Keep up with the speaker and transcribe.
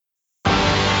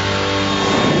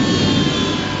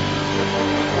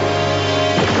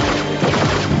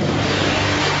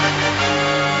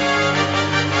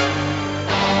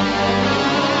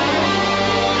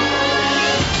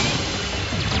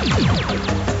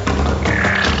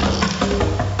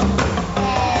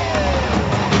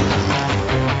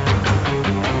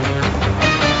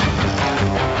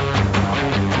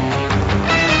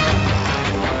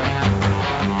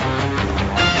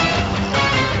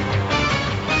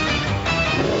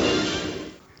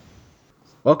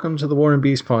Welcome to the War and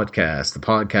Beast podcast, the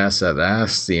podcast that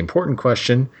asks the important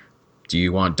question, do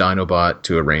you want Dinobot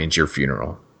to arrange your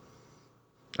funeral?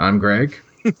 I'm Greg.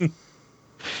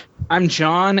 I'm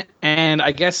John, and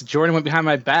I guess Jordan went behind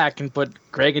my back and put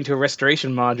Greg into a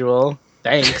restoration module.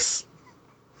 Thanks.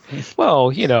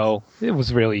 Well, it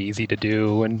was really easy to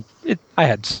do, and I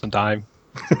had some time.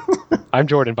 I'm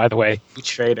Jordan, by the way. You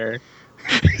traitor.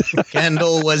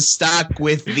 Kendall was stuck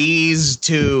with these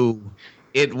two.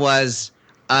 It was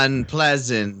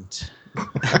unpleasant.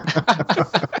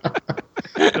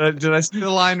 Did I see the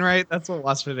line right? That's what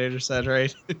Waspinator said,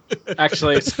 right?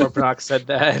 Actually, Scorponok said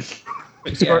that.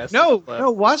 Yes,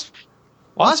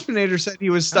 Waspinator said he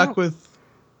was stuck with.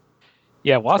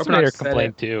 Yeah, Waspinator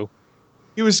complained too.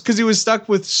 He was stuck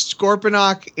with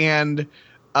Scorponok and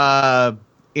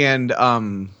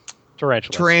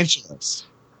tarantulas.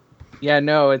 Yeah,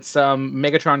 no, it's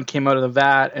Megatron came out of the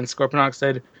vat, and Scorponok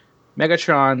said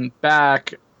Megatron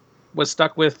back was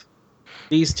stuck with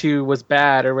these two was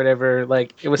bad or whatever.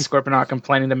 Like, it was Scorponok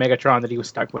complaining to Megatron that he was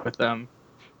stuck with them.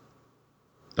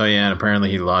 Oh yeah, and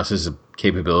apparently he lost his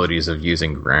capabilities of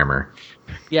using grammar.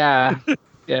 Yeah,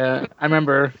 yeah, I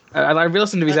remember. I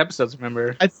listened to these episodes.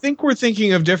 Remember? I think we're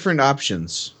thinking of different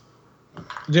options,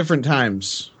 different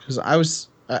times. Because I was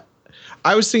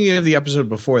thinking of the episode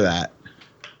before that.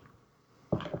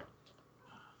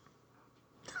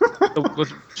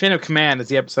 The Chain of Command is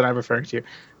the episode I'm referring to.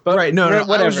 But right, no,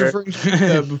 whatever. I was referring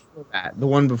to before that, the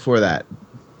one before that.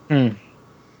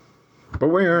 But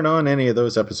we aren't on any of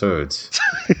those episodes.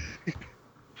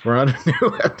 We're on a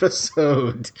new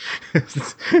episode.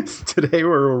 Today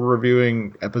we're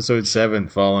reviewing episode 7,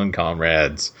 Fallen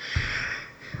Comrades.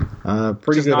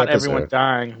 Pretty good not episode. Everyone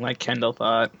dying, like Kendall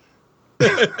thought.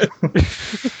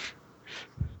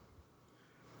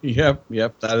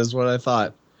 Yep, that is what I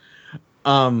thought.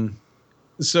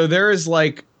 So there is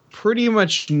pretty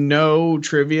much no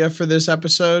trivia for this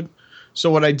episode. So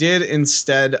what I did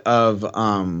instead of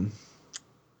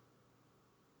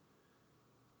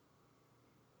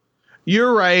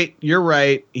You're right.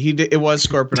 It was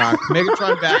Scorponok.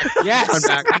 Megatron back. Yes.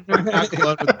 Megatron back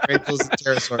alone with Tarantulas and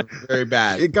Pterosaur. Very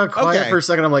bad. It got quiet for a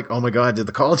second. I'm like, oh my god, did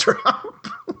the call drop?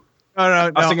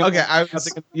 No. Okay, I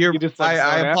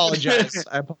apologize.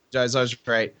 I apologize. I was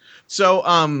right. So,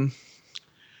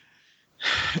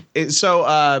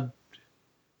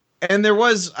 and there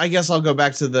was, I guess I'll go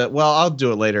back to I'll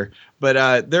do it later.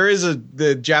 But there is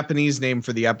the Japanese name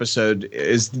for the episode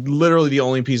is literally the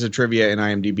only piece of trivia in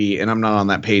IMDb, and I'm not on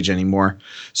that page anymore.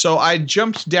 So I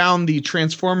jumped down the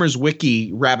Transformers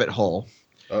Wiki rabbit hole.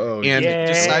 Oh, and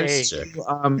decided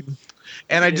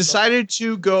decided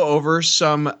to go over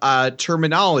some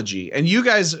terminology. And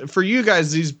for you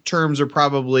guys, these terms are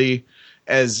probably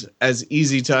as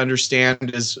easy to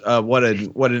understand as what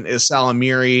an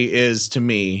Salamiri is to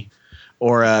me,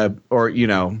 or or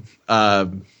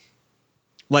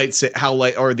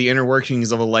the inner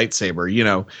workings of a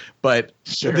lightsaber, But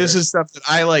sure. This is stuff that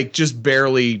I just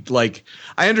barely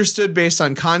I understood based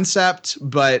on concept,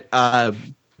 but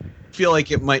feel like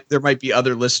there might be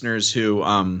other listeners who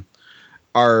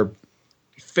are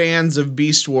fans of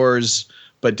Beast Wars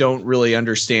but don't really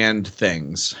understand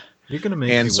things. You're going to make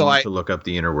me want to look up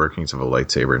the inner workings of a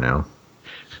lightsaber now.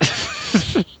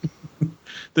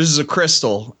 This is a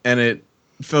crystal, and it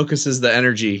focuses the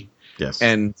energy. Yes.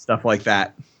 And stuff like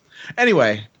that.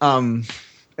 Anyway, and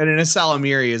an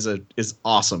Salamiri is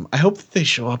awesome. I hope that they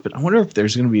show up. I wonder if they're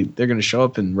going to show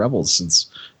up in Rebels,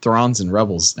 since Thrawn's in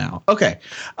Rebels now. Okay.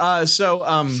 The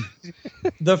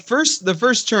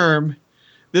first term,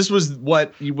 this was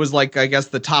what was I guess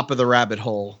the top of the rabbit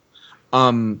hole,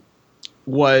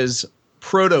 was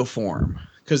protoform,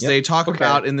 because they talk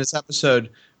about in this episode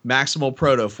maximal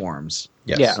protoforms.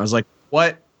 Yes. Yeah. I was like,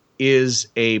 what is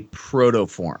a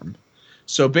protoform?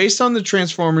 So based on the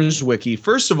Transformers Wiki,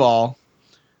 first of all,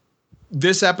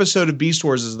 this episode of Beast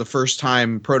Wars is the first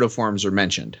time protoforms are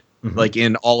mentioned,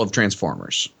 in all of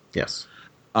Transformers. Yes.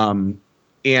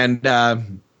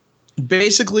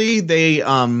 Basically they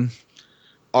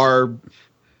are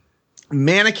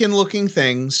mannequin-looking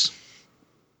things,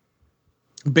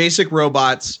 basic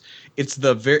robots. It's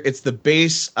the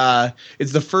base.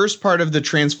 It's the first part of the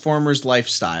Transformers life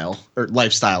cycle.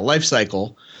 Let's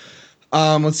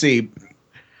see.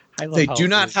 They do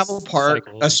not have a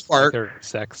spark.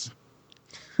 Sex.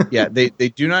 Yeah, they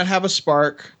do not have a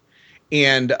spark,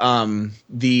 and and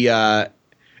they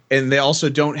also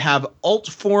don't have alt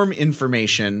form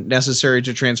information necessary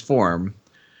to transform.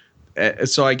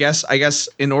 So I guess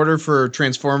in order for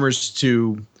Transformers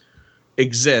to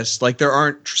exist, there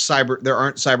aren't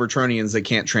Cybertronians that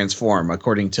can't transform,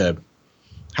 according to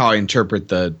how I interpret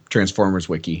the Transformers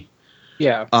Wiki.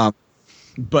 Yeah.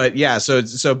 But yeah,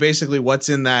 so basically, what's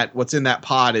in that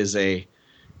pod is a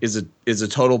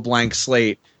total blank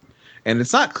slate, and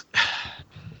it's not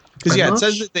because it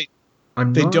says that they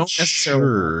not don't necessarily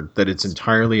sure that it's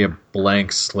entirely a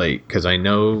blank slate, because I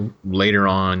know later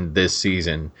on this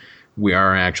season we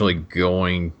are actually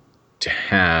going to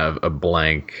have a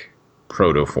blank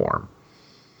protoform.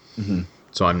 Mm-hmm.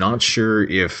 So I'm not sure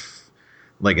if,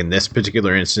 like in this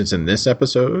particular instance in this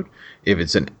episode, if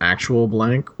it's an actual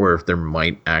blank or if there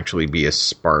might actually be a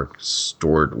spark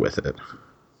stored with it.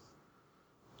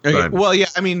 Okay. Well, yeah,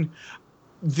 I mean,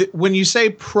 when you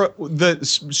say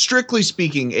strictly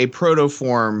speaking, a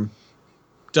protoform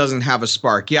doesn't have a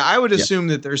spark. Yeah, I would assume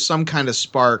that there's some kind of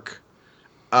spark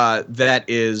that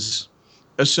is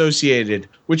associated,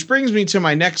 which brings me to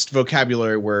my next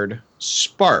vocabulary word,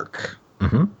 spark.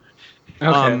 Mm-hmm.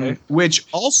 Okay. Which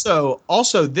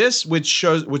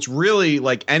really,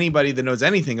 like, anybody that knows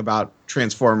anything about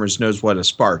Transformers knows what a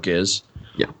spark is.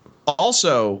 Yeah.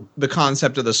 Also, the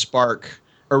concept of the spark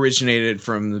originated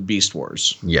from the Beast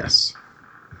Wars. Yes.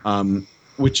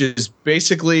 Which is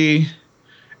basically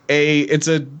it's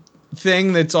a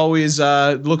thing that's always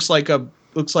looks like a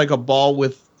ball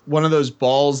with one of those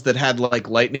balls that had like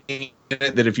lightning in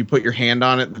it, that if you put your hand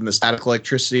on it, then the static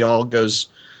electricity all goes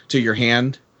to your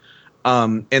hand.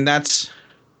 And that's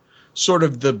sort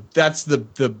of the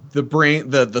brain,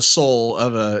 the soul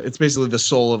of it's basically the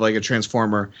soul of like a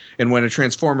Transformer. And when a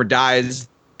Transformer dies,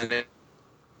 and it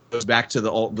goes back to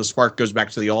the spark goes back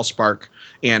to the Allspark,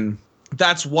 and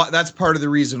that's part of the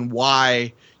reason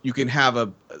why you can have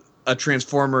a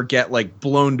Transformer get like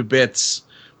blown to bits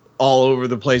all over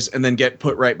the place and then get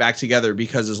put right back together,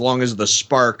 because as long as the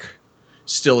spark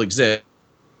still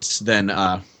exists, then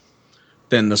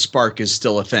the spark is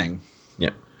still a thing.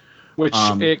 Yeah. Which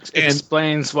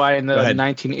explains why in the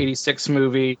 1986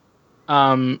 movie,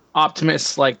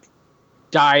 Optimus like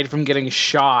died from getting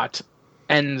shot,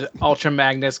 and Ultra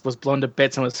Magnus was blown to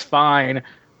bits and was fine.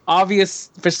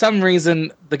 For some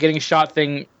reason, the getting shot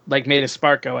thing like made a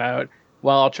spark go out,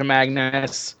 while Ultra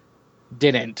Magnus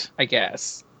didn't. I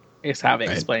guess is how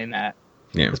they explain that.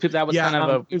 Yeah, that was kind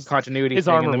of a continuity. His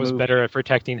thing armor in the was movie. better at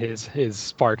protecting his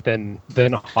spark than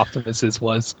Optimus's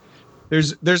was.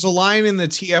 There's a line in the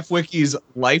TF Wiki's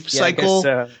life cycle,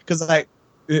 because it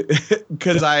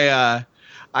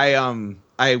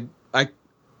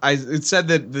said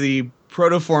that the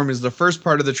protoform is the first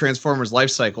part of the Transformers life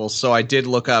cycle, so I did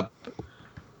look up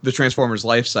the Transformers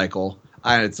life cycle.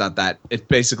 It's not that. It's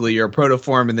basically you're a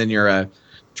protoform and then you're a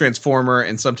Transformer,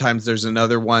 and sometimes there's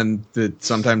another one that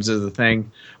sometimes is a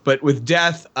thing. But with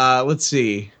death, let's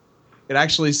see. It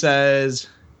actually says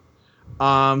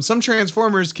some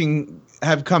Transformers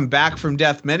have come back from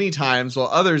death many times, while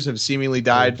others have seemingly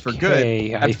died for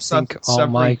good. I think all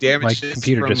my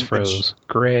computer just froze.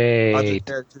 Great. Other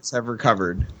characters have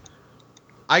recovered.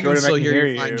 I can still hear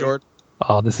you fine, Jordan.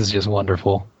 Oh, this is just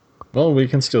wonderful. Well, we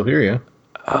can still hear you.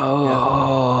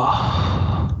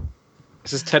 Oh.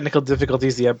 This is technical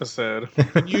difficulties, the episode.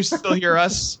 Can you still hear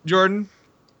us, Jordan?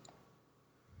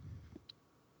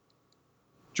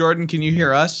 Jordan, can you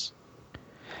hear us?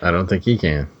 I don't think he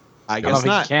can. I guess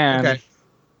not. Can. Okay.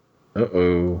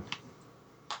 Uh-oh.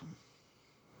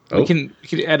 We can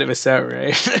edit this out,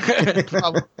 right?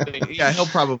 He'll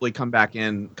probably come back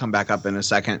up in a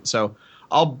second. So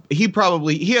he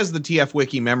has the TF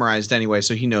Wiki memorized anyway,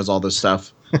 so he knows all this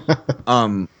stuff.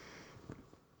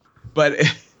 But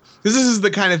this is the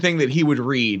kind of thing that he would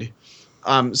read.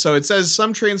 So it says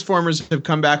some Transformers have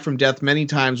come back from death many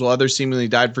times, while others seemingly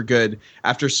died for good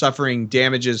after suffering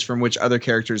damages from which other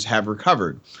characters have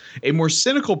recovered. A more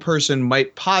cynical person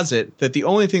might posit that the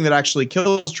only thing that actually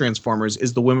kills Transformers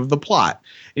is the whim of the plot,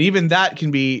 and even that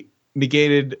can be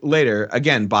negated later,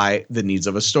 again, by the needs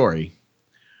of a story.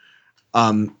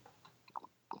 And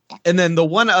then the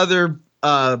one other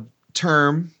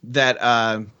term that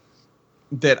I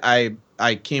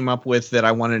came up with that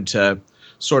I wanted to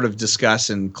sort of discuss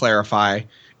and clarify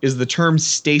is the term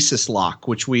stasis lock,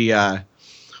 which they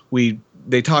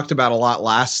talked about a lot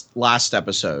last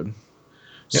episode.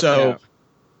 Yep.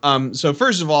 So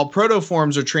first of all,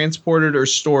 protoforms are transported or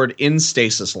stored in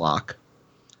stasis lock.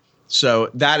 So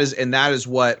that is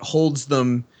what holds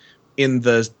them in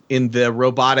the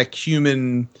robotic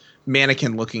human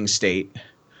mannequin looking state.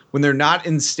 When they're not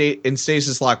in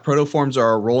stasis lock, protoforms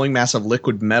are a rolling mass of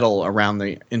liquid metal around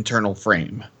the internal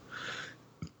frame.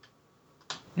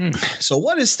 So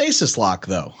what is stasis lock,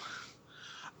 though?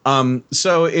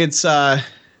 So it's a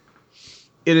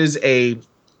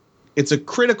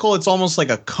critical. It's almost like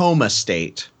a coma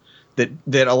state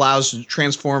that allows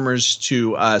Transformers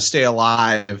to stay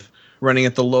alive running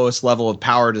at the lowest level of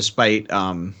power despite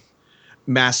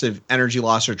massive energy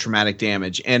loss or traumatic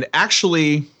damage. And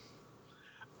actually,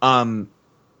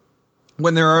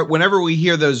 whenever we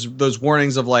hear those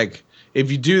warnings of like, if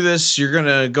you do this, you're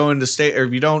gonna go into state, or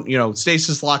if you don't,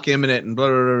 stasis lock imminent and blah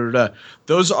blah blah blah. Blah.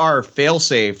 Those are fail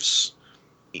safes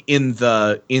in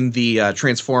the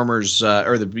Transformers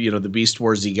or the the Beast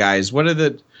Warsy guys. What is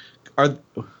the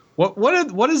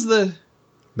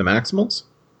Maximals?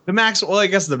 The Max? Well, I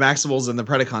guess the Maximals and the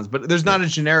Predacons, but there's not a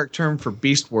generic term for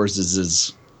Beast Wars.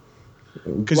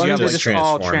 Because you have They're like just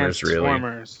all Transformers, really.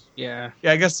 Transformers. Yeah.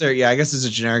 I guess it's a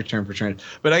generic term for trans.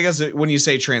 But I guess when you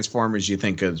say Transformers, you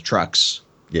think of trucks.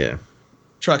 Yeah.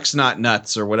 Trucks, not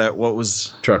nuts, or whatever. What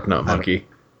was Truck Nut Monkey?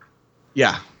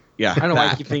 Yeah. I don't know why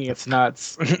you keep thinking it's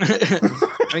nuts. I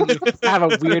mean, you have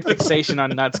a weird fixation on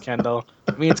nuts, Kendall.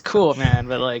 I mean, it's cool, man,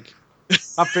 but like,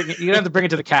 you don't have to bring it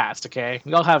to the cast, okay?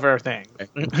 We all have our thing.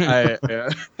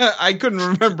 I couldn't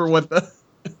remember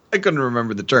I couldn't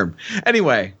remember the term.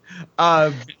 Anyway,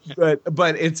 but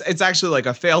it's actually like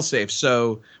a failsafe.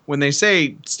 So when they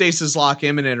say stasis lock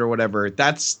imminent or whatever,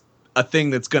 that's a thing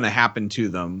that's going to happen to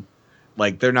them.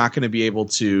 Like they're not going to be able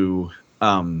to.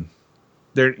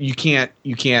 You can't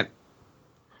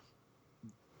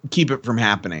keep it from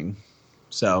happening.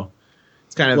 So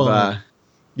it's kind of.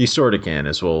 You sort of can,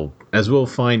 as we'll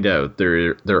find out.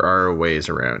 There are ways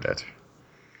around it.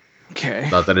 Okay.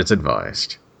 Not that it's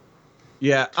advised.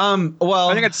 Yeah. Well,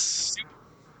 I think I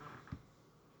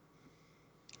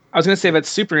was going to say that's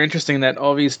super interesting that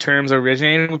all these terms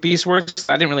originated with Beast Wars.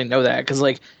 I didn't really know that because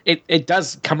like it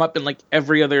does come up in like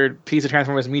every other piece of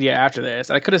Transformers media after this.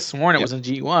 I could have sworn it was in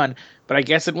G1, but I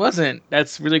guess it wasn't.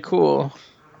 That's really cool.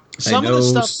 Some I of know the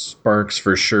stuff Sparks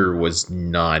for sure was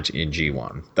not in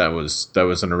G1. That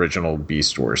was an original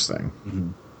Beast Wars thing.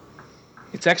 Mm-hmm.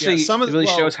 It's actually it really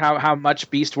shows how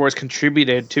much Beast Wars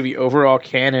contributed to the overall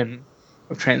canon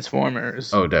of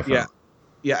Transformers. Oh, definitely.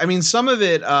 Yeah. I mean, some of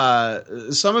it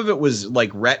was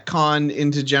like retcon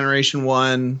into Generation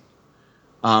 1.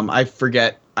 I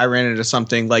forget. I ran into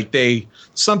something like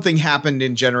something happened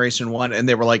in Generation 1 and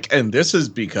they were like, and this is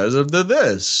because of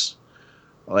this.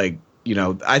 Like,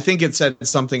 I think it said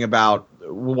something about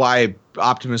why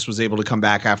Optimus was able to come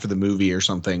back after the movie or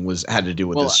something had to do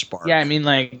with this spark. Yeah, I mean,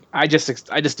 like I just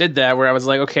did that where I was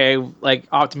like, okay, like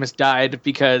Optimus died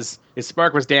because his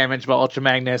spark was damaged, but Ultra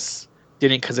Magnus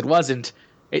didn't because it wasn't.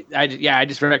 I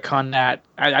just retconned that.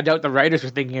 I doubt the writers were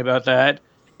thinking about that.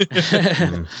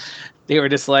 They were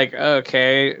just like, oh,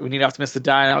 okay, we need Optimus to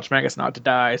die and Ultra Magnus not to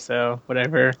die, so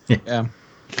whatever. Yeah.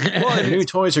 Well, new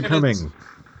toys are coming.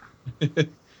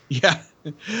 Yeah.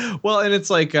 Well, and it's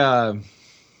like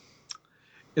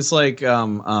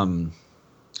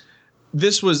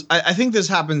this was I think this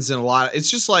happens in a lot. It's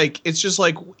just like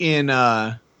in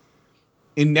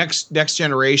next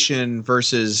generation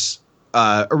versus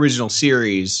original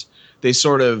series, they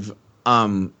sort of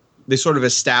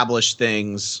establish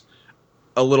things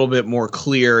a little bit more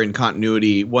clear in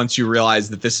continuity once you realize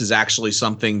that this is actually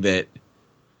something that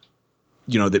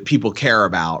that people care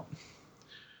about.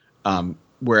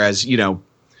 Whereas,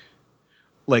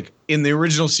 like in the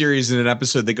original series in an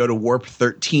episode, they go to warp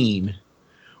 13,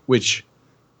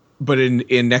 but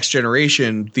in Next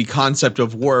Generation, the concept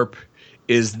of warp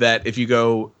is that if you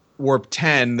go warp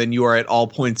 10, then you are at all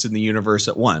points in the universe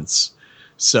at once.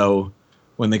 So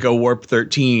when they go warp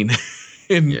 13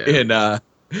 in the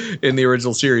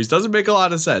original series, doesn't make a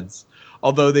lot of sense.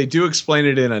 Although they do explain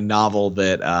it in a novel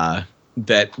that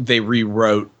they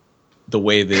rewrote the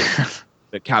way that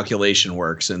the calculation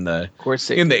works in the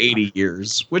 80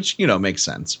 years, which makes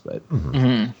sense. But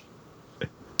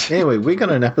anyway, we got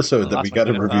an episode that we got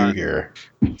to review here.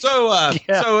 So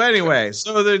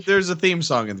there's a theme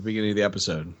song at the beginning of the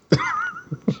episode.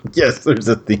 Yes, there's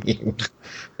a theme.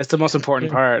 That's the most important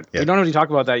part. Yeah. We don't really talk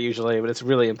about that usually, but it's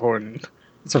really important.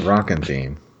 It's a rockin'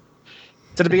 theme.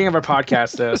 It's at the beginning of our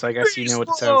podcast, though, so I guess you know what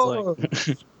it sounds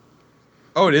like.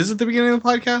 Oh, it is at the beginning of the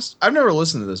podcast? I've never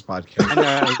listened to this podcast. I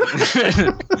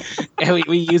know. And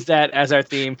we use that as our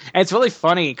theme. And it's really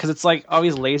funny because it's like all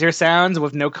these laser sounds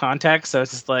with no context, so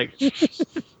it's just like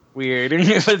weird.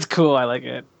 But it's cool. I like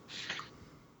it.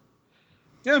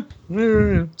 Yeah.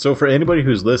 So for anybody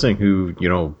who's listening who,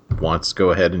 wants to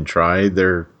go ahead and try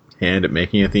their hand at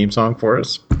making a theme song for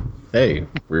us, hey,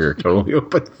 we're totally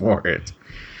open for it.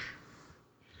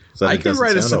 So I can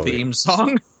write us a theme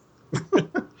song.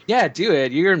 Yeah, do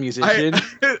it. You're a musician.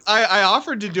 I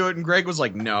offered to do it, and Greg was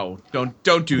like, "No,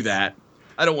 don't do that.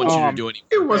 I don't want you to do anything."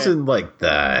 It wasn't like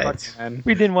that.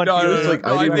 We didn't want It was to. like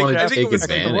I didn't want to take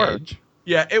advantage.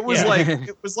 Yeah, it was Yeah.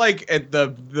 like at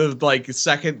the like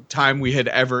second time we had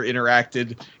ever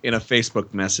interacted in a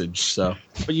Facebook message. So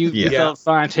But you Yeah. felt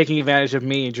fine taking advantage of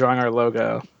me drawing our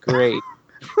logo. Great.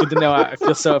 Good to know. I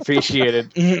feel so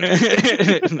appreciated. I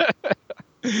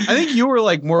think you were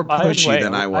like more By the pushy way,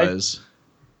 than I was.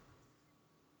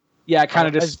 Yeah, I kind Oh,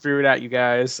 of just threw it at you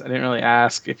guys. I didn't really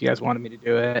ask if you guys wanted me to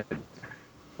do it.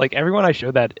 Like everyone I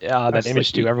showed that was image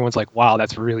like, to, everyone's like, "Wow,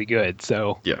 that's really good."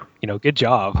 So Yeah. good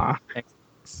job. Aw, thanks.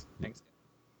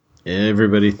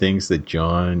 Everybody thinks that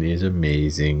John is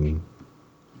amazing. You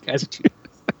guys.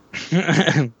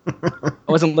 I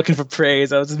wasn't looking for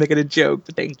praise. I was just making a joke,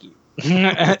 but thank you.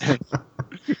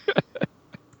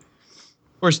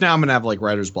 Of course, now I'm gonna have like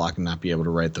writer's block and not be able to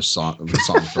write the song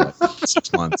for like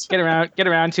 6 months. Get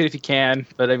around to it if you can,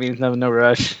 but I mean, no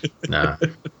rush. Nah.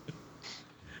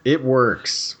 It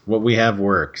works. What we have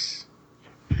works.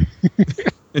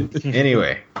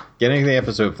 Anyway, getting to the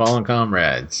episode, Fallen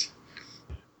Comrades.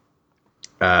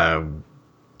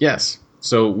 Yes.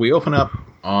 So we open up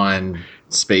on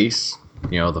space,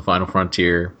 the final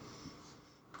frontier.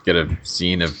 Get a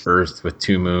scene of Earth with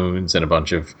 2 moons and a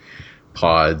bunch of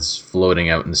pods floating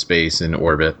out in space in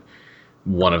orbit.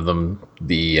 One of them,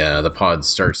 the pod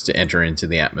starts to enter into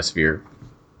the atmosphere.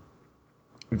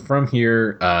 From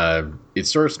here, it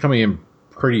starts coming in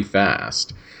pretty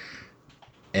fast.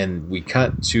 And we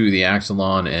cut to the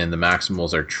Axelon, and the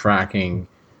Maximals are tracking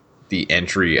the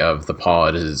entry of the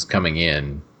pod as it's coming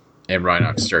in. And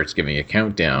Rhinox starts giving a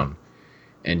countdown.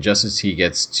 And just as he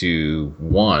gets to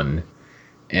 1,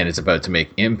 and it's about to make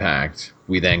impact,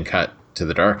 we then cut to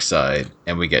the dark side,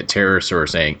 and we get Terrorsaur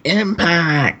saying,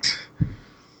 "Impact!"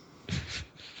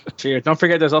 Cheers. Don't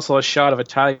forget there's also a shot of a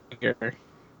tiger.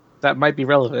 That might be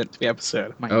relevant to the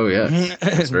episode. Oh, yes.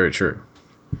 That's very true.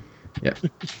 Yeah.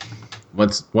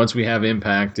 Once we have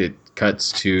impact, it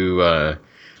cuts to a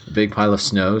big pile of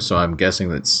snow, so I'm guessing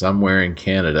that somewhere in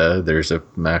Canada, there's a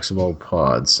Maximal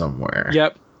pod somewhere.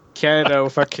 Yep. Canada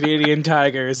with our Canadian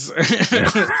tigers.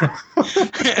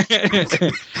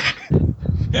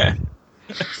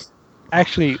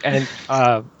 Actually, and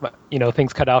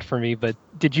things cut out for me. But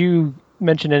did you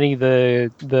mention any of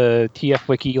the TF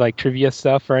Wiki like trivia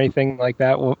stuff or anything like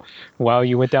that while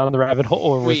you went down the rabbit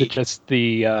hole, or was it just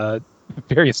the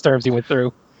various terms you went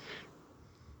through?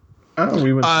 Oh,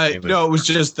 we went. No, it was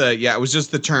just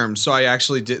the term. So I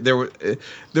actually did.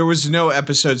 There was no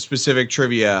episode specific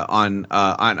trivia on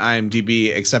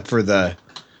IMDb except for the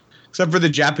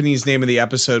Japanese name of the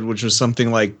episode, which was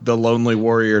something like The Lonely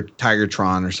Warrior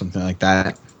Tigertron or something like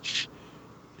that.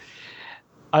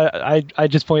 I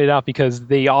just pointed out because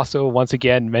they also once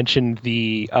again mentioned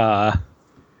the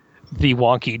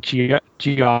wonky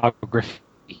geography,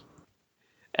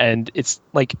 and it's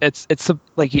like they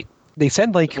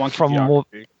said like Wonky from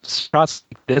geography. shots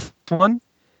like this one,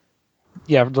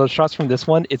 yeah, the shots from this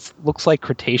one, it looks like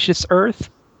Cretaceous Earth,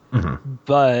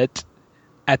 but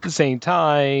at the same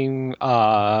time,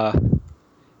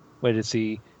 what is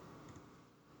he?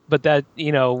 But that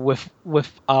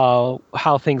with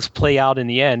how things play out in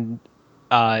the end,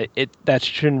 that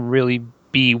shouldn't really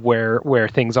be where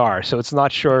things are. So it's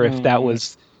not sure if that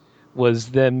was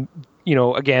them,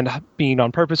 again being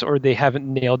on purpose, or they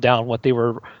haven't nailed down what they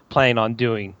were planning on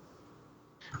doing.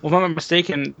 Well, if I'm not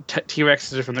mistaken,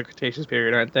 T-Rexes are from the Cretaceous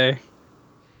period, aren't they?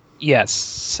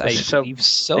 Yes, I believe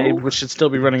so. They should still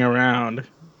be running around.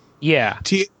 Yeah.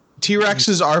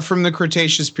 T-Rexes are from the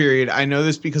Cretaceous period. I know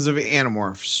this because of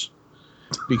Animorphs.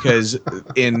 Because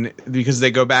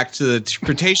they go back to the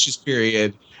Cretaceous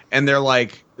period, and they're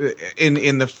like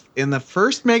in the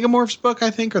first Megamorphs book, I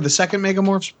think, or the second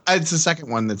Megamorphs. It's the second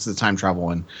one that's the time travel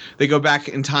one. They go back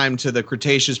in time to the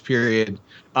Cretaceous period,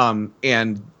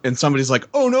 and somebody's like,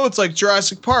 "Oh no, it's like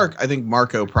Jurassic Park." I think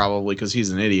Marco probably, because he's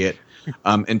an idiot.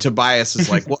 And Tobias is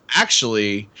like, "Well,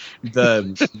 actually,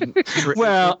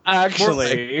 Well,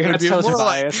 actually, it'd be that's more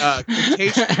Tobias. like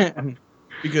Cretaceous,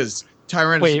 because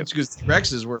Tyrannosaurus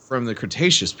Rexes were from the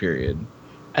Cretaceous period."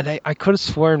 And I could have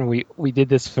sworn we did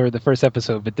this for the first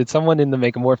episode, but did someone in the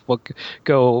Megamorph book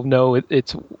go, no,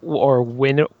 it's or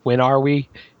when are we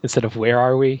instead of where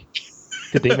are we?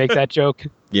 Did they make that joke?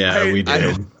 Yeah, we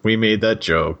did. We made that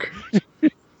joke.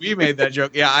 We made that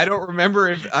joke. Yeah, I don't remember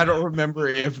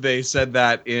if they said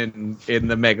that in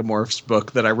the Megamorphs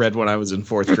book that I read when I was in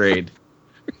 4th grade.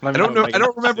 I don't know. I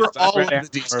don't remember all of the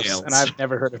details. And I've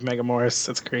never heard of Megamorphs.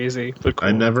 That's crazy. But cool.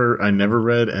 I never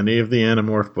read any of the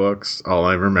Animorph books. All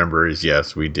I remember is,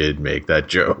 yes, we did make that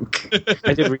joke.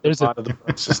 I did read a lot of the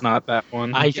books, just not that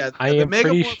one. I am the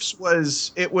pretty Megamorphs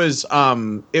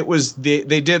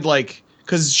they did like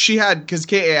because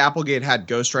K.A. Applegate had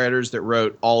ghostwriters that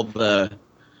wrote all the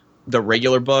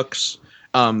regular books,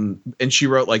 and she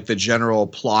wrote like the general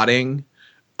plotting.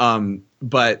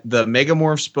 But the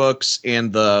Megamorphs books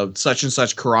and the such and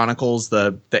such Chronicles,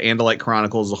 the Andalite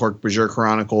Chronicles, the Hork-Bajir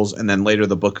Chronicles, and then later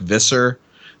the book Visser,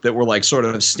 that were like sort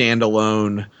of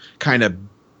standalone, kind of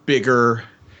bigger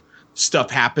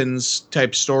stuff happens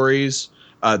type stories.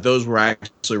 Those were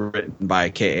actually written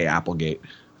by K.A. Applegate,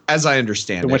 as I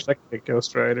understand I wish it. I could get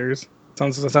ghostwriters.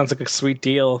 Sounds like a sweet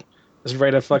deal. Just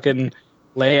write a fucking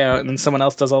layout and then someone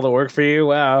else does all the work for you.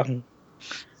 Wow.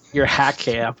 You're hack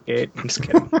K. Applegate. I'm just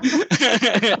kidding.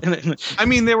 I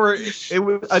mean,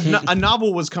 a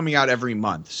novel was coming out every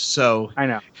month, so I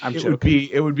know. I'm it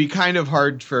joking. would be kind of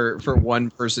hard for one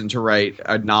person to write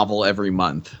a novel every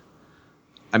month.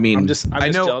 I mean, I'm just I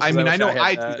know jealous 'cause I wish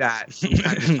I had do that from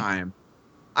time to time.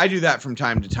 I do that from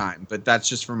time to time, but that's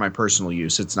just for my personal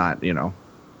use. It's not,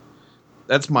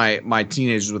 that's my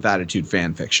Teenagers with Attitude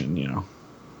fan fiction,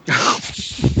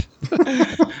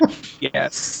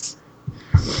 Yes.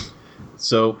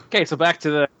 So Okay, so back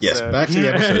to the back to the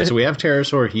episode. So we have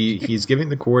Pterosaur. He's giving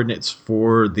the coordinates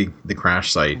for the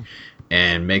crash site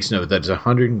and makes note that it's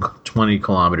 120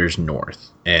 kilometers north.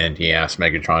 And he asks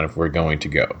Megatron if we're going to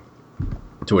go.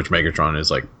 To which Megatron is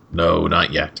like, no,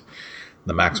 not yet.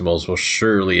 The Maximals will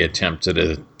surely attempt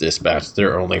to dispatch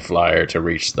their only flyer to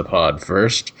reach the pod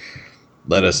first.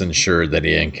 Let us ensure that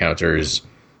he encounters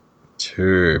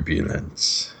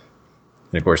turbulence.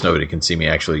 And of course, nobody can see me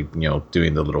actually,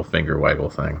 doing the little finger waggle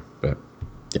thing. But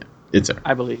yeah, it's there.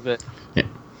 I believe it. Yeah.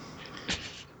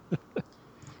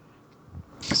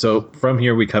 So from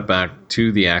here, we cut back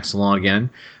to the Axelon again.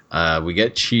 We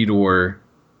get Cheetor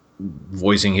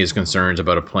voicing his concerns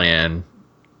about a plan,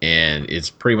 and it's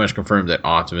pretty much confirmed that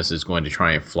Optimus is going to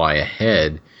try and fly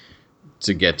ahead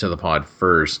to get to the pod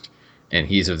first. And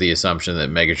he's of the assumption that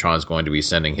Megatron is going to be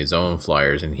sending his own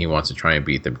flyers, and he wants to try and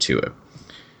beat them to it.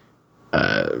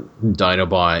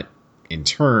 Dinobot, in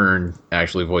turn,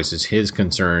 actually voices his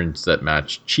concerns that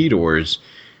match Cheetor's,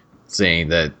 saying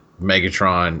that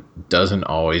Megatron doesn't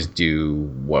always do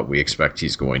what we expect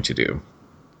he's going to do,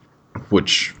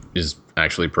 which is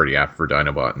actually pretty apt for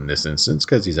Dinobot in this instance,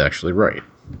 because he's actually right.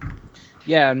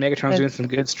 Yeah, and Megatron's doing some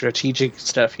good strategic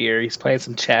stuff here. He's playing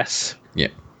some chess. Yeah.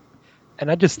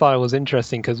 And I just thought it was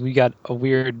interesting because we got a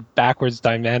weird backwards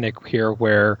dynamic here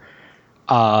where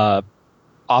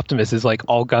Optimus is like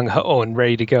all gung ho and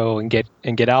ready to go and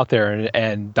get out there,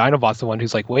 and Dinobot's the one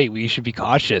who's like, wait, we should be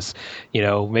cautious.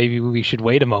 Maybe we should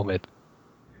wait a moment.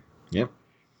 Yep.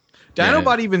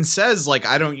 Dinobot even says, like,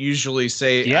 I don't usually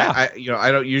say, Yeah.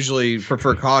 I don't usually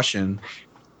prefer caution.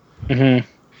 Mm-hmm.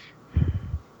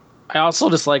 I also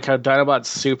just like how Dinobot's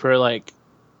super, like,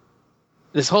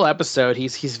 this whole episode,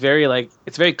 he's very, like,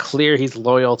 it's very clear he's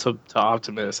loyal to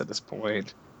Optimus at this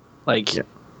point. Like, Yeah.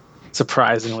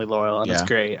 surprisingly loyal, and it's Yeah.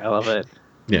 great. I love it.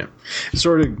 Yeah. It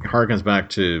sort of harkens back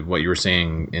to what you were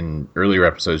saying in earlier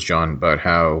episodes, John, about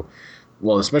how,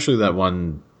 well, especially that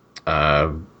one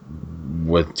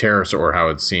with Pterosaur, how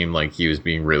it seemed like he was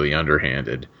being really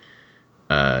underhanded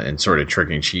and sort of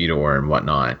tricking Cheetor and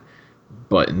whatnot.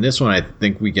 But in this one, I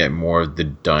think we get more of the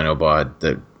Dinobot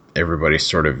that everybody's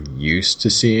sort of used to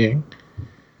seeing,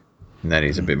 and that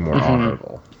he's a bit more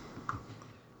honorable.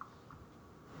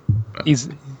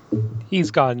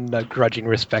 He's gotten a grudging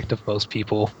respect of most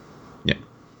people. Yeah.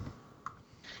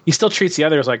 He still treats the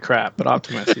others like crap, but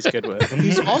Optimus he's good with.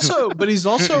 He's also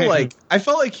like, I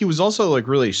felt like he was also like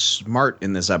really smart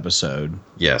in this episode.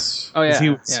 Yes. Oh yeah, He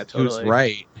was, yeah, he was totally.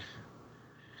 right.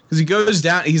 Because he goes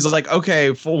down, he's like,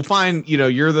 okay, well, fine,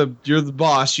 you're the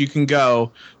boss, you can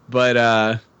go, but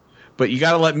you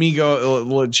got to let me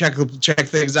go check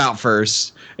things out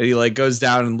first. And he like goes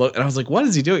down and look, and I was like, what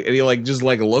is he doing? And he like just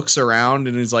like looks around,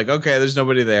 and he's like, okay, there's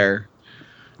nobody there.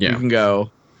 Yeah. You can go,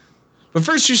 but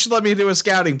first you should let me do a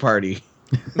scouting party.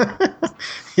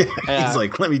 Yeah, he's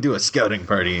like, let me do a scouting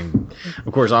party. And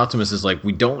of course, Optimus is like,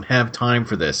 we don't have time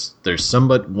for this. There's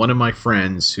one of my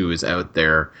friends who is out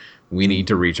there. We need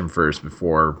to reach him first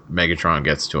before Megatron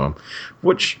gets to him.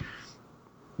 Which,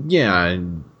 yeah,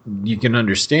 you can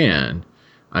understand.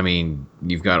 I mean,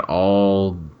 you've got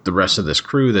all the rest of this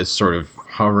crew that's sort of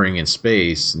hovering in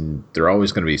space, and they're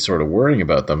always going to be sort of worrying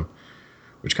about them,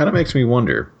 which kind of makes me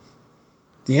wonder.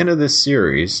 At the end of this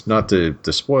series, not to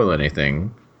spoil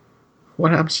anything,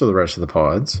 what happens to the rest of the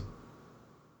pods?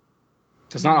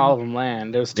 Because not all of them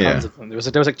land. There was tons of them. There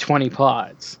was like 20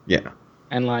 pods, Yeah.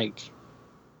 and like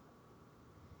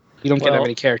you don't get that Well-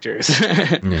 many characters.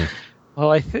 Yeah.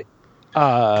 Well,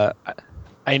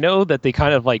 I know that they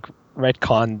kind of like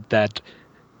retconned that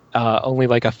only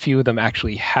like a few of them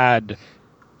actually had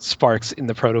sparks in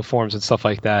the protoforms and stuff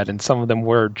like that, and some of them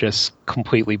were just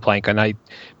completely blank. And I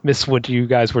missed what you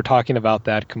guys were talking about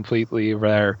that completely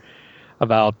there,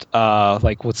 about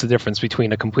like what's the difference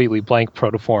between a completely blank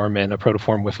protoform and a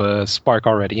protoform with a spark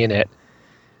already in it.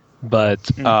 But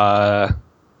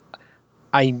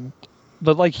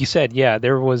but like you said, yeah,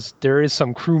 there is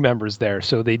some crew members there,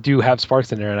 so they do have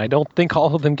sparks in there, and I don't think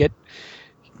all of them get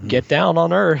down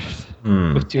on Earth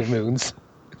with 2 moons.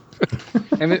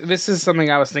 And this is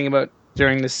something I was thinking about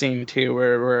during the scene too,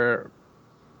 where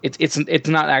it's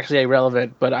not actually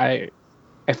irrelevant, but I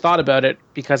thought about it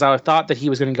because I thought that he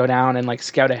was going to go down and like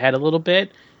scout ahead a little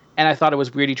bit, and I thought it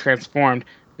was weird he transformed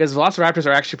because Velociraptors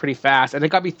are actually pretty fast, and it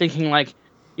got me thinking like,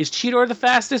 is Cheetor the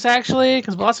fastest actually?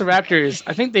 Because Velociraptors,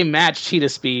 I think they match Cheetah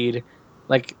speed.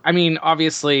 Like, I mean,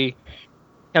 obviously,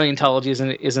 paleontology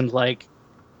isn't like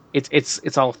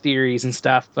it's all theories and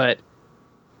stuff, but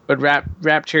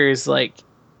Raptors, like,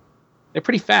 they're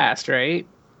pretty fast, right?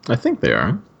 I think they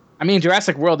are. I mean, in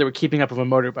Jurassic World, they were keeping up with a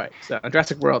motorbike. So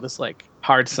Jurassic World is like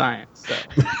hard science. So.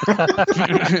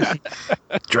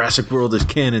 Jurassic World is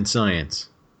canon science.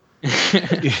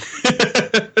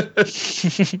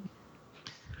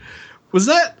 Was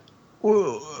that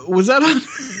on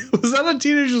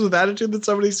Teenagers with Attitude that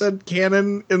somebody said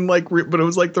canon in like, but it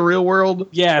was like the real world?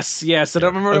 Yes. I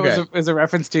don't remember what it was a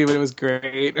reference to, but it was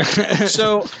great.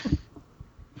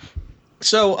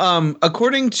 So,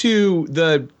 according to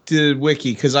the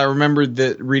wiki, because I remembered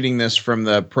reading this from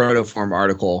the Protoform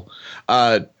article,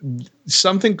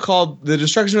 something called the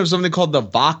destruction of something called the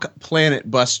Vok Planet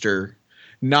Buster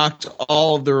knocked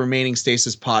all of the remaining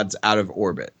stasis pods out of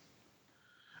orbit.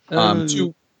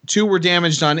 Two were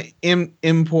damaged on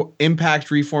impact,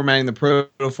 reformatting the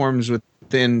protoforms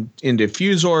into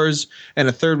fusors, and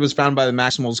a third was found by the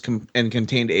Maximals and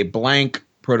contained a blank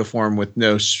protoform with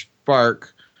no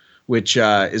spark, which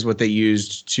is what they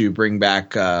used to bring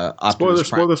back Optimus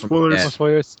Prime.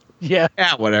 Spoilers. Yeah,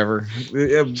 whatever.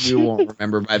 We won't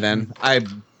remember by then.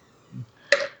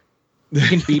 You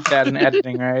can beat that in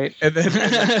editing, right? And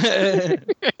then,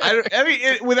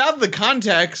 without the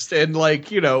context, and like,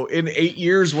 you know, in 8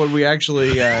 years when we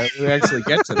actually get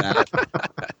to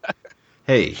that.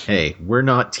 Hey, we're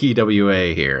not TWA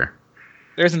here.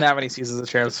 There isn't that many seasons of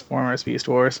Transformers Beast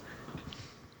Wars.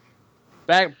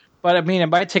 But I mean, it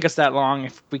might take us that long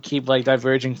if we keep like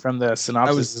diverging from the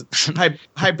synopsis.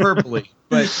 Hyperbole,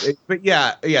 but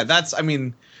yeah, that's, I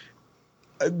mean,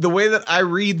 the way that I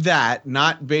read that,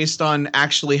 not based on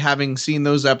actually having seen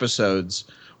those episodes,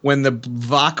 when the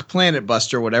Vok Planet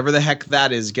Buster, whatever the heck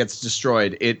that is, gets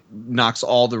destroyed, it knocks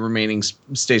all the remaining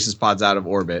stasis pods out of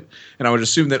orbit. And I would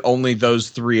assume that only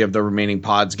those 3 of the remaining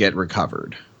pods get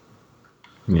recovered.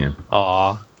 Yeah.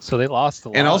 Aw. So they lost a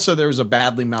lot. And also there was a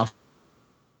badly malfunctioning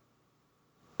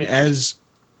as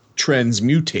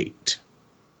transmutate.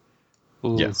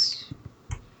 Ooh. Yes.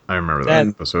 I remember that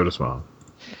episode as well.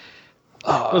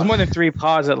 It was more than 3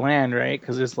 pods that land, right?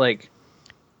 Because it's like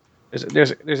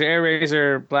there's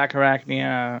Airazor, Black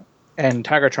Arachnia, and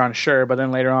Tigertron, sure, but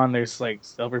then later on there's like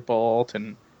Silverbolt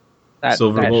and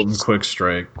Silverbolt and Quick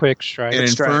Strike, and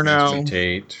Inferno,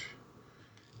 Tate,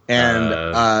 and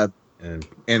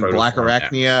Black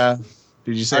Arachnia.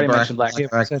 Did you say Black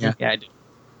Arachnia? Yeah, I did.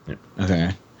 Yeah.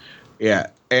 Okay.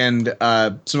 Yeah, and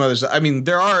some others. I mean,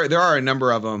 there are a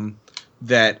number of them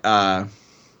that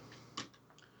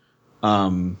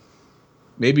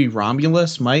maybe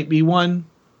Romulus might be one.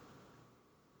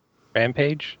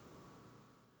 Rampage.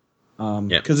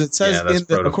 Because it says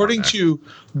according to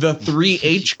the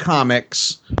 3H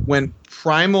comics, when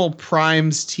Primal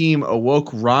Prime's team awoke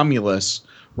Romulus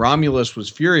was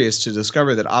furious to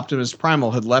discover that Optimus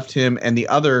Primal had left him and the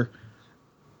other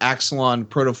Axelon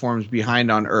protoforms behind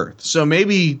on Earth. So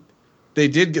maybe they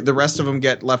did get the rest of them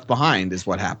get left behind, is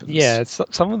what happens. Yeah, it's,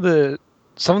 some of the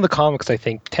comics I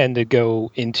think tend to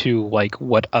go into like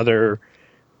what the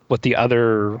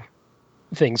other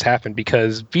things happen,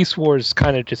 because Beast Wars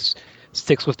kind of just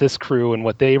sticks with this crew and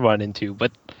what they run into.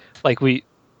 But like you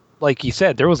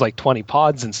said, there was like 20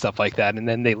 pods and stuff like that, and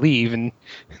then they leave and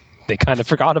they kind of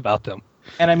forgot about them.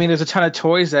 And I mean, there's a ton of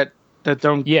toys that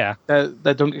don't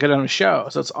that don't get on the show,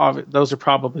 so it's obvious those are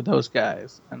probably those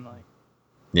guys. And like,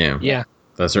 yeah,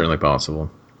 that's certainly possible.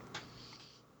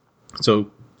 So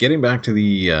getting back to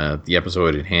the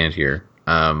episode at hand here,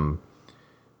 after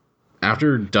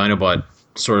Dinobot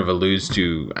sort of alludes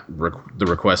to the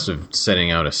request of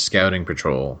setting out a scouting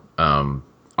patrol,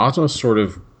 Optimus sort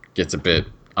of gets a bit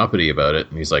uppity about it,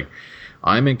 and he's like,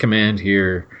 "I'm in command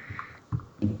here.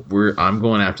 I'm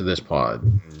going after this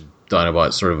pod."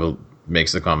 Dinobot sort of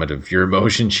makes the comment of, "Your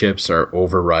emotion chips are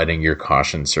overriding your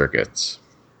caution circuits."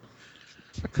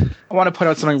 I want to point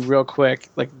out something real quick.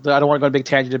 Like, I don't want to go on a big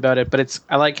tangent about it, but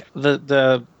I like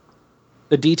the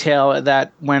detail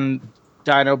that when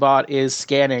Dinobot is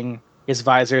scanning, his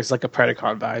visor is like a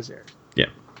Predacon visor. Yeah.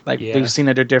 Like, Yeah. we've seen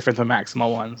that they're different from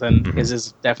Maximal ones, and his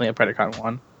is definitely a Predacon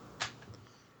one.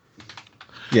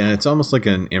 Yeah, it's almost like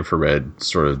an infrared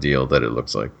sort of deal that it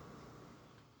looks like.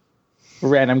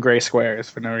 Random gray squares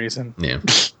for no reason. Yeah.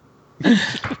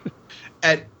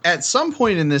 At some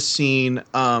point in this scene,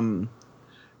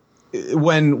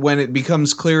 when it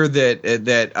becomes clear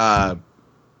that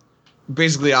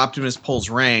basically Optimus pulls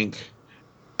rank,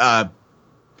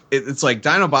 it's like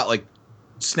Dinobot like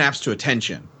snaps to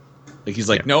attention. Like he's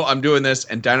like, no, I'm doing this,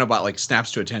 and Dinobot like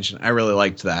snaps to attention. I really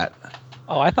liked that.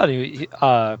 Oh, I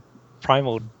thought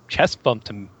Primal chest bumped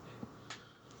him,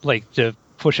 like to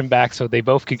push him back so they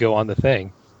both could go on the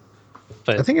thing.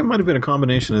 But I think it might have been a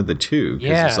combination of the two. 'Cause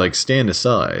Yeah. it's like stand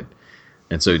aside.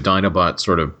 And so Dinobot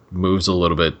sort of moves a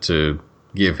little bit to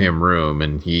give him room,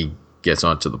 and he gets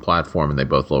onto the platform, and they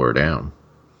both lower down.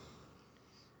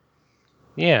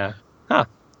 yeah, huh?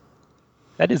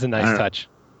 That is a nice touch.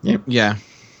 Yeah.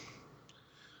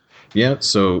 Yeah,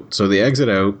 so they exit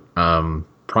out.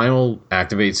 Primal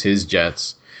activates his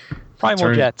jets.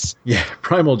 Primal jets. Yeah,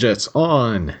 Primal jets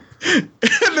on. and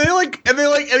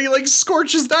he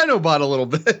scorches Dinobot a little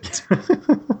bit.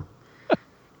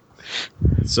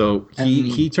 So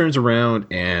he turns around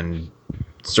and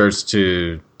starts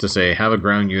to say, have a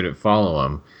ground unit follow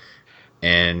him.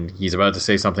 And he's about to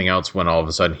say something else when all of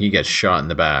a sudden he gets shot in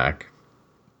the back.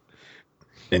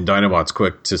 And Dinobot's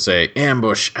quick to say,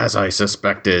 ambush, as I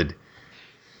suspected.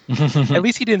 At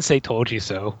least he didn't say "told you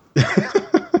so."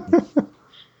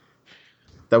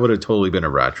 That would have totally been a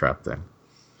rat trap thing.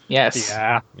 Yes.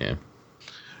 Yeah. Yeah.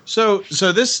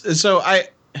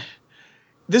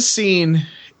 This scene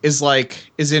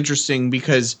is interesting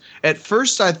because at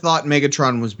first I thought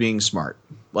Megatron was being smart.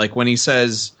 Like when he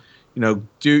says, they're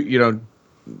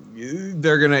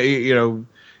gonna,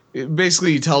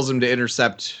 basically he tells him to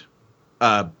intercept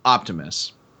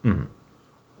Optimus. Mm-hmm.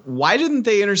 Why didn't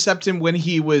they intercept him when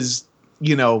he was,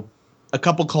 a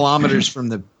couple kilometers from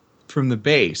the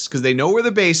base? Because they know where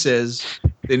the base is,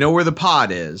 they know where the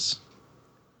pod is.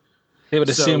 They would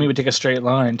assume he would take a straight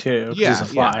line too. 'Cause he's a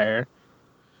flyer.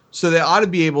 So they ought to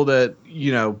be able to,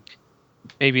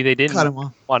 Maybe they cut him didn't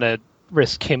off. want to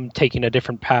risk him taking a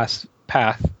different path.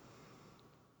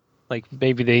 Like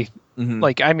maybe they,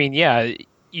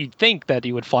 you'd think that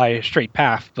he would fly a straight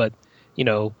path, but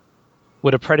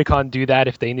would a Predacon do that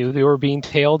if they knew they were being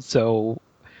tailed? So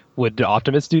would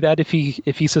Optimus do that if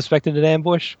he suspected an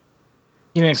ambush?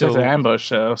 He didn't expect an ambush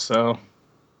though, so.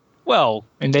 Well,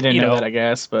 And they didn't know that, I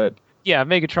guess, but. Yeah,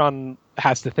 Megatron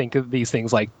has to think of these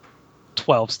things like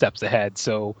 12 steps ahead.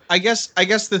 So I guess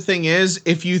the thing is,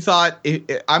 if you thought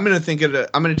I'm going to take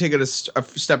it a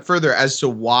step further as to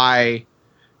why,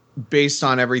 based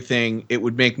on everything, it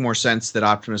would make more sense that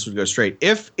Optimus would go straight.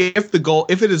 If it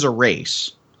is a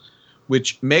race,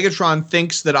 which Megatron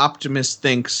thinks that Optimus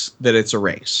thinks that it's a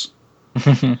race,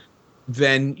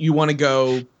 then you want to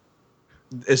go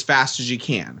as fast as you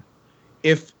can.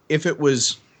 If it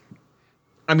was,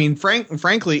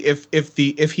 frankly,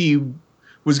 if he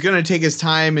was going to take his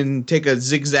time and take a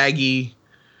zigzaggy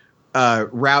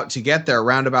route to get there, a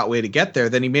roundabout way to get there,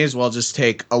 then he may as well just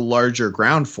take a larger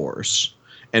ground force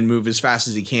and move as fast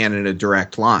as he can in a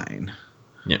direct line.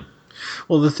 Yeah.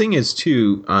 Well, the thing is,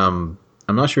 too, I'm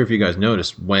not sure if you guys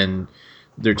noticed, when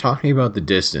they're talking about the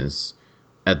distance,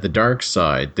 at the dark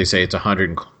side, they say it's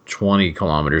 120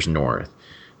 kilometers north.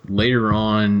 Later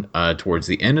on, towards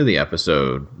the end of the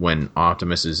episode, when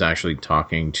Optimus is actually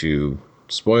talking to,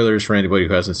 spoilers for anybody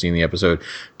who hasn't seen the episode,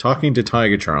 talking to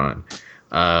Tigatron,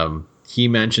 he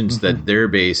mentions that their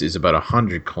base is about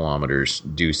 100 kilometers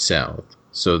due south.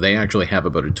 So they actually have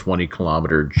about a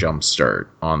 20-kilometer jump start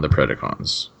on the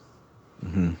Predacons.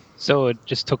 Mm-hmm. So it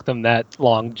just took them that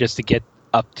long just to get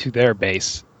up to their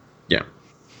base. Yeah.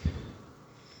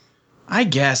 I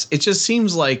guess it just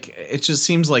seems like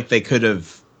they could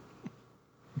have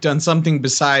done something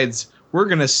besides, we're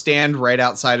going to stand right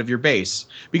outside of your base,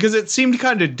 because it seemed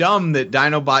kind of dumb that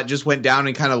Dinobot just went down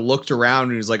and kind of looked around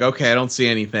and was like, okay, I don't see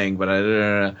anything, but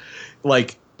I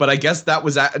guess that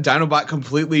was Dinobot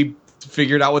completely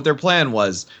figured out what their plan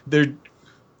was.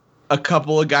 A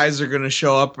couple of guys are going to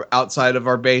show up outside of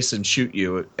our base and shoot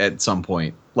you at some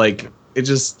point. Like, it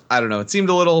just, I don't know. It seemed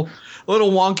a little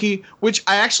wonky, which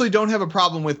I actually don't have a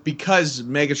problem with because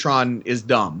Megatron is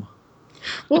dumb.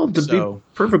 Well, to be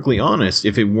perfectly honest,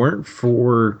 if it weren't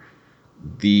for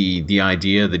the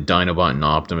idea that Dinobot and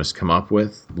Optimus come up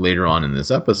with later on in this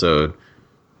episode,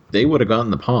 they would have gotten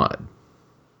the pod.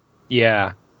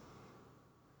 Yeah.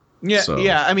 Yeah, So-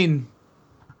 yeah. I mean,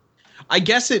 I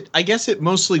guess it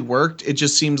mostly worked. It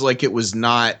just seems like it was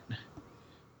not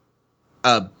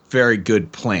a very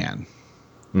good plan.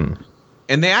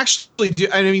 And they actually do.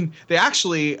 I mean, they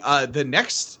actually the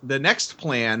next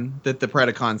plan that the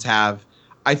Predacons have,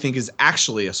 I think, is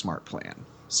actually a smart plan.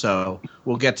 So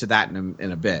we'll get to that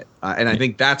in a bit. And I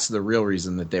think that's the real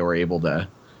reason that they were able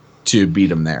to beat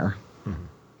them there.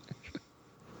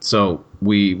 So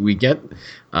we get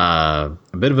a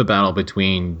bit of a battle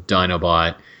between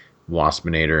Dinobot,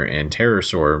 Waspinator, and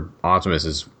Pterosaur. Optimus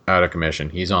is out of commission.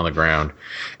 He's on the ground.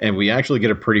 And we actually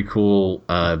get a pretty cool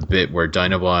bit where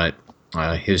Dinobot,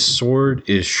 his sword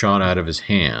is shot out of his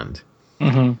hand.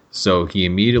 Mm-hmm. So he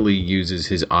immediately uses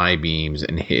his eye beams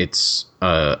and hits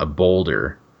a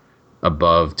boulder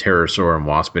above Pterosaur and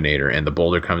Waspinator, and the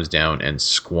boulder comes down and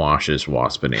squashes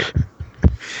Waspinator.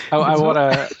 I want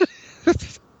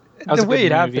to. The way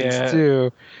it happens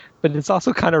too, but it's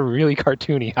also kind of really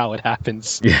cartoony how it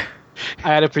happens. Yeah. I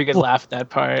had a pretty good laugh at that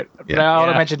part. But Yeah. I want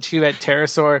to Yeah. mention too that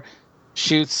Pterosaur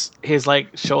shoots his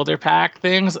like shoulder pack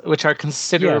things, which are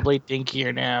considerably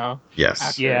dinkier now. Yes.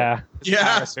 After Yeah. his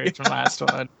power surge from last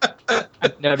one.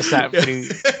 I noticed that pretty.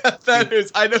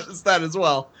 I noticed that as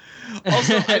well.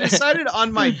 Also, I decided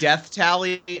on my death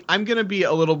tally, I'm going to be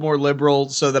a little more liberal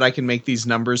so that I can make these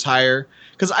numbers higher.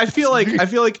 Because I feel like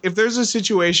if there's a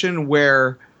situation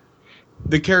where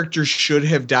the character should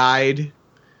have died,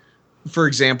 for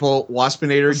example,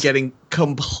 Waspinator getting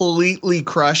completely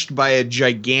crushed by a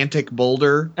gigantic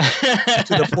boulder to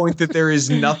the point that there is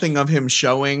nothing of him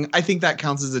showing, I think that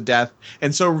counts as a death.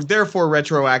 And so therefore,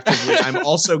 retroactively, I'm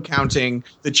also counting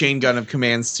the chain gun of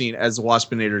command scene as a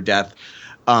Waspinator death.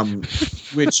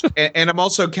 Which and I'm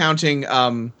also counting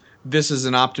this as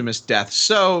an Optimus death.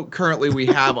 So currently we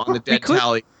have on the dead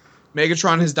tally,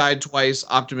 Megatron has died twice,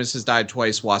 Optimus has died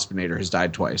twice, Waspinator has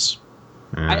died twice.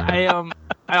 I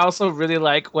also really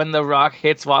like when the Rock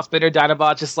hits Waspinator.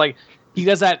 Dinobot just like he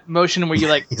does that motion where you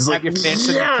like He's grab like, your fist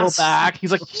and "Yes!" pull back.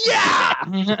 He's like, yeah,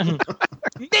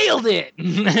 nailed it.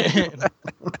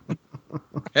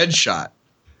 Headshot.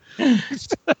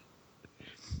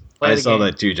 I saw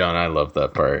that too, John. I love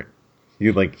that part.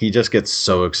 He just gets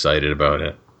so excited about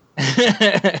it.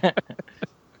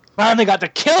 Finally got to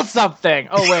kill something.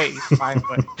 Oh wait,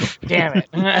 finally. Damn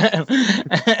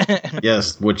it.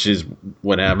 Yes, which is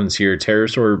what happens here.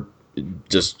 Pterosaur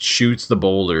just shoots the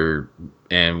boulder,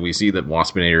 and we see that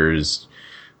Waspinator is,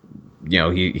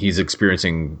 he's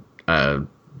experiencing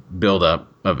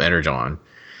buildup of energon.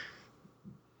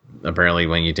 Apparently,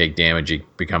 when you take damage, you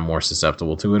become more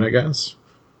susceptible to it, I guess.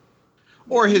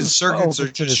 Or his circuits are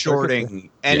it's in just his shorting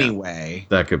anyway.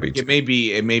 That could be It may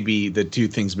be the two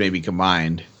things may be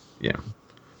combined. Yeah.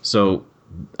 So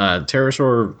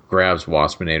Pterosaur grabs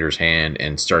Waspinator's hand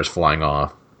and starts flying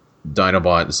off.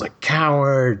 Dinobot is like,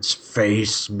 "Cowards,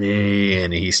 face me!"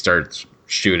 And he starts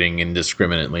shooting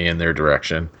indiscriminately in their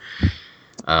direction.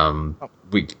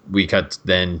 We cut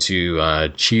then to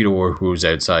Cheetor, who's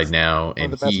outside now, One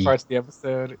and of the best parts of the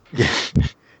episode.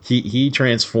 he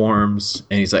transforms,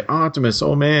 and he's like, "Optimus,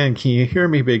 oh man, can you hear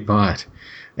me, Big Bot?"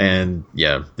 And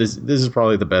yeah, this is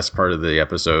probably the best part of the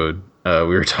episode. We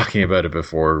were talking about it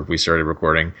before we started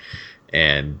recording,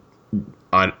 and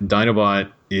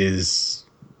Dinobot is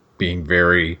being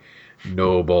very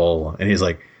noble, and he's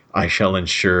like, "I shall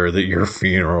ensure that your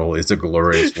funeral is a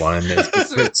glorious one, as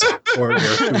befits a warrior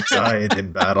who died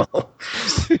in battle."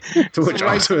 to which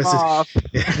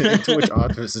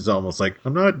Optimus is almost like,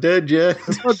 "I'm not dead yet."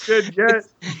 Not dead yet.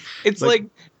 It's like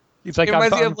He's like, It I'm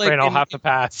reminds me done, of, like, afraid I'll in- have to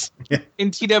pass. in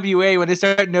TWA when they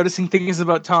start noticing things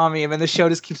about Tommy, and then the show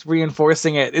just keeps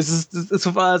reinforcing it. It's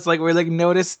with us, like we're like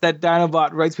notice that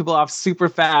Dinobot writes people off super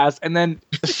fast, and then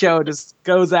the show just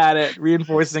goes at it,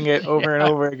 reinforcing it over and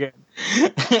over again.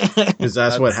 Because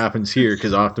that's what happens here.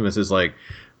 Because Optimus is like,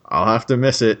 "I'll have to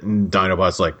miss it," and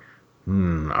Dinobot's like,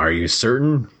 "Are you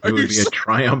certain? It would be a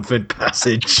triumphant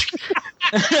passage."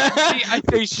 I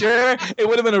say sure, it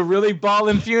would have been a really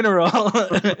ballin' funeral.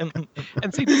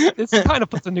 And see, this kind of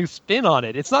puts a new spin on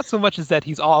it. It's not so much as that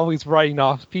he's always writing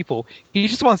off people. He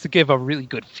just wants to give a really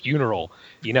good funeral,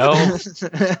 I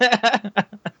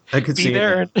could Be see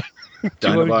there. it.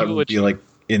 Dinobot would be like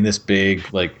in this big,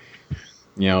 like,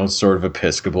 sort of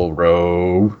Episcopal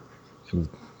robe,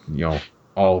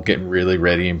 all getting really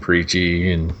ready and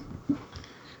preachy, and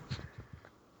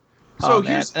So Oh,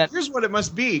 man. here's what it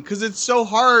must be, because it's so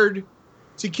hard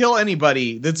to kill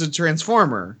anybody that's a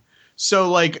Transformer.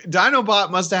 So like Dinobot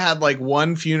must have had like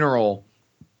one funeral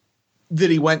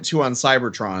that he went to on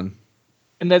Cybertron,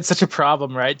 And that's such a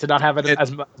problem, right? To not have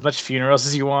as much funerals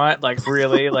as you want. Like,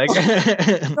 really? Like,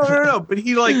 no. But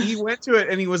he went to it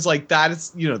and he was like, that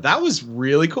is, that was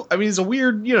really cool. I mean, he's a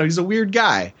weird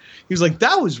guy. He was like,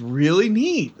 that was really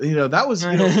neat. That was,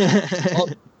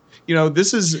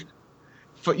 this is,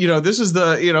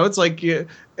 it's like,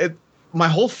 my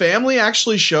whole family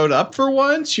actually showed up for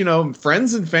once,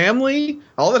 friends and family.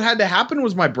 All that had to happen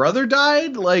was my brother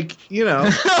died. Like,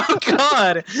 Oh,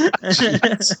 God.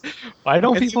 Why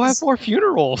don't people have more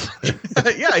funerals?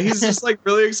 Yeah, he's just like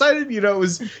really excited. It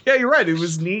was, you're right. It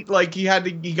was neat. Like he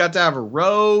got to have a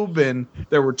robe and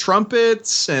there were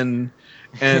trumpets and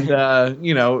a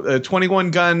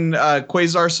 21 gun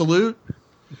Quasar salute.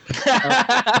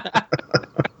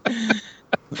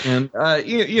 And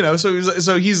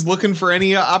so he's looking for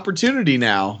any opportunity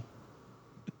now.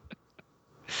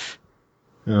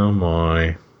 Oh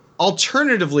my!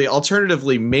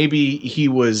 Alternatively, maybe he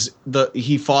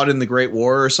fought in the Great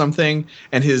War or something,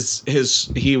 and his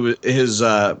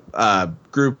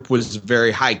group was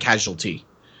very high casualty.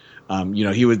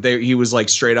 He was like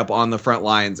straight up on the front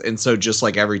lines, and so just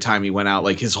like every time he went out,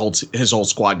 like his whole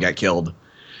squad got killed.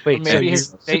 Wait, maybe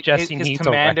so suggesting his he's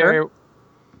commander. a wrecker?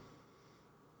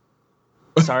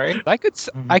 Sorry, I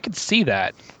could see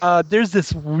that. There's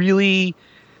this really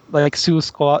like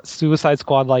Suicide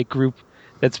Squad like group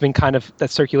that's been that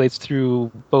circulates through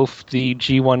both the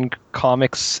G1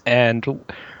 comics and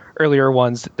earlier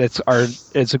ones. It's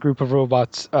a group of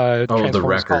robots. The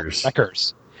Wreckers.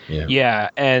 Wreckers. Yeah,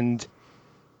 and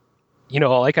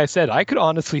like I said, I could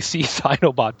honestly see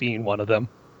Dinobot being one of them.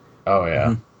 Oh yeah.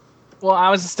 Mm-hmm. Well, I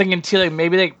was just thinking too, like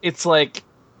maybe it's like,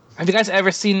 have you guys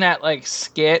ever seen that like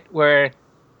skit where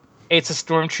it's a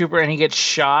stormtrooper and he gets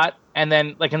shot and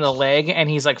then like in the leg and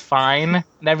he's like fine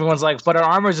and everyone's like, but our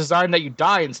armor is designed that you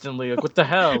die instantly. Like what the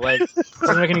hell? Like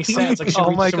doesn't make any sense. Like should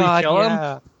we kill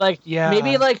him? Like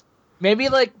maybe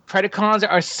Predacons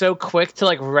are so quick to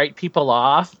like write people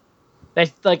off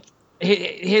that like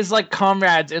his like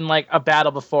comrades in like a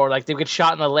battle before, like they get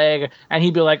shot in the leg and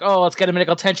he'd be like, oh, let's get a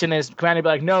medical attention, and his commander would be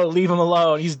like, no, leave him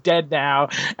alone, he's dead now,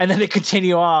 and then they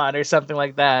continue on or something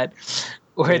like that.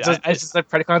 Where it's just like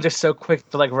Predacons are so quick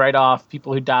to like write off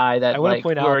people who die that like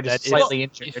who are just slightly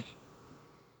injured.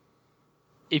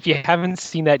 If you haven't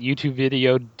seen that YouTube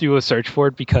video, do a search for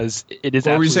it because it is.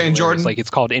 What were you saying, Jordan? Like it's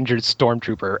called Injured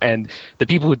Stormtrooper, and the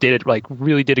people who did it like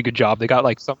really did a good job. They got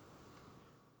like some.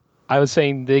 I was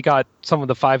saying they got some of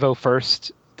the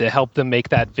 501st to help them make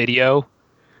that video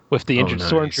with the injured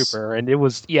stormtrooper, and it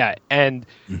was and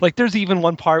like there's even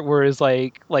one part where it's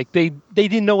like they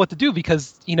didn't know what to do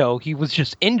because he was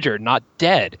just injured, not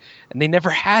dead, and they never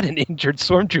had an injured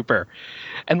stormtrooper,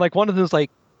 and like one of them was like,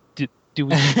 do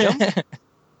we need him?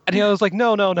 And I was like,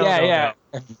 no,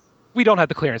 we don't have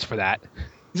the clearance for that.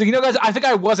 He's like, guys, I think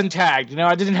I wasn't tagged.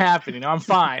 It didn't happen. I'm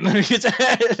fine.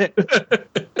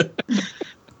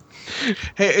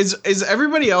 Hey, is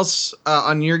everybody else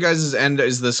on your guys' end? Are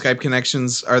the Skype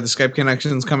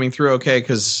connections coming through okay?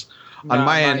 Because on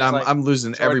my end, I'm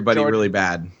losing everybody really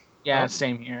bad. Yeah,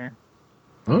 same here.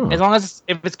 Oh. As long as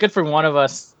if it's good for one of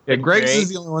us. Yeah, Greg's is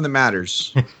the only one that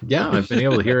matters. Yeah, I've been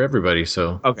able to hear everybody.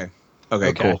 So okay,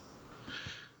 cool.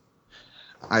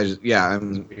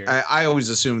 I always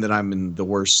assume that I'm in the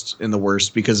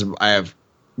worst because I have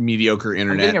mediocre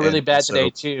internet. I'm getting really bad today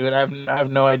too, and I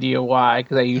have no idea why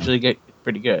because I usually get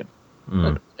pretty good.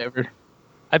 But whatever.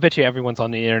 I bet you everyone's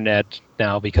on the internet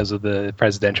now because of the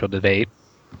presidential debate.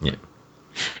 Yeah.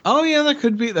 Oh yeah, that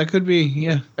could be.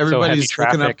 Yeah, everybody's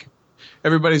looking up.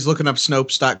 Everybody's looking up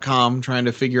Snopes.com, trying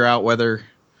to figure out whether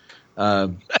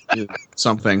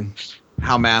something,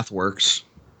 how math works.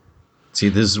 See,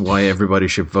 this is why everybody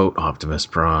should vote Optimus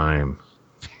Prime.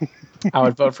 I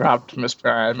would vote for Optimus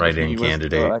Prime. Write-in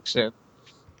candidate. Election.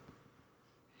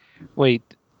 Wait,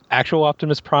 actual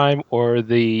Optimus Prime or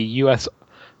the U.S.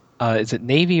 Is it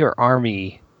Navy or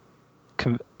Army?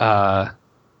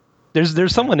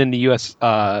 There's someone in the U.S.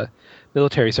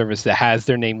 Military service that has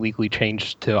their name legally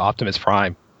changed to Optimus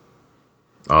Prime.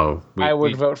 Oh, I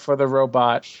would vote for the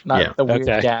robot, not the weird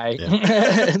guy. Yeah.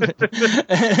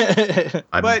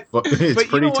 But it's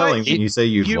pretty telling when you say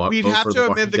we'd have to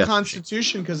amend the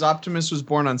Constitution because Optimus was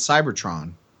born on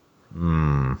Cybertron.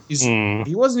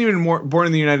 He wasn't even born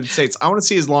in the United States. I want to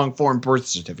see his long form birth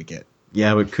certificate.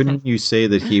 Yeah, but couldn't you say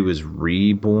that he was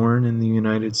reborn in the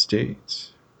United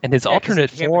States? And his alternate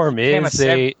form is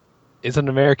an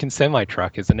American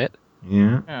semi-truck, isn't it?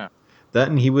 Yeah. That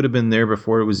and he would have been there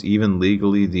before it was even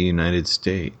legally the United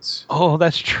States. Oh,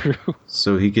 that's true.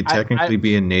 So he could technically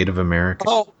be a Native American.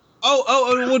 Oh,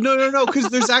 Well, no, because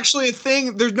there's actually a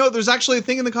thing. There's actually a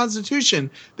thing in the Constitution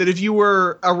that if you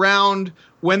were around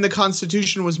when the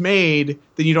Constitution was made,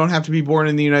 then you don't have to be born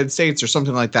in the United States or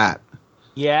something like that.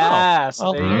 Yeah.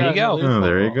 Oh, there you go. Oh,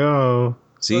 there you go.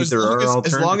 See, So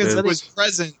as long as it was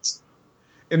present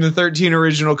in the 13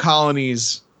 original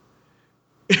colonies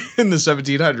in the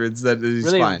 1700s, that is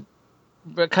Really, fine.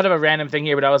 But kind of a random thing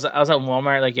here, but I was at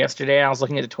Walmart like yesterday, and I was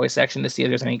looking at the toy section to see if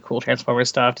there's any cool Transformers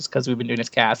stuff, just because we've been doing this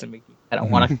cast, and I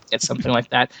don't want to get something like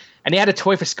that. And they had a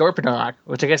toy for Scorponok,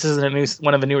 which I guess is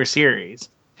one of the newer series.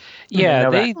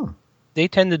 Yeah, they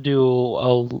tend to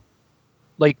do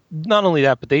like not only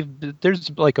that, but there's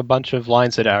like a bunch of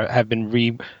lines that have been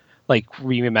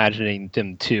reimagining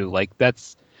them too. Like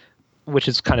which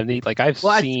is kind of neat. Like I've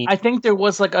seen. I think there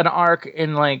was like an arc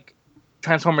in like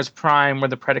Transformers Prime where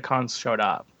the Predacons showed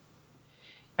up,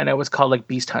 and it was called like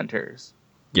Beast Hunters.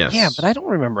 Yes. Yeah, but I don't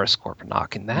remember a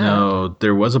Scorponok in that. No,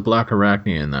 there was a Black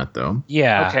Arachnia in that though.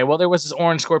 Yeah. Okay, well there was this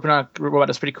orange Scorponok robot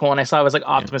that's pretty cool, and I saw it was like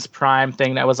Optimus Prime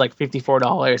thing that was like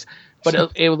 $54,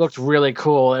 but it looked really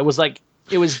cool. It was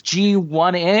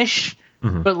G1-ish,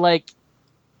 but like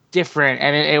different,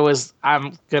 and it was.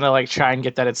 I'm gonna like try and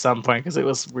get that at some point because it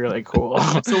was really cool.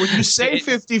 So when you say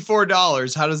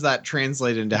 $54, how does that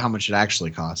translate into how much it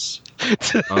actually costs?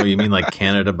 Oh, you mean like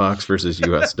Canada bucks versus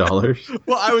US dollars?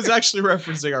 Well, I was actually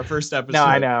referencing our first episode. No,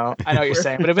 I know what you're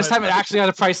saying, but this time it actually had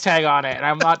a price tag on it, and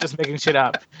I'm not just making shit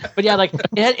up. But yeah, like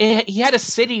he had a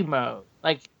city mode.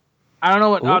 Like I don't know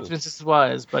what Optimus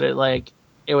was, but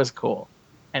it was cool.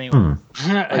 Anyway,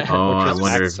 I wonder.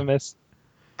 Maximus.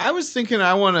 I was thinking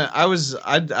I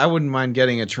wouldn't mind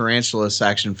getting a Tarantulas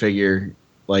action figure.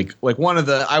 Like one of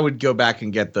the, I would go back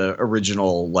and get the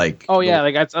original, like. Oh yeah,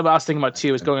 like I was thinking about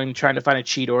too. Was going and trying to find a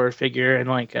Cheetor figure and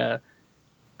like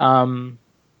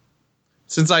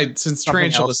Since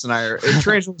Tarantulas and I are,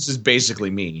 Tarantulas is basically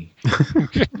me.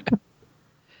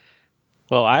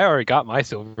 Well, I already got my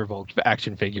Silverbolt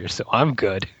action figure, so I'm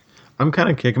good. I'm kind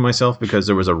of kicking myself because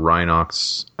there was a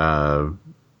Rhinox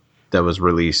that was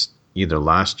released either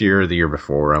last year or the year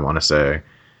before, I want to say.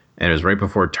 And it was right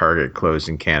before Target closed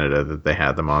in Canada that they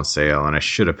had them on sale, and I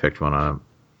should have picked one up.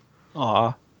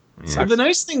 Aw. Yeah. So the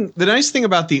nice thing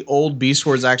about the old Beast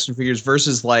Wars action figures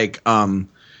versus like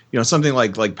something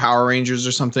like Power Rangers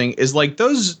or something is like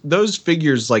those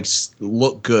figures like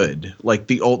look good, like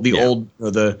the old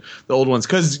ones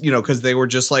because they were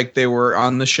just like they were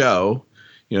on the show.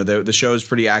 The show is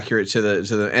pretty accurate to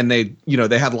the and they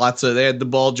had the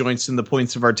ball joints and the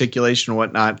points of articulation and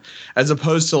whatnot, as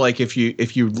opposed to like if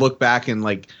you look back and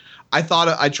like I thought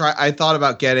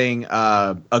about getting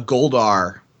a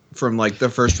Goldar from like the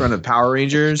first run of Power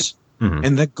Rangers,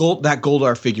 and that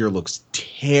Goldar figure looks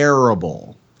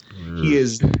terrible. He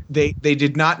is they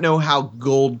did not know how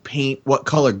gold paint, what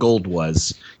color gold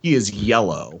was. He is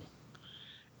yellow,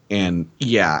 and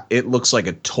yeah, it looks like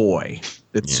a toy.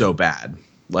 It's so bad.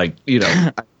 Like, you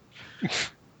know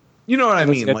what I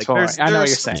mean? Like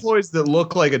there's some toys that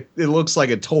look like it looks like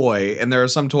a toy, and there are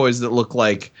some toys that look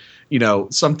like,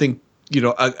 something,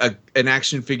 an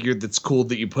action figure that's cool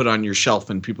that you put on your shelf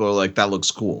and people are like, that looks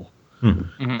cool.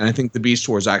 Mm-hmm. And I think the Beast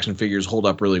Wars action figures hold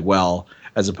up really well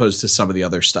as opposed to some of the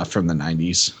other stuff from the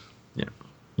 90s. Yeah.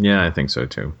 Yeah, I think so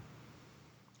too.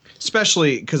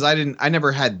 Especially because I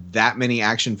never had that many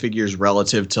action figures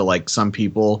relative to like some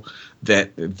people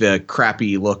that the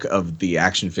crappy look of the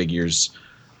action figures,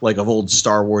 like of old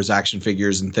Star Wars action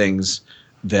figures and things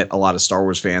that a lot of Star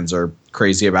Wars fans are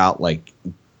crazy about, like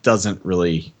doesn't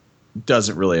really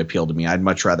appeal to me. I'd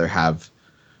much rather have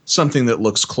something that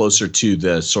looks closer to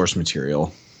the source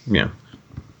material. Yeah.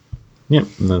 Yeah,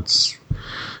 that's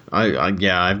I've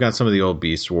got some of the old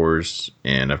Beast Wars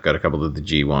and I've got a couple of the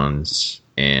G1s.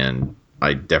 And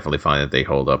I definitely find that they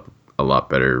hold up a lot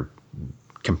better,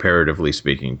 comparatively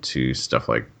speaking, to stuff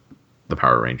like the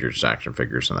Power Rangers action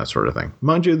figures and that sort of thing.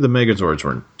 Mind you, the Megazords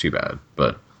weren't too bad,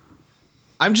 but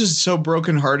I'm just so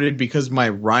brokenhearted because my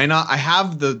Rhinox, I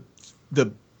have the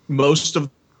most of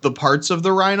the parts of the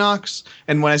Rhinox,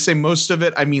 and when I say most of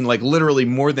it, I mean like literally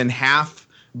more than half,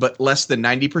 but less than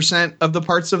 90% of the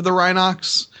parts of the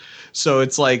Rhinox. So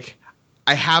it's like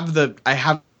I have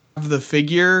the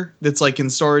figure that's like in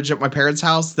storage at my parents'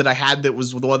 house that I had, that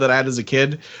was the one that I had as a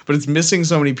kid, but it's missing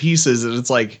so many pieces, and it's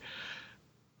like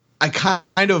I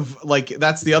kind of like,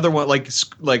 that's the other one,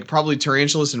 like probably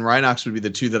Tarantulas and Rhinox would be the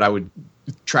two that I would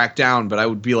track down, but I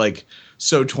would be like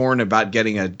so torn about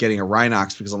getting a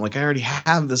Rhinox because I'm like, I already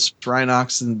have this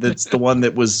Rhinox, and that's the one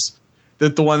that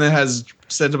has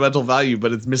sentimental value,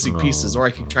 but it's missing pieces, or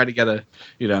I can try to get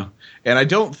and I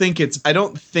don't think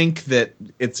that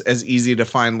it's as easy to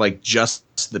find like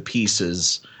just the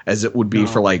pieces as it would be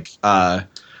for like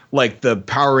the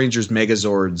Power Rangers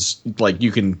Megazords. Like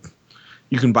you can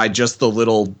buy just the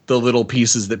little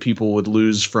pieces that people would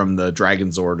lose from the Dragon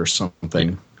Zord or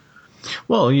something.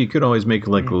 Well, you could always make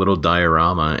like a little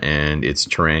diorama, and it's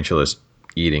Tarantulas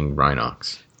eating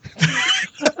Rhinox.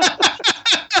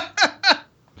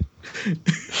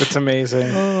 It's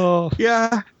amazing. Oh,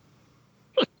 Yeah.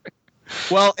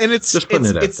 Well, and it's Just putting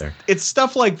it out there. It's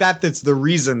stuff like that that's the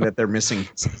reason that they're missing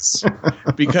pieces.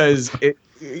 Because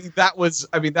that was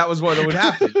what would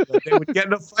happen. Like, they would get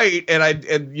in a fight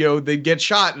and they'd get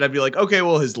shot, and I'd be like, okay,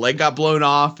 well, his leg got blown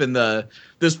off and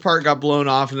this part got blown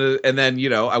off, and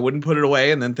then I wouldn't put it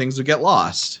away, and then things would get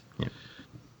lost. Yeah.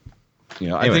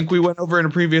 Anyway. I think we went over in a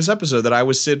previous episode that I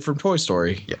was Sid from Toy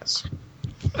Story. Yes.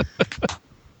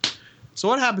 So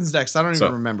what happens next? I don't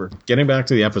even remember. Getting back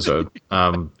to the episode,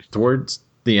 towards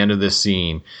the end of this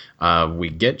scene, we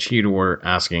get Cheetor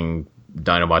asking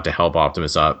Dinobot to help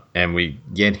Optimus up, and we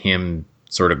get him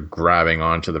sort of grabbing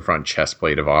onto the front chest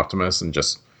plate of Optimus and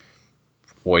just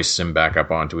hoists him back up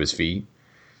onto his feet.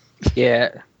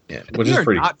 Yeah. Yeah, which We is are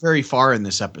pretty. not very far in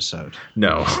this episode.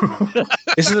 No.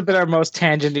 This has been our most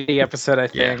tangenty episode, I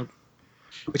think. Yeah.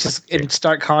 Which is in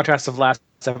stark contrast of last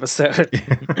episode.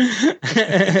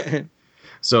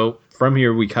 So from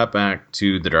here, we cut back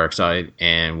to the dark side,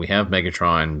 and we have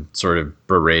Megatron sort of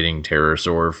berating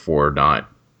Terrorsaur for not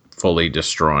fully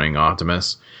destroying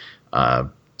Optimus.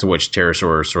 To which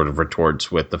Terrorsaur sort of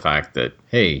retorts with the fact that,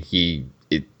 hey,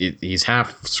 he's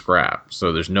half scrap,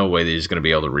 so there's no way that he's going to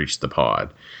be able to reach the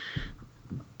pod.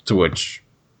 To which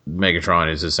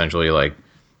Megatron is essentially like,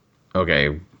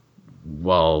 okay,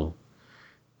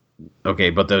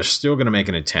 but they're still going to make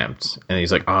an attempt. And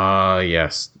he's like,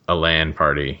 yes, a land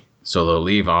party. So they'll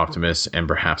leave Optimus and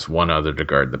perhaps one other to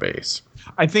guard the base.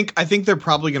 I think they're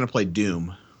probably going to play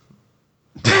Doom.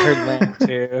 Heard Land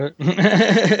too.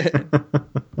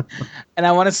 And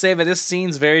I want to say that this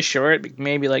scene's very short,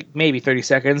 maybe 30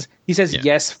 seconds. He says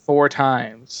yes 4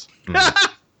 times.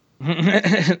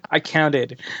 I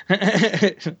counted.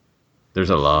 There's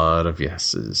a lot of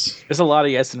yeses. There's a lot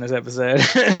of yes in this episode.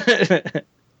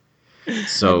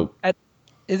 So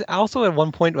is also at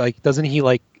one point, like, doesn't he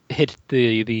like hit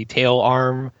the tail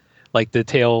arm, like the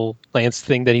tail lance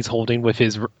thing that he's holding with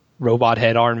his robot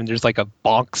head arm, and there's like a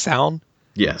bonk sound?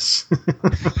 yes.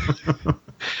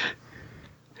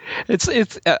 It's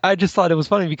I just thought it was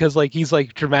funny because like he's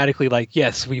like dramatically like,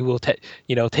 yes, we will take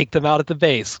them out at the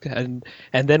base, and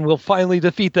then we'll finally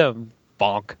defeat them.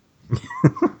 Bonk.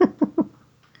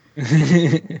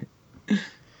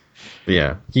 But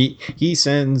yeah, he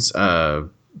sends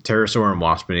Pterosaur and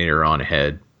Waspinator on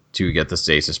ahead to get the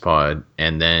stasis pod,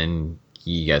 and then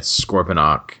he gets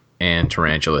Scorponok and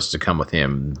Tarantulas to come with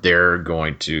him. They're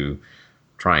going to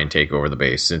try and take over the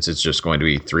base, since it's just going to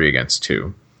be 3 against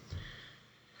 2.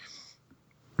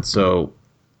 So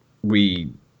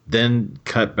we then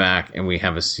cut back, and we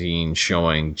have a scene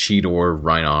showing Cheetor,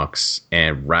 Rhinox,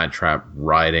 and Rat Trap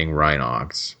riding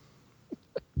Rhinox.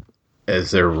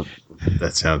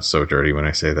 That sounds so dirty when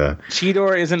I say that.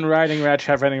 Cheetor isn't riding Rat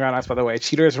Trap, riding Rhinox, by the way.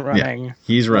 Cheetor's running. Yeah,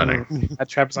 he's running. Rat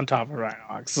Trap's on top of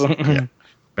Rhinox. Yeah.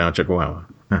 Bound Chihuahua.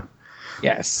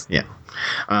 Yes. Yeah.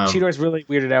 Cheetor's really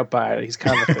weirded out by it. He's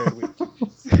kind of a third week.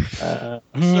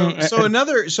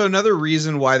 So another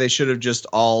reason why they should have just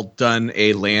all done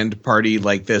a land party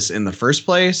like this in the first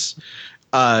place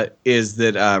is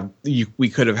that we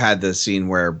could have had the scene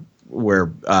where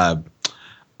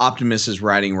Optimus is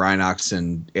riding Rhinox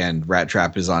and Rat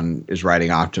Trap is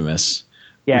riding Optimus.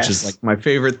 Yes. Which is like my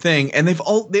favorite thing, and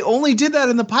they only did that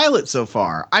in the pilot so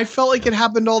far. I felt like it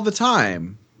happened all the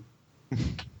time.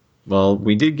 Well,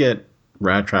 we did get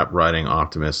Rat Trap riding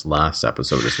Optimus last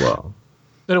episode as well.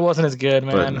 But it wasn't as good,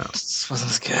 man. But no. It just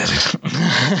wasn't as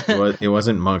good. It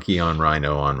wasn't Monkey on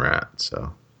Rhino on Rat,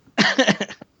 so.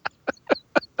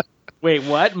 Wait,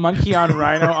 what? Monkey on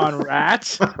Rhino on Rat?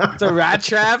 So Rat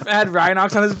Trap had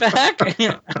Rhinox on his back?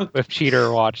 With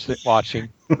Cheetor watching.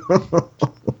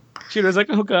 Cheetor's like,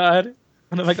 oh god,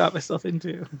 what have I got myself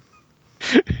into?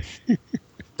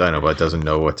 Dinobot doesn't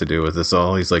know what to do with this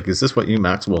all. He's like, is this what you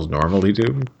Maxwells normally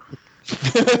do?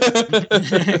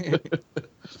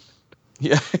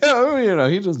 Yeah,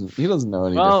 he doesn't know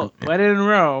any Well, different. when in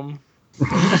Rome.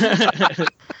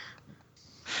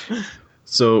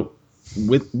 So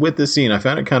with this scene, I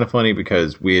found it kind of funny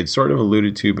because we had sort of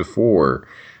alluded to before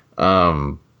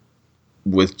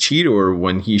with Cheetor,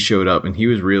 when he showed up and he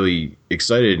was really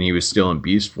excited and he was still in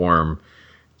beast form,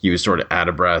 he was sort of out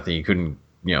of breath and he couldn't,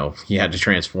 he had to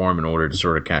transform in order to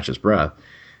sort of catch his breath.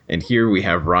 And here we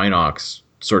have Rhinox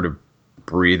sort of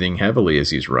breathing heavily as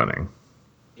he's running.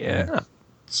 Yeah.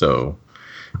 So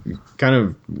kind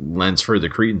of lends further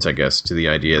credence, I guess, to the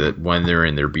idea that when they're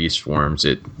in their beast forms,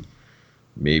 it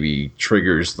maybe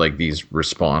triggers like these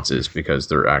responses because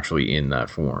they're actually in that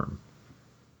form.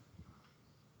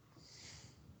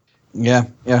 Yeah.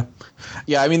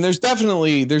 I mean, there's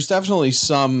definitely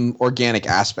some organic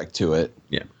aspect to it.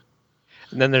 Yeah.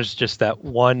 And then there's just that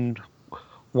one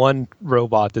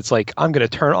robot that's like, I'm going to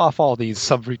turn off all these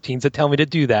subroutines that tell me to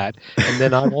do that, and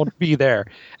then I won't be there.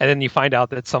 And then you find out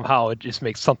that somehow it just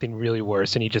makes something really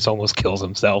worse, and he just almost kills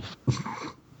himself.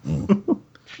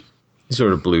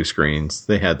 Sort of blue screens.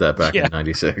 They had that back in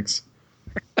 '96.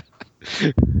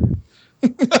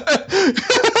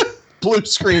 Blue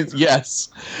screens, yes.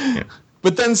 Yeah.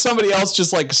 But then somebody else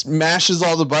just like smashes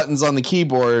all the buttons on the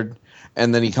keyboard,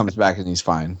 and then he comes back and he's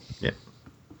fine. Yeah.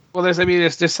 Well,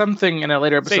 there's something in a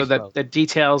later episode that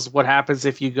details what happens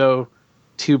if you go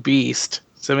to Beast.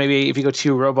 So maybe if you go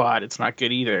to Robot, it's not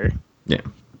good either. Yeah.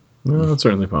 Well, that's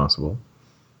certainly possible.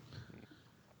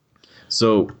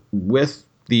 So with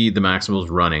the Maximals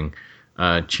running,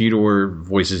 Cheetor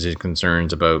voices his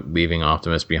concerns about leaving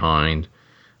Optimus behind.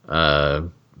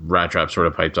 Rat Trap sort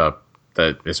of piped up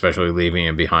that especially leaving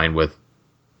him behind with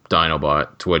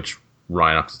Dinobot, to which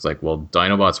Rhinox is like, well,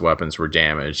 Dinobot's weapons were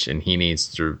damaged and he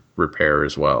needs to repair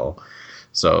as well.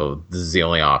 So this is the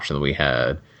only option that we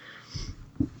had.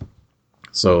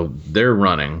 So they're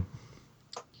running.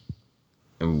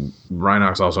 And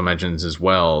Rhinox also mentions as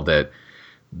well that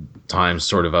time's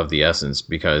sort of the essence,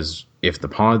 because if the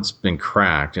pod's been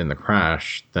cracked in the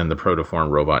crash, then the protoform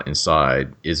robot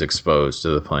inside is exposed to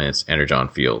the planet's energon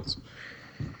fields.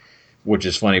 Which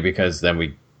is funny because then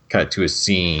we cut to a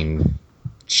scene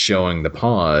showing the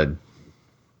pod,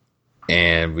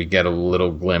 and we get a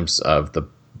little glimpse of the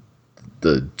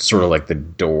sort of like the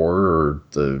door or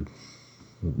the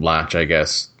latch, I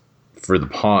guess, for the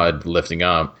pod lifting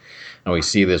up, and we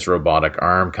see this robotic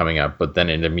arm coming up, but then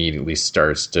it immediately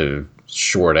starts to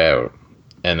short out,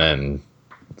 and then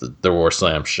the door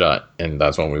slams shut, and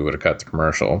that's when we would have cut the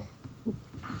commercial.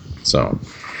 So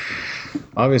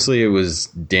obviously it was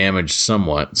damaged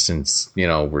somewhat, since, you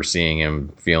know, we're seeing him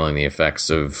feeling the effects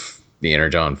of the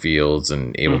energon fields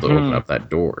and able to open up that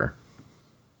door.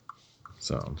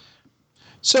 So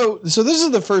this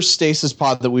is the first stasis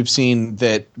pod that we've seen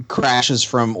that crashes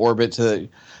from orbit to.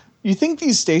 You think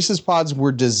these stasis pods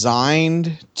were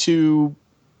designed to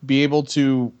be able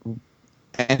to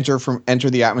enter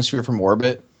the atmosphere from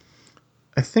orbit?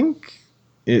 I think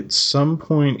at some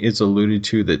point it's alluded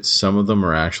to that some of them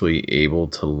are actually able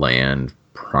to land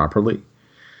properly.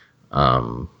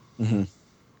 I'm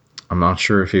not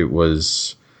sure if it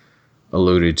was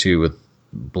alluded to with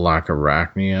Black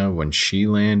Arachnia when she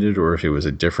landed, or if it was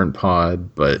a different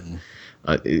pod, but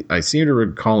I seem to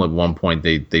recall at one point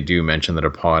they do mention that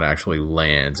a pod actually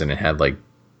lands and it had, like,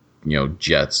 you know,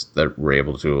 jets that were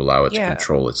able to allow it to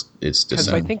control its descent. Because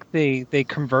I think they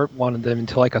convert one of them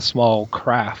into like a small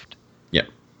craft. Yeah.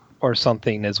 Or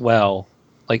something as well.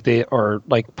 Or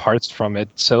parts from it.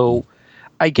 So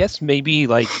I guess maybe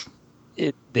like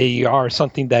they are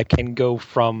something that can go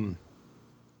from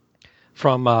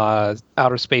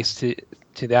outer space to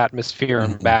the atmosphere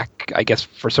and back, I guess,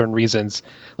 for certain reasons.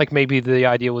 Like maybe the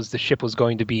idea was the ship was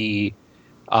going to be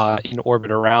in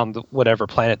orbit around whatever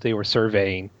planet they were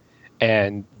surveying,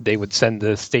 and they would send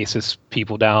the stasis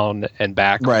people down and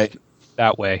back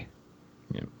that way.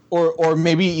 Yeah. Or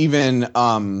maybe even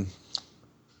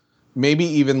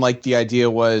like the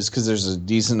idea was, because there's a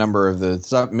decent number of the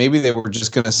stuff, maybe they were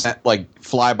just going to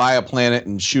fly by a planet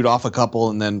and shoot off a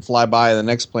couple, and then fly by the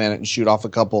next planet and shoot off a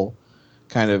couple,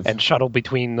 kind of, and shuttle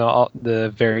between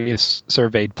the various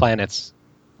surveyed planets.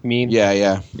 I mean,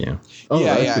 yeah. Oh,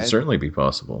 that could certainly be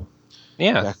possible.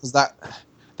 Yeah, because that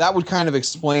would kind of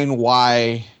explain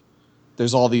why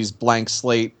there's all these blank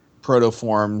slate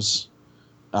protoforms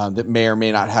that may or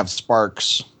may not have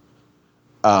sparks.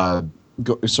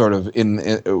 Sort of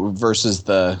in versus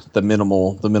the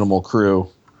minimal crew,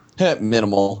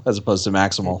 minimal as opposed to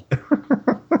maximal.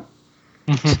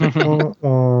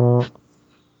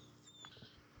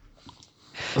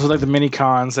 Those are like the mini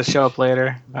cons that show up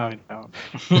later. No, we don't.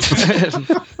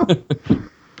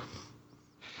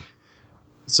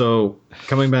 So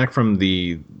coming back from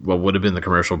what would have been the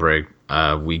commercial break,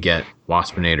 we get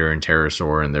Waspinator and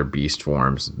Pterosaur in their beast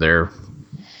forms. They're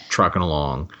trucking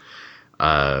along.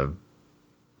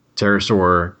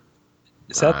 Pterosaur.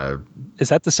 Is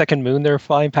that the second moon they're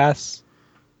flying past?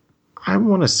 I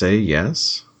want to say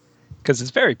yes, because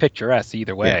it's very picturesque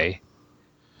either way. Yeah.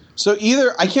 So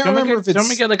either I can't remember if it's. Don't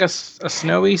we get like a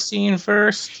snowy scene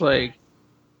first? Like,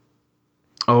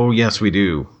 oh yes, we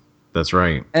do. That's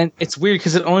right. And it's weird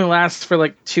because it only lasts for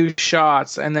like 2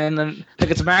 shots, and then like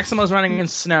it's Maximo's running in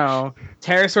snow,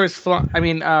 Pterosaur's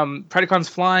Predacon's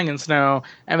flying in snow,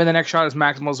 and then the next shot is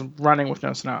Maximo's running with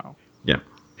no snow. Yeah.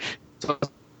 So it's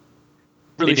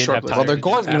really They didn't short. have time. Well, they're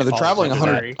going. They're traveling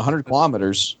Sorry. 100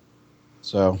 kilometers.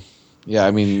 So, yeah,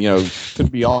 I mean,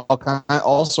 could be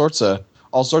all sorts of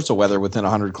weather within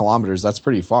 100 kilometers. That's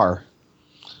pretty far.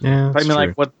 Yeah. I that's mean, true.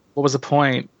 like, what was the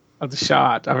point of the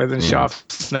shot other than show off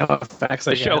snow effects?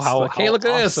 To show how, hey, look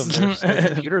at awesome this. their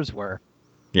computers were.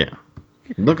 Yeah.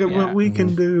 Look at Yeah. what we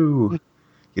can do.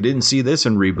 You didn't see this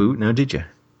in Reboot, now did you?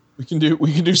 We can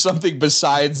do something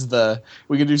besides the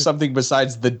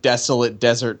desolate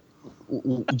desert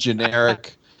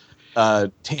generic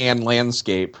tan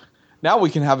landscape. Now we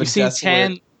can have a You see desolate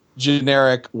tan.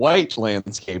 generic white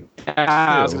landscape.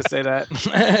 I was going to say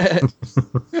that.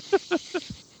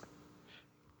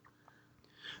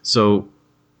 So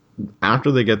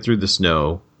after they get through the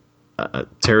snow,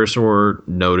 Pterosaur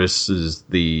notices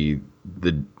the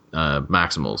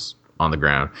Maximals on the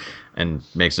ground and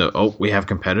makes we have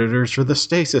competitors for the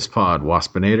stasis pod.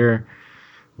 Waspinator,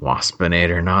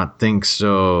 not think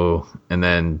so. And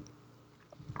then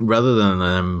rather than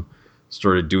them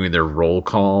started doing their roll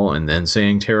call and then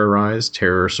saying terrorize,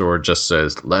 Pterosaur just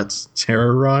says, let's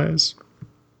terrorize.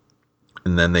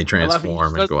 And then they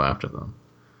transform and go after them.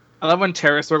 I love when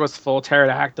Pterosaur goes full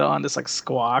pterodactyl and just like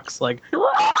squawks like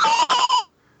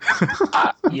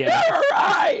Yeah.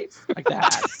 right like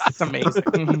that. It's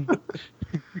amazing.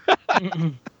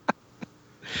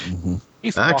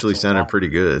 He's That actually walked a sounded lot. pretty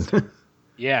good.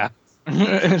 Yeah.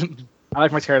 I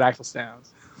like my pterodactyl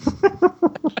sounds.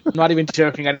 I'm not even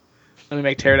joking. I only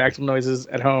make pterodactyl noises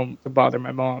at home to bother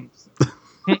my moms.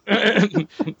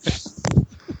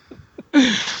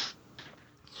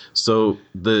 So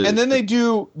And then they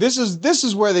do this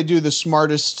is where they do the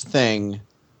smartest thing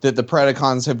that the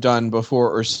Predacons have done before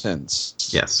or since.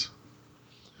 yes.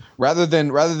 Rather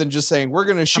than just saying we're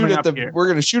going to shoot Coming at up here.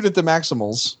 the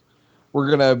Maximals,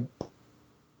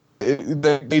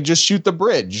 they just shoot the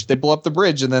bridge. They blow up the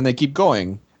bridge and then they keep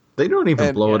going. They don't even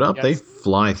And- blow it yeah, up. They yes.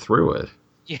 fly through it.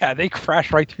 Yeah, they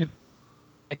crash right through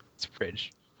the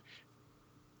bridge.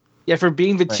 Yeah, for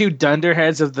being the two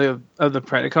dunderheads of the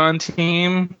Predacon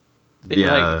team.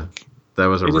 Yeah, that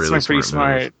was a It really is pretty smart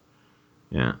smart. move.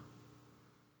 Yeah.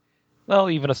 Well,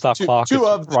 even a stop clock. Two is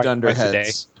of the right twice a day.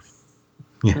 dunderheads.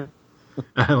 Yeah.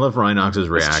 I love Rhinox's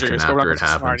reaction true. after Scorponok's it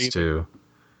happens, smart too.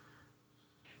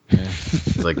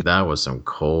 He's like, that was some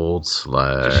cold Just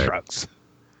slag. shrugs.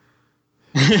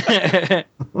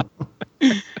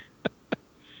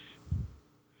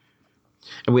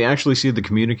 And we actually see the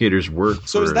communicators work.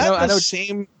 So is for- that I know- the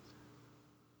same?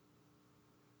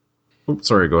 Oops,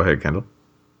 sorry, go ahead, Kendall.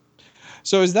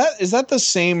 So is that the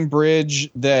same bridge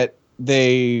that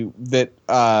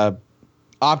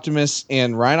Optimus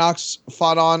and Rhinox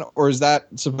fought on, or is that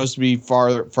supposed to be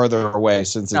farther away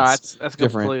since No, it's that's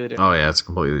different? completely different. Oh, yeah, it's a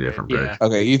completely different bridge. Yeah.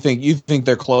 Okay, you think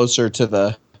they're closer to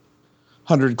the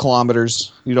 100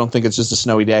 kilometers? You don't think it's just a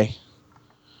snowy day?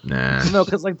 Nah. No,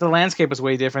 because like the landscape was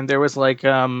way different. There was like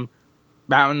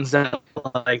mountains that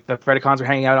like the Predacons were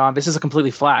hanging out on. This is a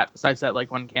completely flat. Besides that,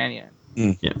 like one canyon.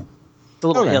 Mm. Yeah. It's a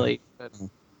little Okay. hilly. But,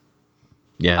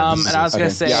 Yeah. this and is I was gonna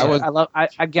okay. say, Yeah,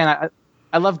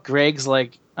 I love Greg's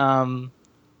like Eeyore.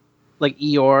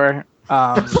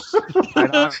 my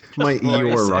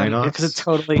Eeyore Rhinox. Because it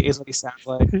totally is what he sounds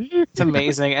like. It's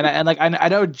amazing, and I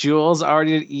know Jules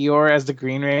already did Eeyore as the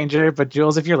Green Ranger, but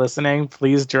Jules, if you're listening,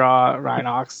 please draw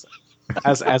Rhinox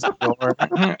as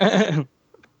Eeyore.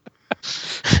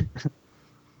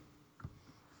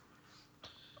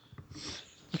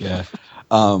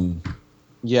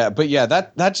 Yeah. But yeah,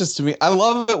 that just to me, I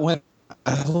love it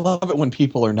when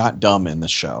people are not dumb in the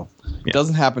show. Yeah. It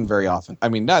doesn't happen very often. I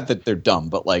mean, not that they're dumb,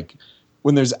 but like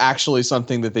when there's actually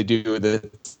something that they do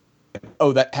that,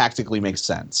 that tactically makes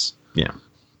sense. Yeah.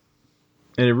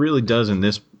 And it really does in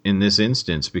this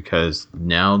instance, because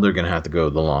now they're going to have to go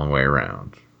the long way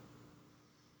around.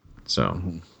 So,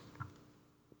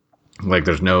 like,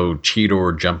 there's no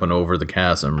Cheetor jumping over the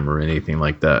chasm or anything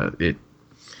like that.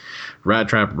 Rat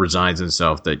Trap resigns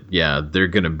himself that, yeah, they're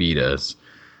going to beat us.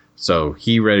 So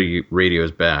he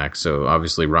radios back. So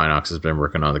obviously Rhinox has been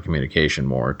working on the communication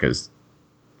more because,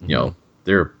 you know,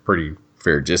 they're a pretty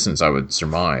fair distance, I would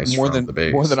surmise, More from than the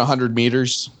base. 100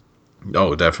 meters.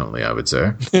 Oh, definitely, I would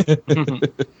say.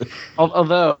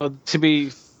 Although to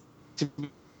be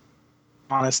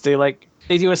honest,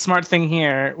 they do a smart thing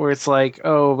here where it's like,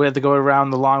 oh, we have to go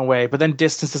around the long way, but then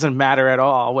distance doesn't matter at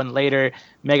all when later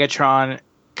Megatron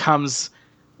comes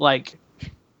like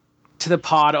to the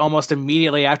pod almost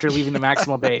immediately after leaving the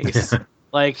Maximal base.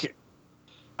 Like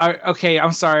okay,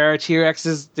 I'm sorry, our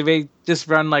T-Rexes, do they just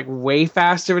run like way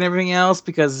faster than everything else?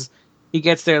 Because he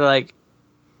gets there like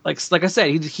I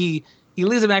said, he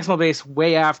leaves the maximal base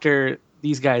way after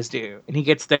these guys do, and he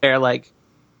gets there like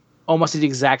almost at the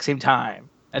exact same time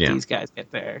that these guys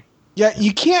get there. Yeah,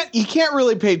 you can't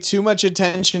really pay too much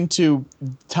attention to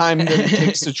time that it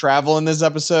takes to travel in this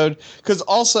episode, because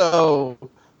also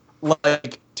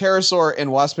like Pterosaur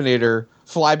and Waspinator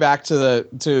fly back to the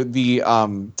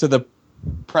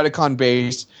Predacon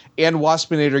base, and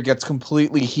Waspinator gets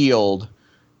completely healed,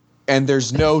 and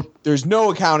there's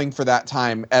no accounting for that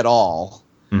time at all.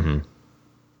 Mm-hmm.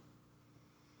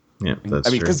 Yeah, that's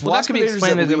true. Because that could be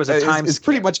explained that there was a time is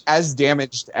pretty much as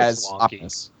damaged as wonky.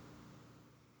 Optimus.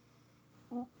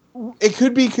 It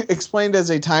could be explained as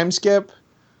a time skip,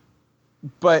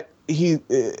 but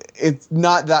it's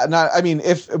not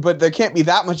that. But there can't be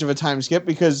that much of a time skip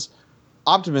because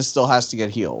Optimus still has to get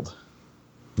healed.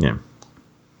 Yeah.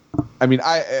 I mean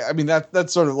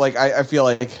that's sort of like I feel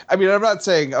like I'm not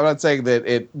saying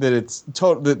that it's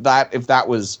total that if that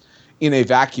was in a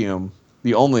vacuum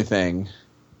the only thing,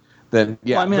 then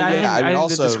yeah. Well, I think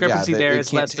also, the discrepancy there is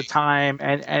can't less the time,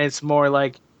 and it's more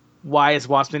like, why is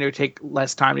Waspinator take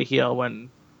less time to heal when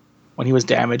he was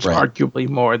damaged, arguably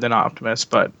more than Optimus,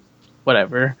 but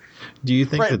whatever. Do you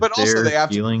think that but also they have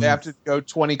to go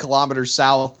 20 kilometers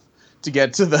south to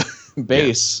get to the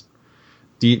base. Yeah.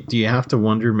 Do you have to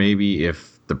wonder maybe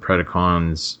if the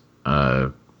Predacons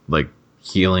like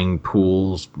healing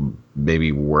pools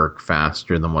maybe work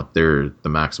faster than what the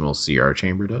maximal CR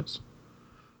chamber does?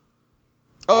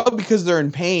 Oh, because they're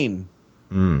in pain.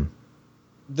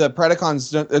 The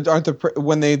Predacons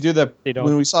when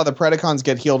we saw the Predacons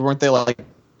get healed, weren't they like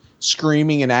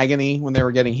screaming in agony when they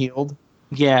were getting healed?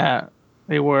 Yeah,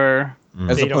 they were.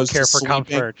 As They don't opposed care to for sleeping.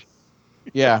 comfort.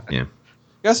 Yeah.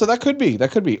 Yeah, so that could be.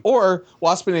 Or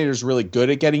Waspinator's really good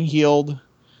at getting healed.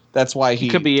 That's why He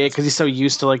could be it because he's so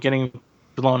used to like getting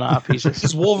blown up. He's just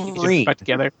He's Wolverine. back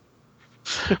together.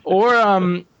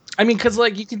 Or because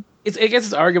like you could. I guess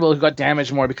it's arguable who got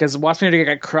damaged more because Waspinator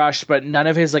got crushed, but none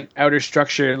of his like outer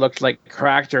structure looked like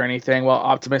cracked or anything. While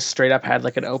Optimus straight up had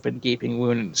like an open gaping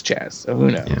wound in his chest. So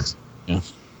who knows?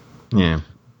 Yeah.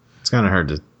 It's kind of hard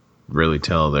to really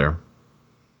tell there.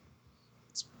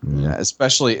 Yeah,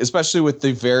 especially with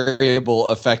the variable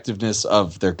effectiveness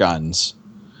of their guns.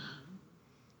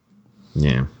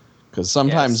 Yeah. Because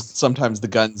sometimes the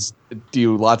guns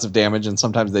do lots of damage and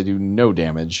sometimes they do no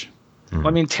damage. Well,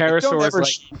 I mean, Pterosaur was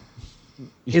like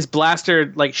his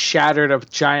blaster like shattered a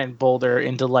giant boulder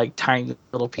into like tiny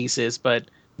little pieces, but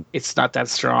it's not that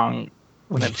strong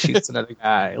when it shoots another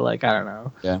guy. Like I don't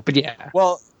know. Yeah. But yeah.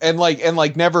 Well, and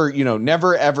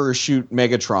never ever shoot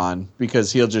Megatron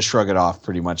because he'll just shrug it off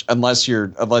pretty much unless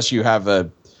you have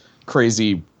a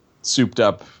crazy souped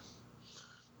up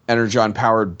Energon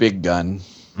powered big gun.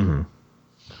 Mm-hmm.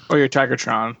 Or your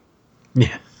Tigertron.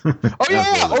 Yeah. Or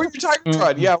your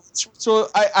Tigertron. Yeah. So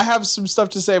I have some stuff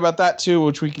to say about that too,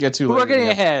 which we can get to later. We're getting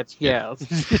ahead. Yeah.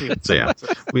 So yeah,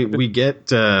 we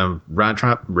get Rat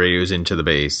Trap radios into the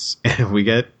base, and we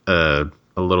get a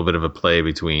little bit of a play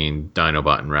between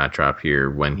Dinobot and Rat Trap here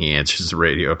when he answers the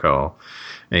radio call,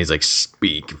 and he's like,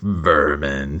 "Speak,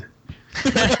 vermin."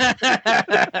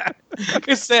 Like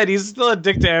I said, he's still a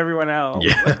dick to everyone else.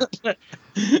 Yeah.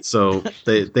 So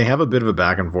they have a bit of a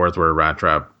back and forth where Rat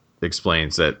Trap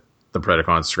explains that the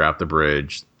Predacons scrapped the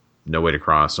bridge, no way to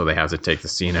cross, so they have to take the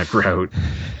scenic route.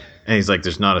 And he's like,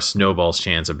 "There's not a snowball's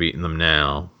chance of beating them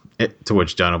now." To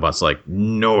which Dinobot's like,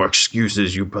 "No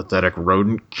excuses, you pathetic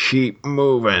rodent. Keep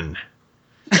moving."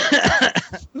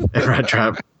 And Rat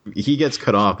Trap, he gets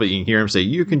cut off, but you can hear him say,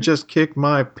 "You can just kick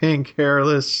my pink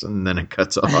hairless," and then it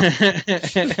cuts off.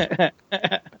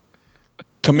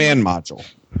 Command module.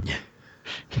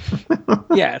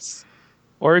 Yes.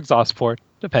 Or exhaust port,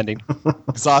 depending.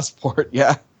 Exhaust port,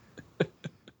 yeah.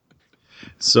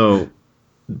 So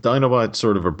Dinobot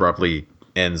sort of abruptly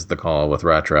ends the call with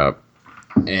Rat Trap,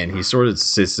 and he sort of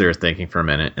sits there thinking for a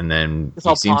minute, and then It's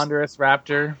all ponderous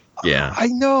raptor. Yeah. I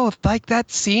know, like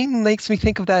that scene makes me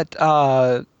think of that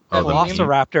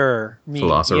Velociraptor meme.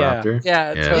 Velociraptor?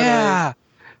 Yeah, Yeah. totally. Yeah.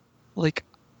 Like,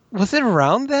 was it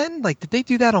around then? Like, did they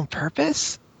do that on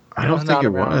purpose? I don't think not it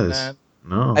around was. that.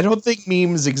 No. I don't think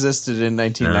memes existed in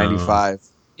 1995.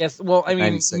 Yes, well, I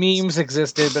mean, 96. memes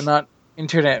existed, but not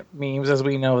internet memes as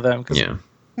we know them. 'Cause Yeah.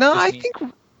 No, Disney.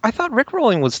 I thought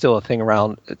Rickrolling was still a thing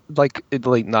around, like, in the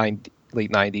late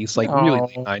 90s, like, really No.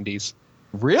 late 90s.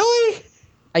 Really?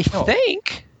 I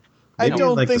think. I Maybe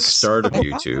don't like think the start of so.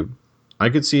 YouTube. I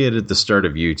could see it at the start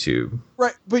of YouTube.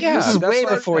 Right, but Yeah, this is that's way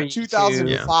right before for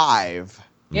 2005.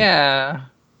 Yeah.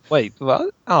 Wait,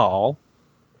 what? Oh.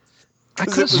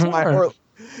 Because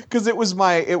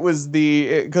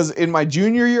in my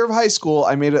junior year of high school,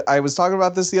 I was talking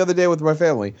about this the other day with my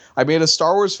family. I made a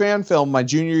Star Wars fan film my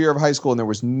junior year of high school, and there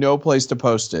was no place to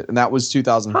post it, and that was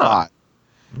 2005.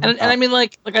 And I mean,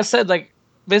 like I said, like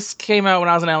this came out when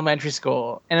I was in elementary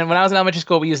school, and when I was in elementary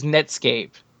school, we used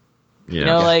Netscape. Yeah. You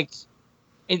know, like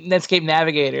Netscape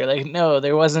Navigator. Like, no,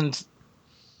 there wasn't.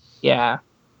 Yeah.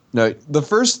 No, the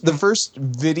first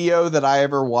video that I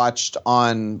ever watched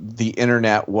on the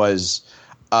internet was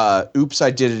 "Oops,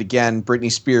 I Did It Again,"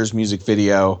 Britney Spears music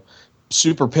video,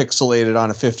 super pixelated on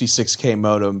a 56K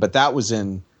modem, but that was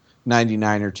in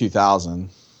 99 or 2000.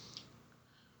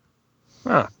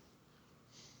 Huh.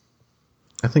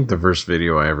 I think the first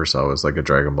video I ever saw was like a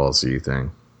Dragon Ball Z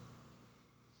thing.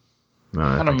 No,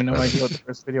 I don't even know idea what the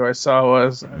first video I saw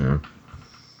was. Yeah.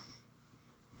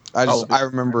 I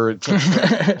remember it took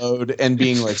forever to load and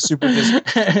being like super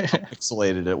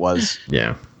pixelated it was.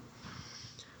 Yeah.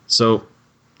 So,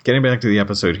 getting back to the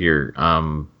episode here,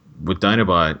 with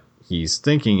Dinobot, he's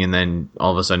thinking, and then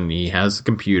all of a sudden he has the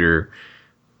computer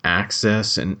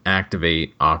access and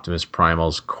activate Optimus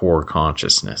Primal's core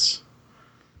consciousness,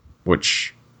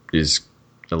 which is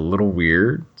a little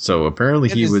weird. So apparently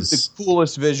he was the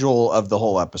coolest visual of the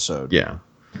whole episode. Yeah,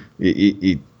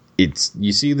 it's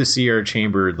you see the CR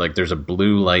chamber, like there's a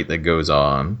blue light that goes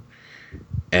on,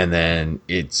 and then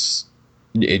it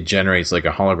generates like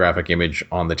a holographic image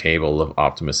on the table of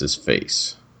Optimus's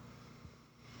face.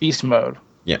 Beast mode.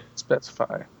 Yeah.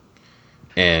 Specify.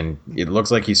 And it looks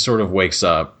like he sort of wakes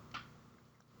up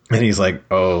and he's like,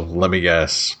 oh, let me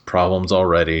guess, problems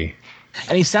already.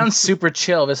 And he sounds super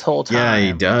chill this whole time. Yeah,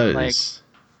 he does. Like,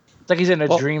 it's like he's in a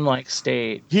dreamlike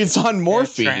state. He's on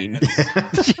morphine.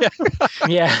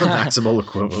 Yeah. Maximal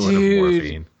equivalent of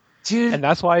morphine. Dude, and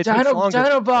that's why it takes longer.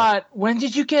 Dinobot, when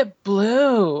did you get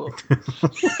blue?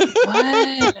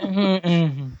 What?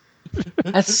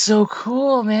 That's so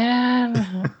cool,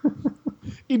 man.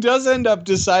 He does end up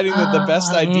deciding that the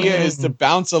best idea is to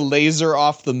bounce a laser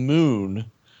off the moon.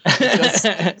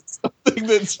 That's something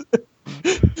that's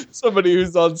somebody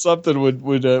who's on something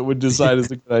would decide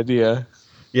is a good idea.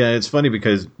 Yeah, it's funny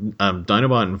because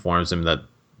Dinobot informs him that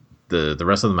the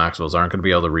rest of the Maxwells aren't going to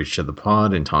be able to reach to the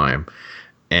pod in time.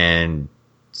 And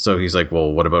so he's like,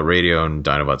 well, what about radio? And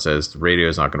Dinobot says, the radio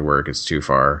is not going to work. It's too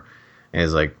far. And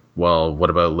he's like, well, what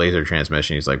about laser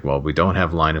transmission? He's like, well, we don't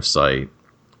have line of sight.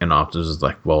 And Optimus is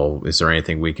like, well, is there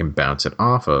anything we can bounce it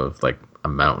off of? Like a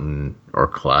mountain or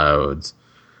clouds?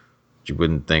 You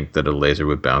wouldn't think that a laser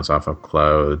would bounce off of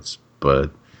clouds.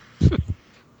 But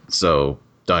so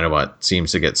Dinobot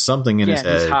seems to get something in his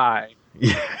head. He's high.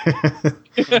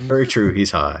 Yeah. Very true.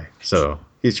 He's high. So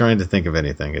he's trying to think of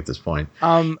anything at this point.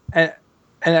 And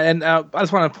I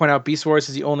just want to point out, Beast Wars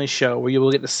is the only show where you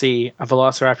will get to see a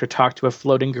Velociraptor talk to a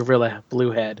floating gorilla,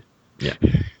 Bluehead. Yeah.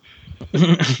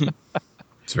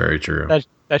 It's very true.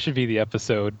 That should be the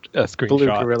episode screenshot. Blue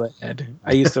gorilla head.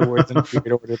 I used the words in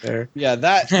weird order there. Yeah,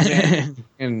 that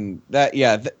and that.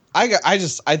 Yeah,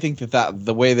 I think that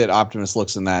the way that Optimus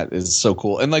looks in that is so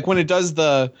cool. And like when it does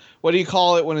the, what do you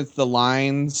call it when it's the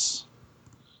lines?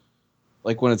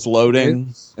 Like when it's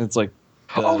loading, and it's like.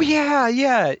 Oh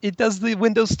yeah, it does the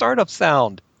Windows startup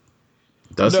sound.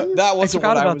 Does it? That wasn't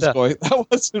what I was going. That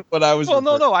wasn't what I was. Well,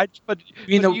 no. But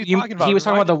he was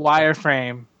talking about the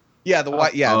wireframe. Yeah, the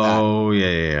white. Yeah. Oh,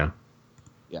 yeah.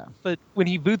 But when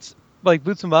he boots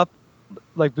him up,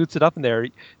 boots it up in there,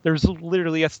 there's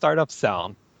literally a startup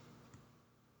sound.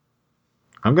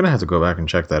 I'm gonna have to go back and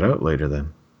check that out later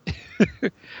then.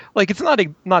 It's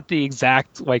not the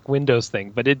exact Windows thing,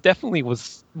 but it definitely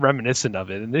was reminiscent of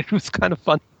it, and it was kind of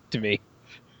fun to me.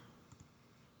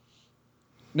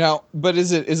 Now, but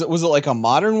was it like a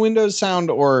modern Windows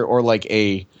sound or like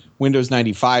a Windows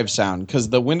 95 sound? Because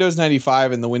the Windows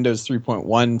 95 and the Windows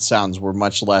 3.1 sounds were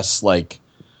much less like,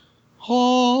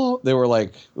 oh, they were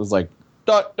like, it was like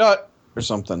dot dot or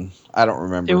something. I don't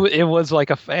remember. It was like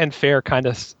a fanfare kind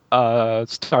of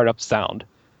startup sound.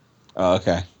 Oh,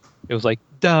 okay. It was like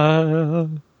duh,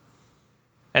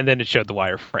 and then it showed the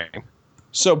wireframe.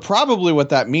 So probably what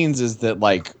that means is that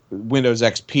like Windows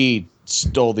XP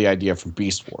stole the idea from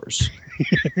Beast Wars.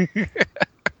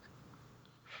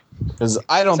 Because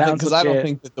I don't think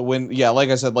that like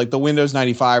I said, like the Windows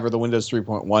 95 or the Windows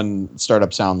 3.1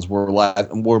 startup sounds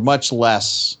were much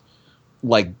less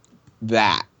like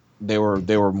that. They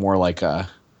were more like a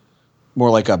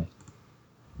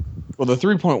well, the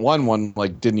 3.1 one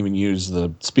like didn't even use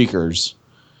the speakers.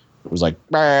 It was like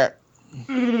sorry,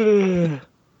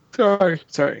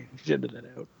 edited that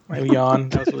out. My yawn.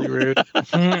 That was really rude.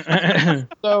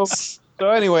 So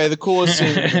anyway, the coolest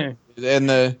scene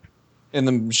and in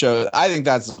the show. I think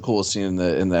that's the coolest scene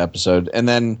in the episode. And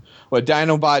then what?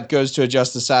 Dinobot goes to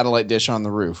adjust the satellite dish on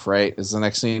the roof. Right? Is the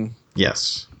next scene?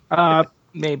 Yes.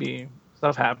 Maybe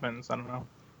stuff happens. I don't know.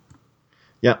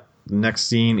 Yeah. The next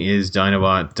scene is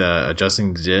Dinobot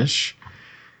adjusting the dish,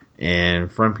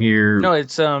 and from here. No,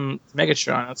 it's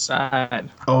Megatron outside.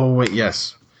 Oh wait,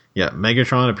 yes, yeah.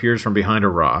 Megatron appears from behind a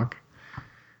rock,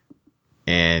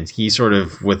 and he sort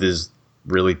of, with his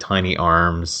really tiny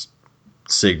arms,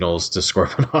 signals to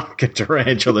Scorponok and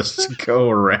Tarantulas to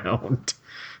go around.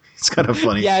 It's kind of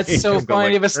funny. Yeah, it's so Go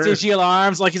funny. like, Vestigial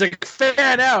arms, like he's like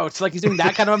fan out, like he's doing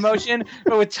that kind of emotion,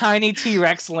 but with tiny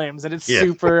T-Rex limbs, and it's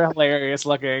super hilarious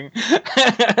looking.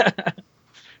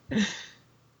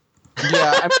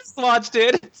 Yeah, I just watched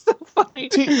it. It's so funny.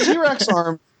 T-Rex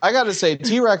arms. I gotta say,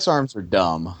 T-Rex arms are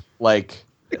dumb. Like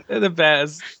They're the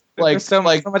best. Like- There's so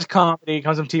like- much comedy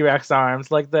comes from T-Rex arms.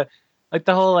 Like the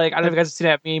whole I don't know if you guys have seen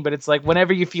that meme, but it's like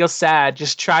whenever you feel sad,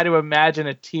 just try to imagine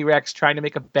a T-Rex trying to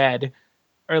make a bed,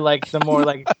 or like the more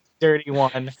like dirty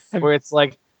one where it's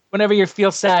like whenever you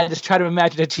feel sad, just try to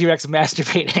imagine a T-Rex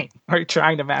masturbating or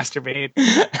trying to masturbate.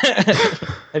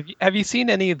 Have you seen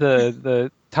any of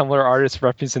the Tumblr artist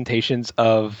representations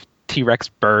of T-Rex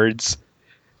birds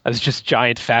as just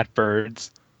giant fat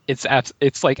birds?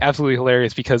 It's like absolutely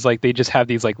hilarious because like they just have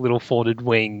these like little folded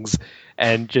wings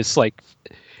and just like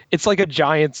it's like a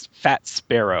giant fat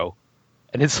sparrow,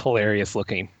 and it's hilarious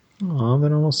looking. Oh,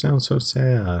 that almost sounds so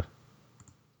sad.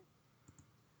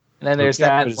 And then there's yeah,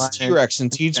 that but it's line. T-Rex,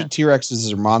 and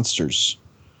T-Rexes are monsters.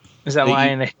 There's that they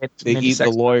line that hit They Mindy eat the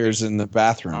Sex- lawyers in the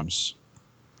bathrooms.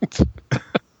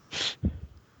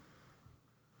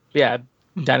 Yeah,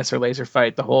 dinosaur laser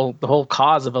fight. The whole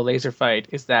cause of a laser fight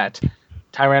is that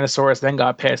Tyrannosaurus then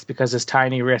got pissed because his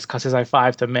tiny wrist caused his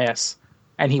I-5 to miss,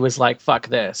 and he was like, "Fuck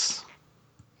this."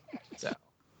 So.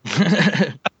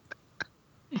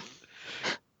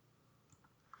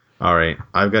 All right,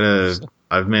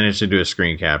 I've managed to do a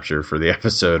screen capture for the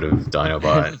episode of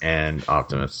Dinobot and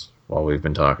Optimus while we've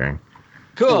been talking.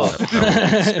 Cool.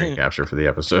 Screen capture for the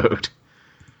episode.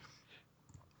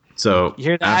 So You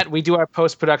hear that? We do our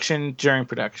post-production during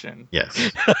production.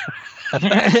 yes.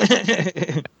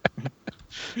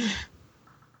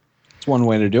 It's one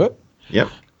way to do it. Yep.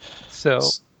 So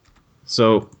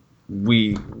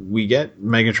we get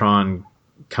Megatron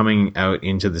coming out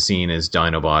into the scene as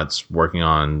Dinobot's working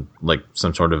on like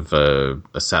some sort of a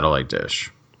satellite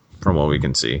dish, from what we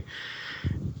can see.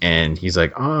 And he's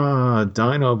like,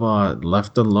 Dinobot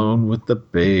left alone with the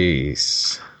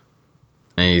base.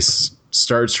 And he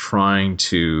starts trying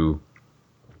to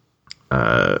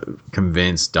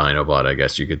convince Dinobot, I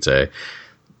guess you could say,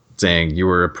 saying, you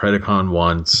were a Predacon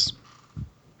once.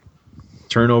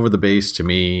 Turn over the base to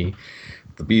me.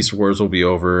 The Beast Wars will be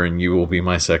over, and you will be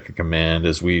my second command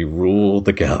as we rule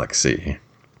the galaxy.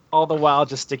 All the while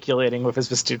gesticulating with his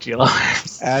vestigial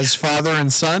arms. As father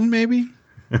and son, maybe?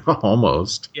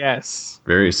 Almost. Yes.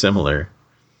 Very similar.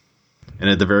 And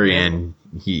at the very end,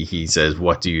 he says,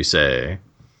 what do you say?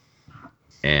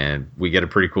 And we get a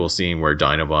pretty cool scene where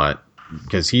Dinobot,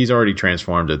 because he's already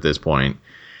transformed at this point,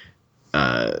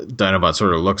 Dinobot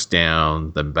sort of looks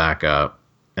down, then back up,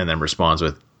 and then responds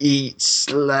with, eat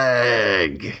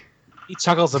slag. He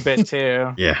chuckles a bit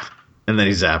too, Yeah. And then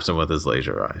he zaps him with his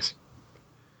laser eyes.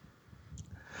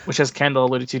 which, as Kendall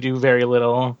alluded to, do very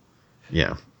little.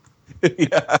 Yeah.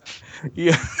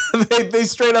 Yeah. They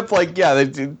straight up like,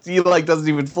 he like doesn't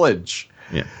even flinch.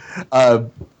 Yeah.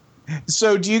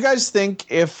 So do you guys think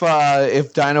if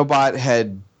Dinobot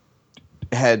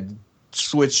had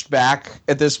switched back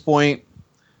at this point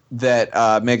that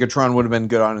Megatron would have been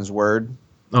good on his word?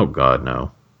 Oh, God,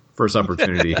 no. First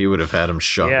opportunity, he would have had him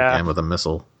shot Yeah. again with a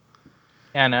missile.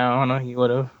 Yeah, no, he would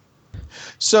have.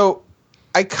 So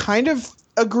I kind of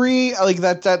agree. Like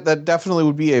that definitely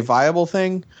would be a viable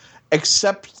thing,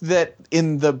 except that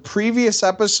in the previous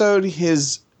episode,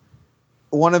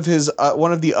 one of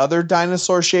the other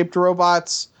dinosaur shaped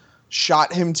robots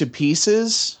shot him to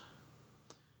pieces,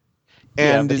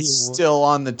 and but is still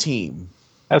on the team.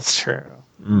 That's true.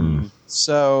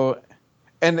 So,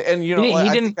 and you know,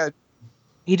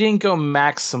 He didn't go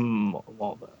maximal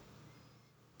though.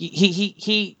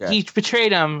 He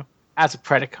betrayed him as a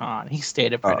Predacon. He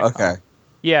stayed a Predacon. okay.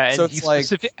 Yeah, and So it's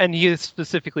he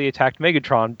specifically attacked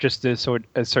Megatron just to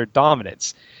assert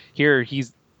dominance. Here,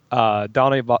 he's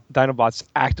Dinobot's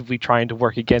actively trying to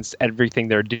work against everything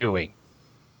they're doing.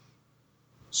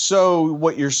 So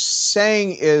what you're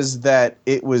saying is that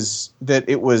it was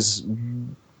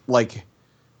like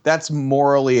that's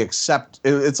morally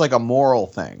it's like a moral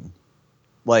thing.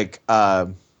 Like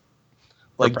Predacon?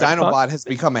 Dinobot has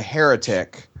become a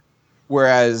heretic,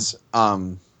 whereas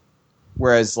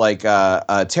whereas like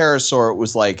Pterosaur, it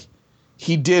was like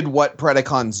he did what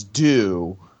Predacons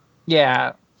do.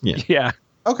 Yeah. Yeah.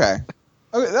 Okay.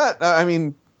 That I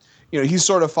mean, he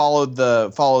sort of followed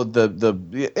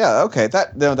the yeah. Okay,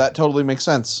 that totally makes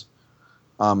sense.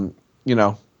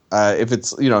 If it's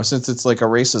since it's like a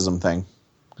racism thing.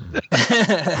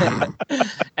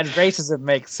 And racism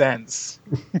makes sense.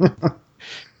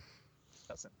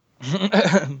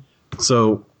 Doesn't.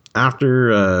 So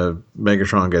after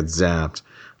Megatron gets zapped,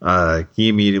 he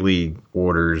immediately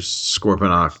orders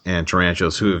Scorponok and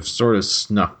Tarantulas, who have sort of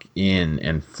snuck in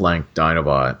and flanked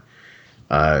Dinobot.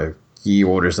 He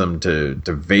orders them to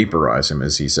vaporize him,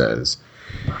 as he says.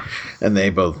 And they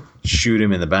both shoot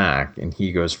him in the back, and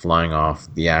he goes flying off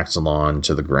the Axelon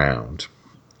to the ground.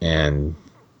 And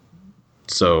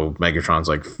so Megatron's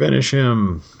like, finish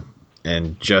him.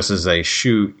 And just as they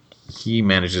shoot, he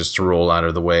manages to roll out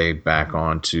of the way back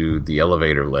onto the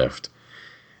elevator lift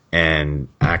and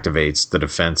activates the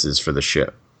defenses for the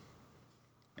ship.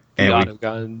 The And auto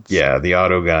guns. Yeah, the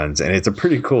auto guns. And it's a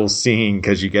pretty cool scene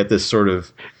because you get this sort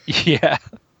of Yeah.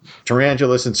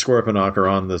 Tarantulas and Scorponok are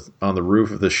on the roof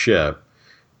of the ship.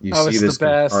 You see it's this the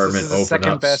best. compartment This is the open second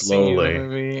up best scene in the slowly.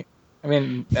 movie. I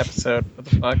mean, episode. What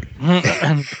the fuck?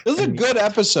 This is a good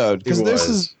episode It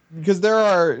was. because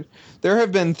there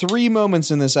have been 3 moments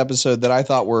in this episode that I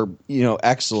thought were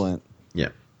excellent. Yeah.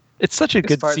 It's such a This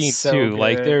good part's scene so too. good.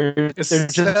 Like they're It's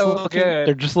just so looking, good.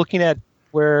 they're just looking at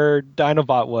where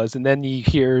Dinobot was, and then you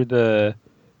hear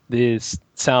this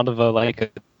sound of a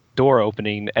door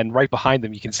opening, and right behind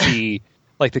them you can see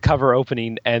like the cover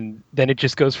opening, and then it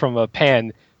just goes from a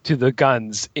pan to the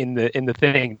guns in the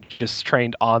thing just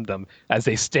trained on them as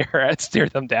they stare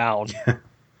them down.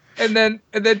 And then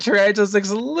Tarantulas takes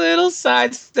a little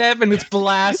sidestep and it's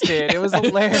blasted. It was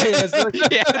hilarious. Kind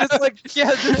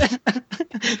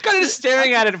of just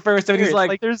staring at it at first, and he's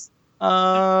like there's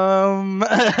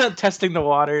testing the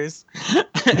waters.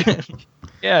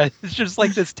 yeah, it's just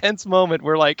like this tense moment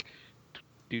where like,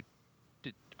 dude,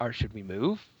 should we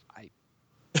move?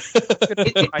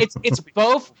 It's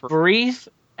both brief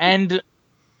and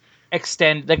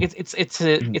extend. Like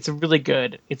it's really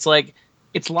good. It's like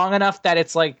it's long enough that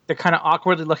it's like they're kind of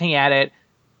awkwardly looking at it,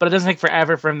 but it doesn't take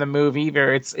forever for him to move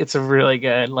either. It's a really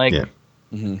good like. Yeah.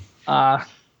 Mm-hmm.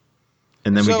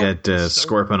 And then So- we get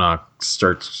Scorponok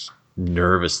starts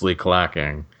nervously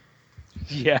clacking.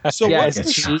 Yeah. So Yeah, what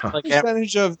it's cheap, like,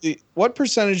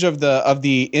 percentage of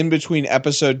the in between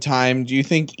episode time do you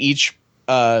think each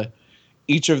of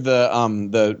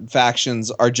the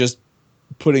factions are just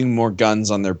putting more guns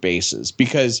on their bases?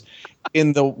 Because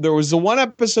there was the one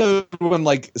episode when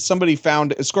like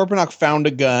Scorponok found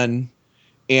a gun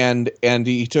and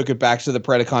he took it back to the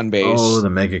Predacon base. Oh, the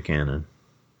Mega Cannon.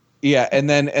 Yeah, and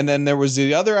then there was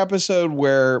the other episode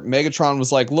where Megatron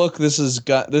was like, "Look, this is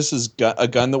a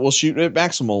gun that will shoot at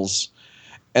Maximals,"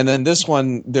 and then this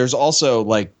one, there's also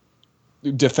like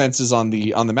defenses on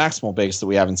the Maximal base that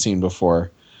we haven't seen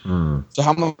before. So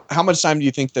how much time do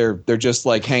you think they're just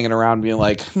like hanging around, being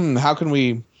like, how can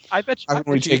we? I bet How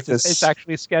can we take this? It's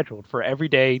actually scheduled for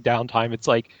everyday downtime. It's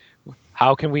like,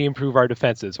 how can we improve our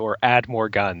defenses or add more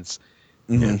guns?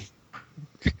 Mhm.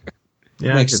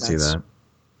 Yeah, Makes I could see sense. that.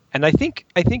 And I think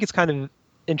it's kind of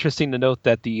interesting to note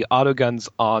that the autoguns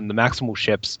on the Maximal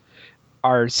ships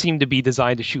seem to be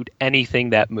designed to shoot anything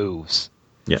that moves,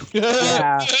 Yeah.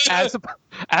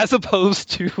 as opposed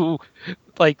to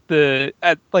like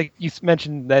like you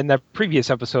mentioned in that previous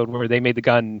episode where they made the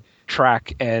gun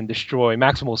track and destroy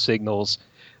Maximal signals.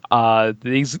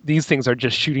 These things are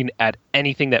just shooting at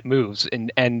anything that moves,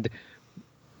 and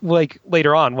like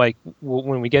later on, like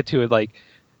when we get to it, like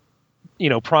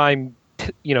Prime.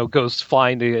 Goes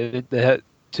flying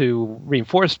to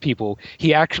reinforce people.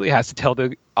 He actually has to tell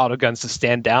the autoguns to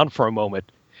stand down for a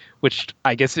moment, which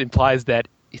I guess implies that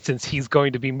since he's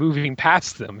going to be moving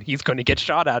past them, he's going to get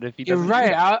shot at if he You're doesn't. do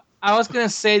right. that. I was gonna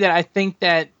say that I think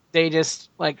that they just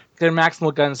like they're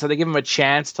Maximal guns, so they give them a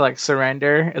chance to like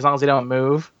surrender as long as they don't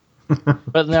move.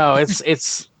 But no,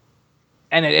 it's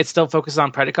and it still focuses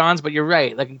on Predacons. But you're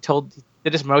right. Like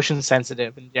they're just motion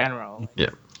sensitive in general. Yeah.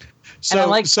 And I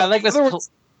like this.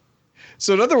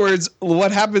 So in other words,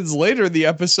 what happens later in the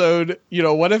episode?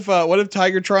 What if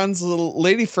Tigertron's little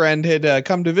lady friend had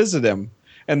come to visit him,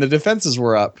 and the defenses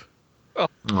were up?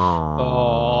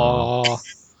 Oh,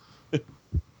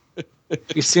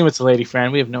 We assume it's a lady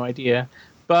friend. We have no idea.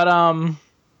 But I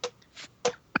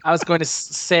was going to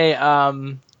say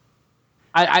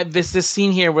this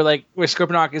scene here where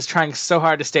Scorponok is trying so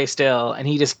hard to stay still and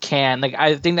he just can't. Like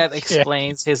I think that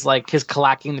explains his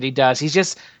clacking that he does. He's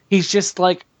just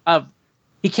like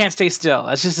he can't stay still.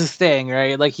 That's just his thing,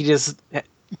 right? Like he just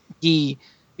he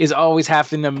is always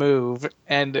having to move,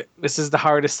 and this is the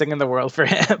hardest thing in the world for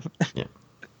him.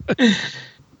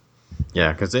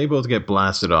 Yeah, because they both get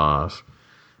blasted off,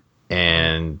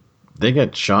 and they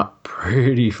get shot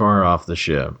pretty far off the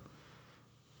ship.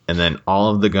 And then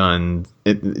all of the guns,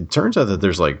 it turns out that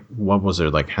there's like, what was there,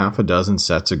 like half a dozen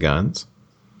sets of guns?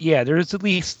 Yeah, there's at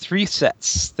least 3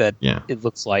 sets that Yeah. it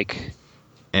looks like.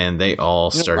 And they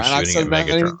all start Rhinox shooting at doesn't have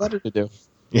anything Megatron. better to do.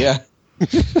 Yeah.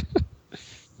 Yeah.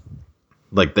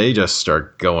 Like, they just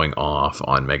start going off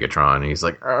on Megatron. And he's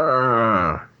like,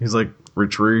 "Argh!" He's like,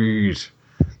 retreat.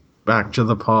 Back to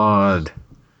the pod.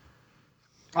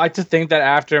 I like to think that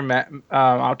after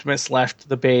Optimus left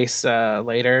the base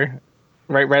later,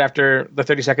 right after the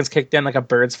 30 seconds kicked in, like a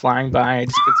bird's flying by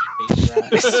and just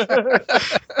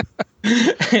gets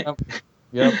face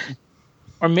Yep.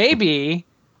 Or maybe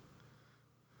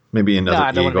Maybe another no, it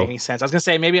wouldn't eagle. make any sense. I was gonna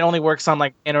say maybe it only works on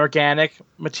like inorganic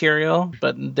material,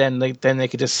 but then they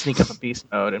could just sneak up a beast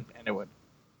mode and it would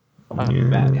Yeah.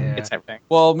 bad. Yeah. It's everything.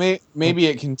 Well, maybe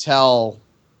it can tell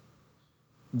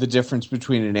the difference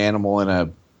between an animal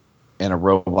and a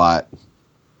robot.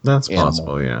 That's Animal.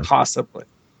 possible, yeah. Possibly.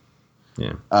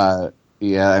 Yeah,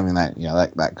 I mean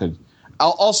that could.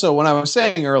 Also, when I was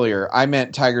saying earlier, I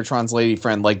meant Tigertron's lady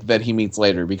friend, like that he meets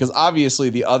later, because obviously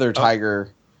the other tiger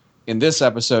in this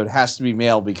episode has to be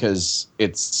male because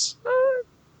it's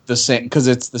the same. Because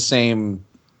it's the same.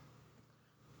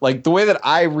 Like the way that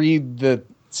I read the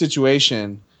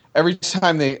situation, every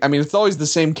time it's always the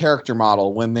same character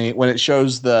model when it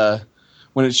shows the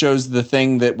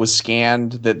thing that was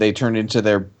scanned that they turned into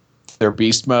their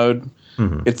beast mode.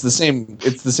 Mhm. It's the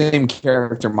same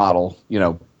character model,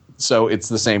 so it's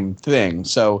the same thing.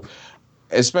 So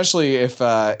especially if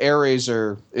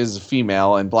Airazor is a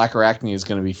female and Black Arachne is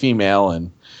going to be female,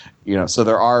 and so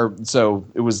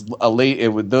it was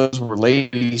those were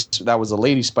ladies. That was a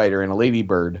lady spider and a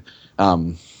ladybird.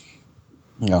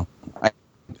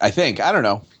 I think, I don't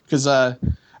know, because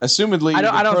assumedly I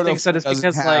don't the think so. Just doesn't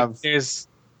because have- like there's.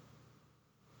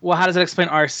 Well, how does it explain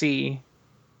RC?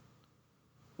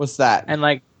 what's that? And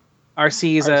like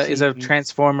RC is a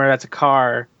transformer that's a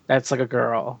car that's like a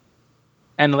girl.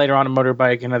 And later on a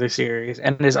motorbike in other series.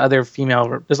 And there's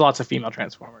lots of female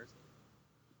transformers.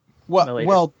 the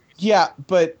Well, yeah,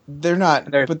 but they're not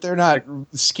They're-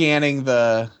 scanning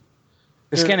the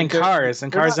They're scanning cars,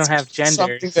 and they're cars not don't have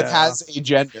gender. something that has a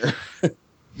gender.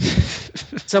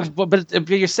 So, but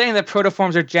you're saying that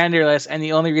protoforms are genderless, and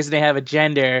the only reason they have a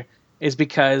gender is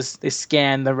because they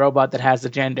scan the robot that has the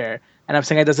gender. And I'm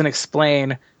saying it doesn't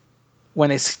explain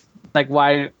when it's like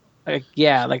why.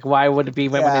 Why would it be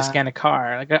when they scan a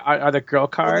car? Like, are there girl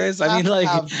cars? I mean, like,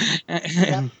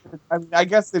 I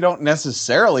guess they don't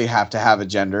necessarily have to have a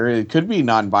gender. It could be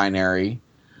non-binary,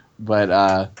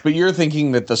 but you're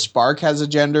thinking that the Spark has a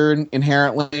gender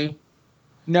inherently.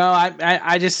 no,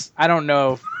 I don't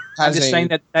know. I'm just saying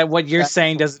that what you're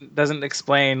saying doesn't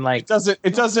explain like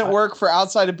It doesn't work for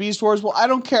outside of Beast Wars. Well, I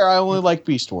don't care. I only like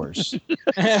Beast Wars.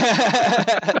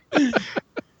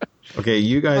 Okay,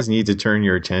 you guys need to turn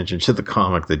your attention to the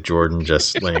comic that Jordan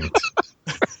just linked.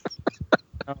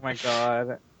 Oh my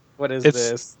god, what is It's-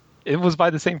 this? It was by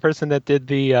the same person that did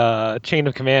the Chain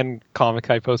of Command comic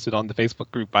I posted on the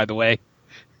Facebook group, by the way.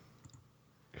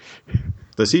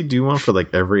 Does he do one for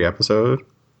like every episode?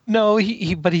 No,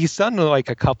 but he's done like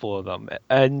a couple of them,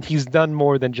 and he's done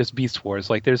more than just Beast Wars.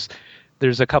 Like there's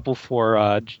a couple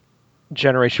for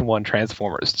Generation 1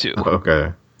 Transformers too.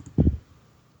 Okay.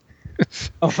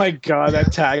 Oh my god,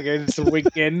 that Tiger just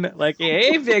winking like,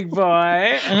 "Hey, big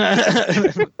boy."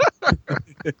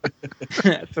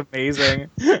 That's amazing.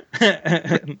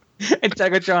 And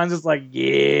Tigertron's just like,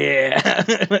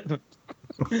 "Yeah."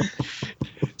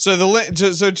 So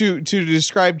to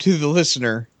describe to the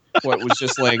listener what was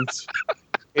just linked,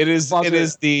 it is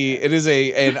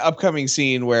an upcoming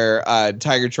scene where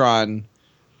Tigertron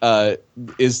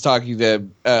is talking to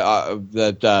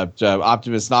Optimus,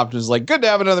 and Optimus is like, "Good to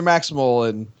have another Maximal,"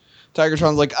 and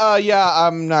Tigertron's like, yeah,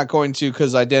 I'm not going to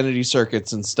because identity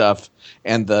circuits and stuff."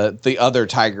 And the other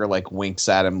tiger like winks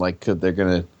at him like they're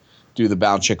gonna do the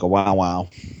bound chicka wow wow.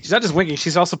 She's not just winking;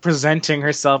 she's also presenting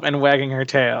herself and wagging her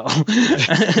tail.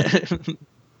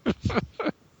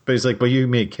 But he's like, "But you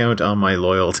may count on my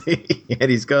loyalty." And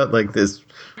he's got like this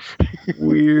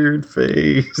weird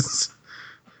face.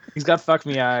 He's got fuck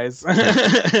me eyes,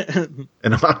 And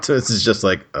Optimus is just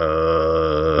like,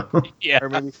 Yeah, or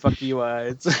maybe fuck you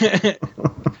eyes.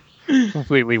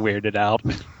 completely weirded out.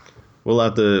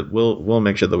 We'll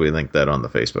make sure that we link that on the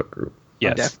Facebook group.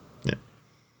 Yes.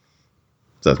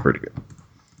 So that's pretty good.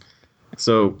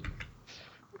 So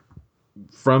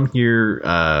from here,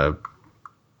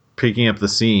 picking up the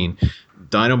scene,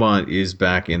 Dinobot is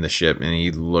back in the ship, and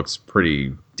he looks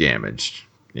pretty damaged.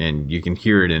 And you can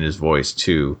hear it in his voice,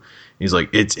 too. He's like,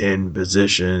 it's in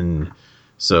position.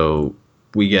 So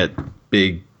we get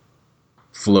big,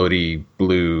 floaty,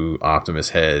 blue Optimus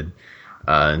head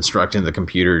instructing the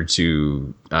computer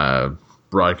to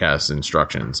broadcast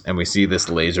instructions. And we see this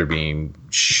laser beam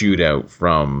shoot out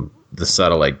from the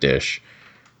satellite dish,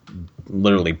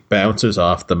 literally bounces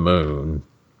off the moon,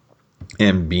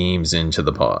 and beams into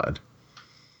the pod.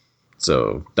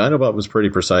 So Dinobot was pretty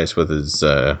precise with his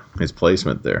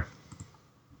placement there.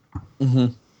 Mm-hmm.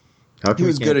 He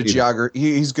was good at geography.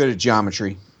 He's good at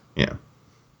geometry. Yeah,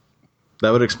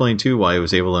 that would explain too why he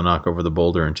was able to knock over the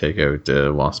boulder and take out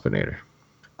Waspinator.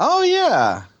 Oh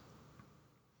yeah.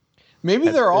 Maybe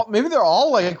they're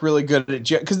all like really good at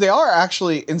because they are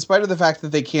actually, in spite of the fact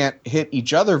that they can't hit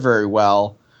each other very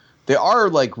well, they are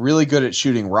like really good at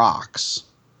shooting rocks.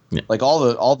 Yeah. Like all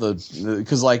the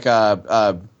because like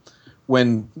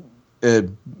when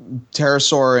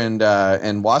Pterosaur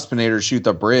and Waspinator shoot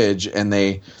the bridge, and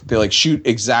they like shoot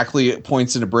exactly at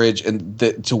points in a bridge and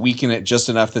to weaken it just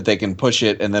enough that they can push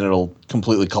it, and then it'll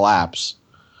completely collapse.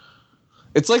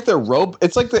 It's like they're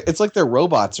it's like they're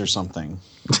robots or something.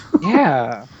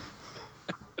 Yeah.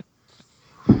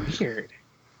 Weird.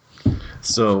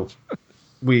 So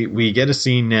we get a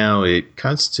scene now. It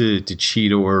cuts to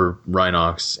Cheetor,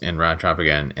 Rhinox, and Rat Trap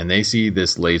again, and they see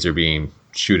this laser beam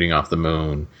shooting off the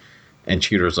moon. And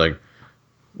Cheetor's like,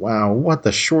 wow, what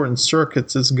the shortened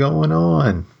circuits is going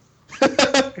on?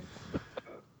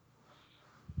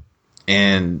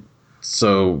 And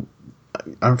so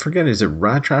I'm forgetting, is it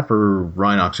Rat Trap or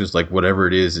Rhinox who's like, whatever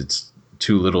it is, it's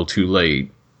too little too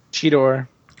late? Cheetor.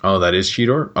 Oh, that is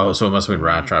Cheetor? Oh, so it must have been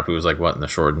Rat Trap who was like, what in the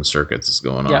shortened circuits is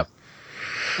going on? Yep.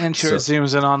 And sure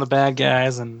zooms in on the bad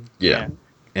guys and yeah.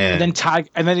 And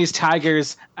then these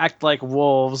tigers act like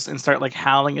wolves and start like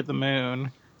howling at the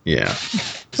moon. Yeah.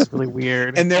 It's really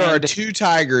weird. And there are two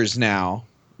tigers now.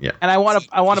 Yeah. And I want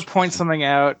to point something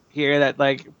out here that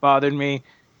like bothered me.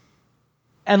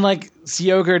 And like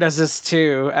Zyoger does this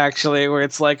too, actually, where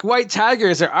it's like white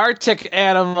tigers are Arctic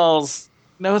animals.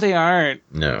 No, they aren't.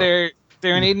 No. They're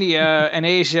in India and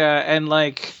Asia, and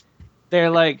like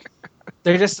they're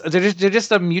just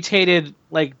a mutated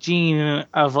like gene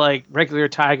of like regular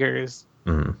tigers.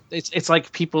 Mm-hmm. It's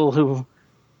like people who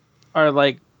are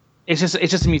like it's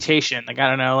just a mutation. Like I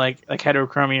don't know, like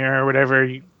heterochromia or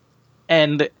whatever.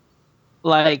 And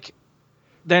like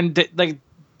then like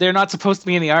they're not supposed to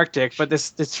be in the Arctic, but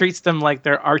this treats them like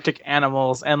they're Arctic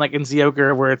animals. And like in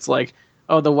Zyoger, where it's like,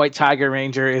 oh, the White Tiger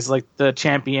Ranger is like the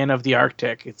champion of the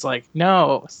Arctic. It's like,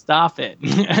 no, stop it.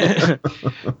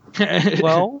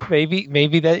 Well,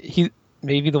 maybe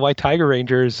the White Tiger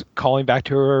Ranger is calling back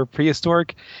to her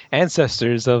prehistoric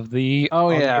ancestors of the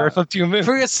Earth of Two Moons.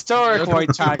 Prehistoric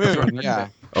White Tiger. Yeah.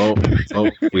 Oh,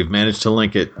 we've managed to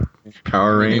link it.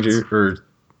 Power Ranger or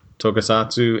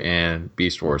Tokusatsu and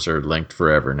Beast Wars are linked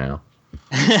forever now.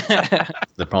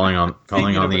 They're calling on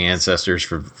the ancestors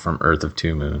from Earth of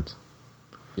Two Moons.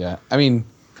 Yeah, I mean,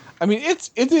 it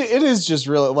is just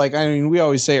really like, I mean, we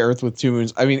always say Earth with two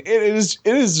moons. I mean, it is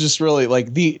just really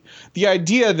like the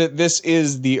idea that this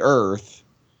is the Earth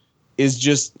is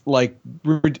just like,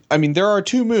 I mean, there are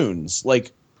two moons,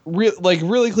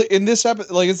 really clear in this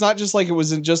episode. Like, it's not just like it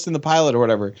was just in the pilot or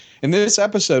whatever. In this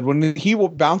episode, when he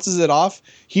bounces it off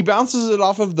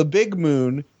of the big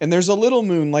moon, and there's a little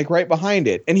moon like right behind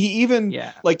it. And he even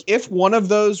like, if one of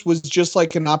those was just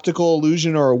like an optical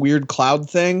illusion or a weird cloud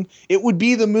thing, it would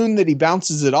be the moon that he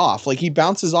bounces it off. Like, he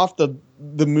bounces off the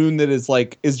moon that is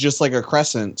just like a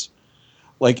crescent.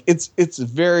 Like, it's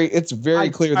very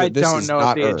clear that this is not Earth. I don't know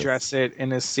if they address it in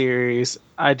this series.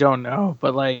 I don't know,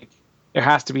 but like, there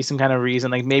has to be some kind of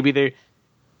reason. Like maybe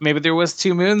there was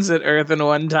two moons at Earth in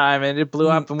one time and it blew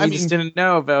up and we just didn't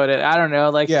know about it. I don't know.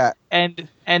 Like, yeah. And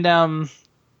my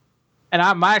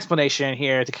explanation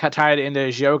here to tie it into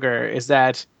Zyoger is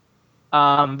that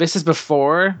this is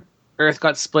before Earth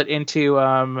got split into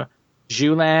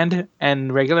Zhuland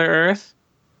and regular Earth,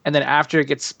 and then after it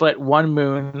gets split, one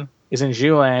moon is in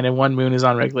Zhuland and one moon is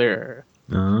on regular Earth.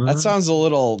 That sounds a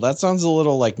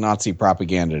little like Nazi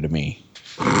propaganda to me.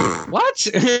 What?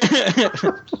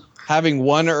 Having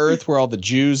one Earth where all the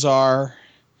Jews are,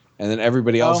 and then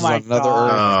everybody else is on another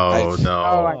Earth. No.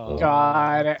 Oh my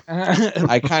God.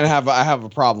 I kind of have a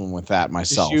problem with that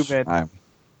myself.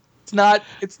 It's not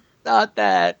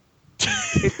that.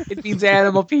 It means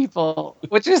animal people,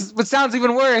 which sounds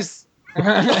even worse.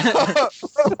 That's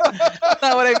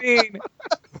not what I mean.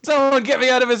 Someone get me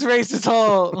out of his racist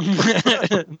hole.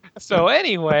 So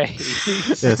anyway.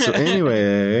 Yeah, so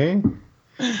anyway.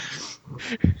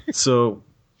 So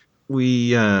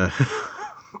we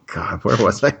God, where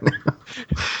was I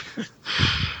now?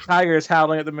 Tigers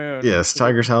howling at the moon. Yes,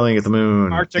 tigers howling at the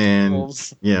moon. Arctic and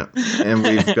wolves. Yeah. And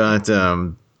we've got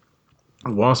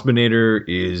Waspinator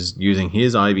is using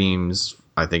his I-beams.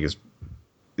 I think is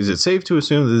it safe to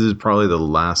assume this is probably the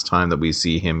last time that we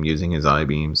see him using his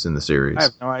I-beams in the series? I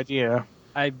have no idea.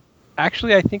 I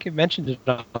think it mentioned it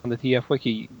on the TF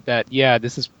Wiki that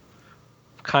this is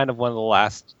kind of one of the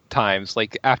last times.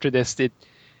 Like after this,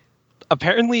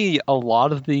 apparently a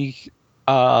lot of the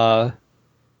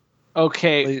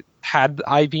Okay. had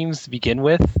I-beams to begin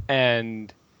with,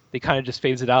 and they kind of just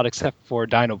phased it out except for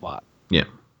Dinobot. Yeah.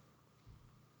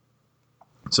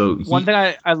 So one thing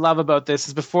I love about this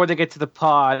is before they get to the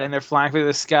pod and they're flying through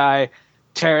the sky,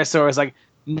 Pterosaur is like,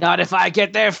 "Not if I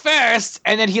get there first!"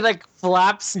 And then he like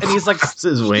flaps and he's like,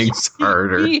 his wings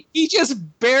harder. He just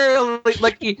barely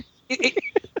like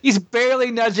he's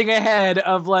barely nudging ahead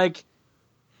of like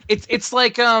it's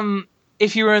like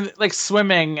if you were like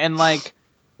swimming and like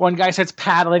one guy starts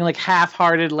paddling like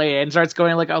half-heartedly and starts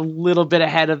going like a little bit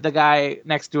ahead of the guy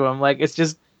next to him. Like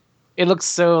it looks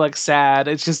so like sad.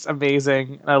 It's just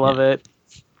amazing. I love it.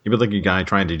 You'd be like a guy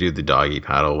trying to do the doggy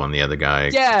paddle when the other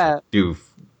guy do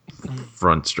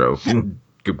front stroke and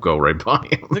go right by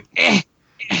him. Like,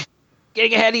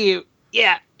 getting ahead of you.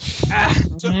 Yeah.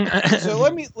 So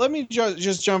let me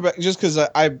just jump back, just because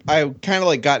I kind of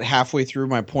like got halfway through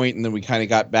my point and then we kind of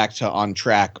got back to on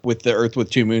track with the Earth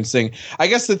with two moons thing. I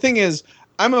guess the thing is,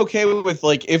 I'm okay with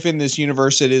like if in this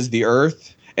universe it is the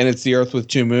Earth and it's the Earth with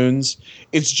two moons.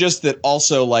 It's just that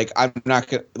also like I'm not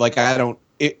gonna like I don't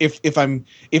if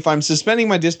I'm suspending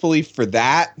my disbelief for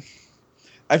that,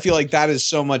 I feel like that is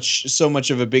so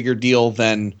much of a bigger deal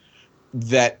than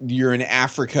that you're in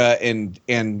Africa and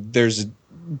there's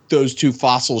those two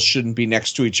fossils shouldn't be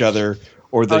next to each other,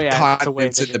 or the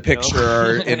continents in the picture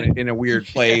are in a weird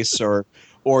place, or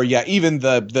even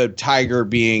the tiger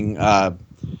being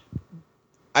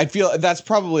I feel that's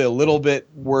probably a little bit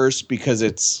worse because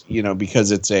it's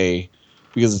a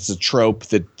trope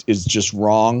that is just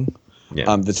wrong.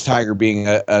 Yeah. The tiger being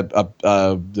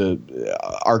the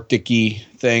Arctic-y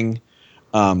thing.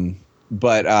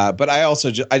 But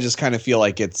I just kind of feel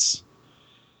like it's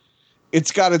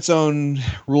got its own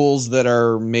rules that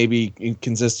are maybe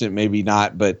inconsistent, maybe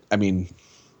not. But I mean,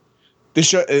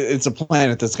 it's a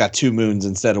planet that's got two moons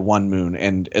instead of one moon,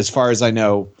 and as far as I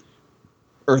know,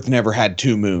 Earth never had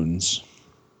two moons.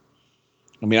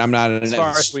 I mean, I'm not an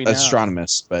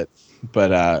astronomist, but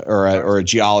or a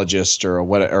geologist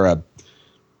or a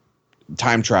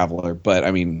time traveler. But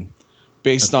I mean,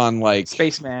 based on like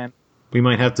Spaceman. We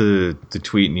might have to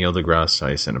tweet Neil deGrasse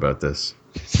Tyson about this.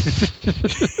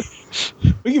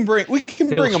 we can bring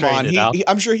him on.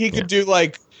 I'm sure he could do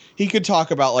like he could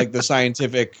talk about like the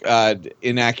scientific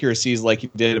inaccuracies like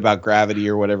he did about gravity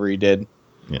or whatever he did.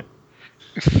 Yeah.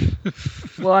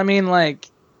 Well, I mean, like,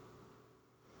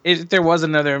 if there was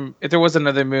another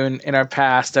moon in our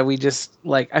past that we just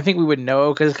like, I think we would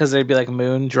know because there'd be like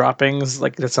moon droppings.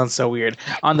 Like that sounds so weird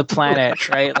on the planet,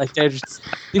 right? Like you'd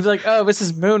be like, oh, this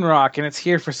is moon rock and it's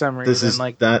here for some reason. This is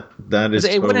like that is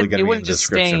totally going to be a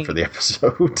description for the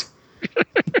episode.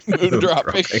 Moon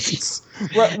droppings.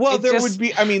 Right, well, there would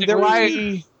be. I mean, there would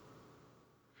be.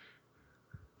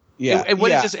 Yeah, it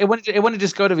wouldn't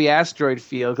just go to the asteroid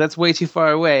field. That's way too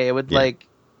far away. It would like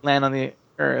land on the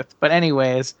Earth. But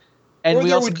anyways, and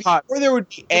there would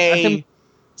be a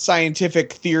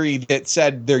scientific theory that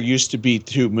said there used to be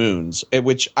two moons,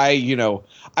 which I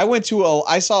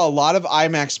saw a lot of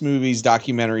IMAX movies,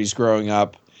 documentaries growing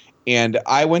up, and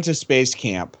I went to space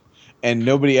camp, and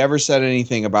nobody ever said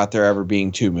anything about there ever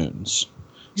being two moons.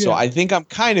 Yeah. So I think I'm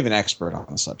kind of an expert on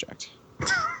the subject.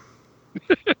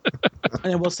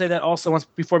 And I will say that also once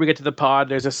before we get to the pod,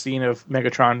 there's a scene of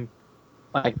Megatron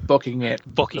like booking the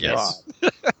pod.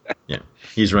 Yeah,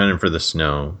 he's running for the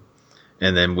snow,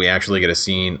 and then we actually get a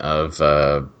scene of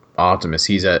Optimus.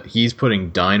 He's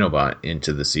putting Dinobot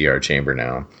into the CR chamber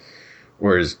now,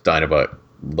 whereas Dinobot,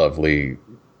 lovely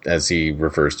as he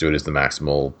refers to it, as the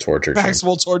maximal torture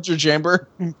chamber.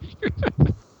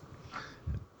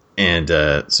 And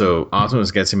so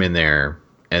Optimus gets him in there,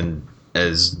 and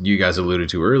as you guys alluded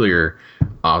to earlier,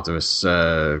 Optimus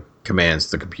commands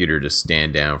the computer to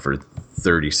stand down for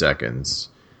 30 seconds,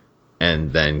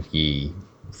 and then he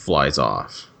flies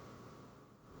off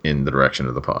in the direction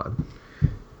of the pod.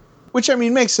 Which, I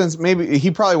mean, makes sense. Maybe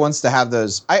he probably wants to have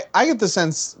those. I get the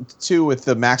sense, too, with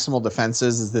the maximal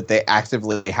defenses, is that they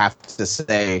actively have to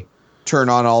say, turn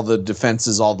on all the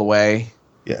defenses all the way.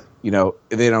 Yeah. You know,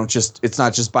 they don't just, it's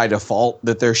not just by default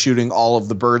that they're shooting all of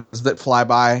the birds that fly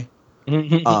by.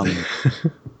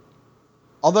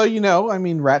 Although, I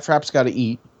mean, Rat Trap's got to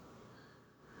eat.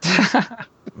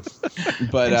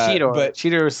 But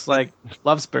Cheetor's like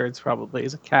loves birds. Probably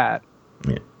is a cat.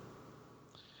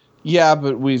 Yeah,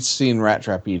 but we've seen Rat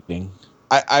Trap eating.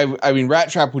 I mean, Rat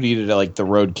Trap would eat it at like the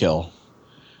roadkill.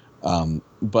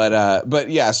 But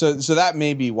yeah, so that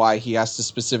may be why he has to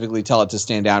specifically tell it to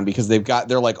stand down, because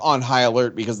they're like on high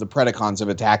alert because the Predacons have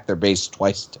attacked their base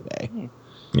twice today.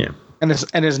 Yeah. And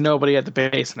there's nobody at the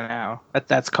base now.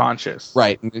 That's conscious.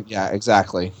 Right. Yeah,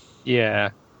 exactly.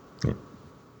 Yeah.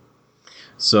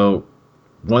 So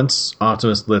once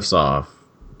Optimus lifts off,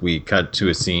 we cut to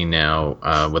a scene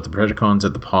now with the Predacons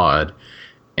at the pod,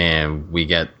 and we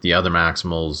get the other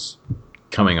Maximals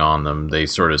coming on them. They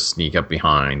sort of sneak up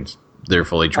behind. They're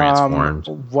fully transformed.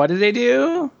 What did they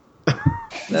do? I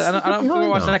don't remember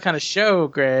watching that kind of show,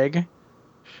 Greg.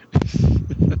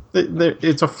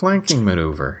 It's a flanking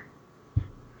maneuver.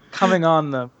 Coming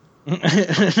on them. They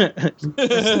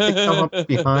come up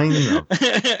behind them.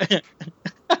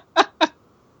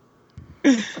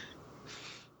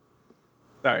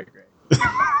 Sorry, Greg.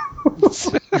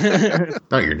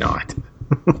 No, you're not.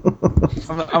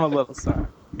 I'm a little sorry.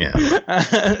 Yeah.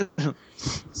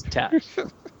 It's tap.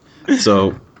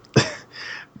 So,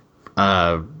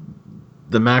 the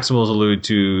Maximals allude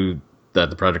to that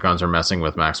the Predacons are messing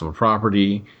with Maximal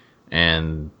property,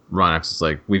 and Rhinox is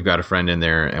like, we've got a friend in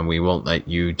there, and we won't let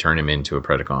you turn him into a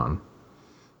Predacon.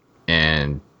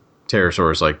 And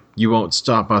Pterosaur's like, you won't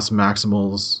stop us,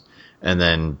 Maximals. And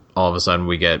then all of a sudden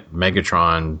we get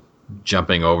Megatron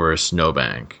jumping over a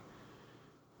snowbank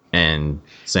and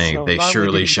saying, So they not only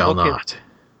surely did he shall book it- not.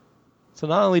 So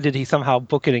not only did he somehow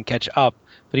book it and catch up,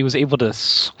 but he was able to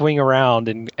swing around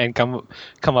and come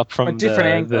up from A different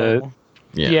angle.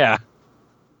 Yeah.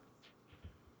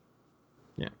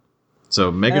 So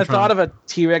And the Megatron. thought of a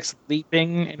T-Rex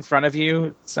leaping in front of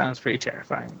you sounds pretty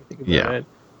terrifying. When you think about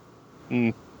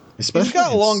it. especially He's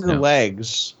got in longer snow.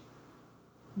 legs.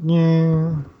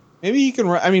 Yeah. Maybe he can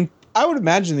run. I mean, I would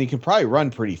imagine that he can probably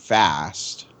run pretty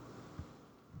fast.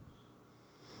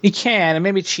 He can, and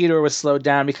maybe Cheetor was slowed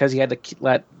down because he had to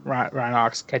let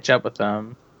Rhinox catch up with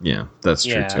him. Yeah, that's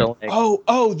true Yeah. too. So,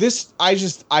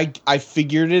 like, I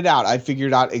figured it out. I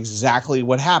figured out exactly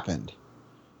what happened.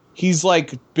 He's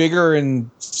like bigger and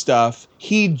stuff.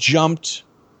 He jumped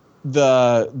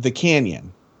the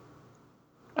canyon.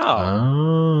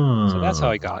 Oh, so that's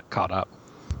how he got caught up.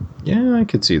 Yeah, I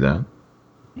could see that.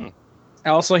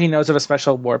 also, he knows of a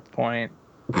special warp point.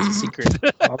 It's a secret.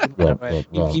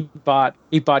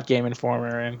 He bought Game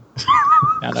Informer and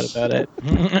found out about it.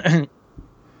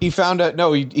 He found out.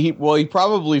 No, he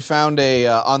probably found a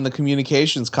on the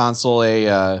communications console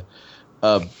a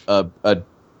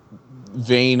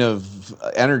vein of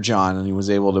energon, and he was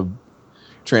able to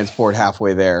transport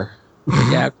halfway there.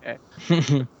 Yeah,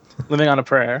 okay. Living on a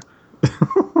prayer.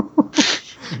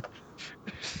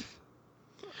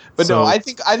 But So- no, I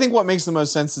think what makes the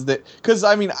most sense is that, because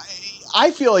I mean,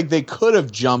 I feel like they could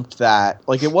have jumped that.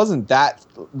 Like, it wasn't that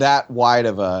wide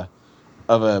of a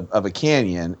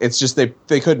canyon. It's just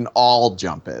they couldn't all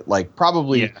jump it. Like,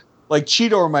 probably like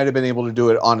Cheetor might have been able to do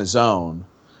it on his own,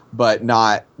 but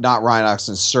not Rhinox,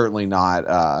 and certainly not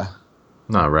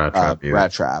Not Rat Trap. either.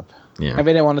 Rat Trap. Yeah. I mean,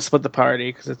 they didn't want to split the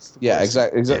party because it's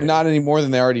Exactly. Yeah. Not any more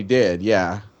than they already did.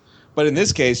 Yeah, but in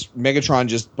this case, Megatron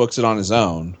just books it on his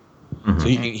own, so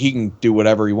he can do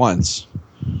whatever he wants.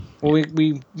 Well,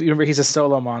 we remember he's a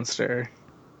solo monster.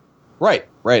 Right.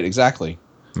 Exactly.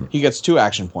 He gets 2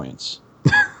 action points.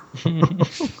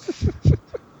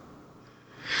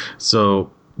 So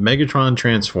Megatron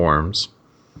transforms,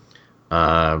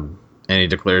 and he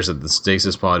declares that the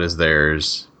stasis pod is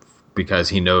theirs because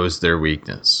he knows their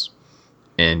weakness.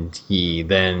 And he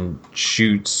then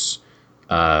shoots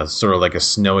sort of like a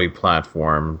snowy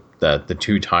platform that the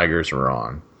 2 tigers are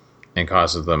on, and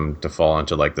causes them to fall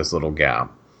into like this little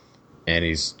gap. And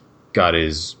he's got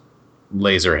his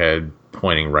laser head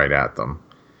pointing right at them.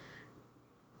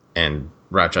 And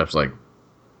Rat Trap's like,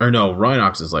 or no,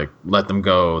 Rhinox is like, let them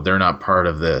go. They're not part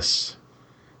of this.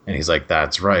 And he's like,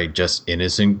 that's right, just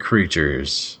innocent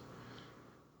creatures.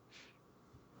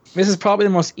 This is probably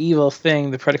the most evil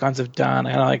thing the Predacons have done.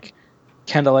 I know, like,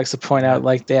 Kendall likes to point out,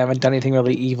 like, they haven't done anything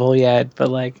really evil yet, but,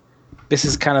 like, this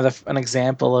is kind of an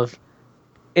example of,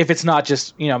 if it's not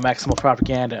just, maximal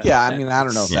propaganda. Yeah, I mean, I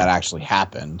don't know if that actually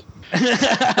happened.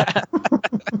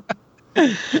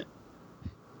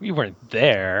 We weren't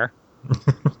there.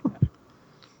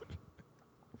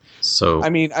 So I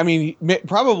mean,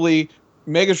 probably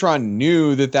Megatron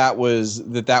knew that was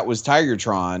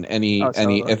Tigertron, and he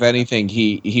totally. if anything,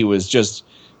 he was just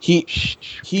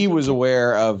he was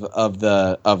aware of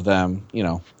them.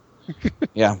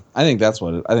 Yeah, I think that's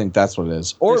what it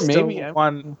is. Or There's maybe still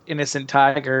one innocent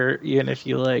tiger, even if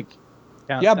you like.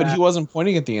 count yeah, but that. he wasn't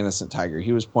pointing at the innocent tiger.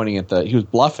 He was pointing at he was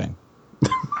bluffing.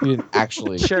 He didn't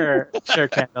actually. Sure,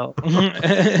 Kendall.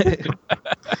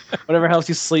 Whatever helps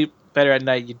you sleep better at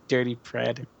night, you dirty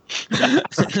pred.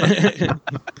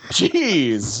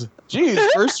 Jeez.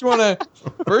 First you want to.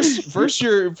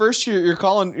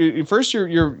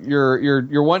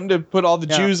 You're wanting to put all the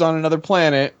Jews on another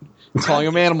planet, calling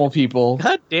them animal people,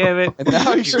 God damn it!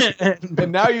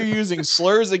 and now you're using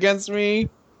slurs against me.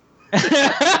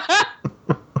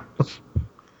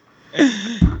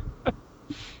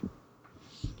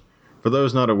 For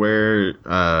those not aware,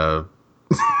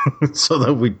 so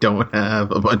that we don't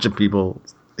have a bunch of people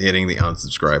hitting the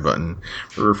unsubscribe button,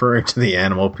 we're referring to the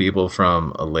animal people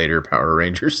from a later Power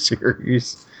Rangers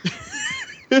series.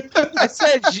 I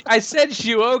said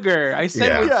Zyuohger. I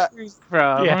said Yeah. where it's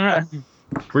from. Yeah.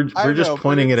 We're just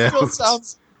pointing it out.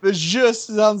 The "j"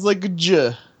 sounds like a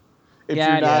 "j" if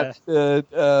Yeah, you're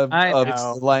not I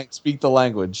know. speak the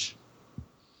language.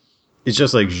 It's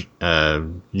just like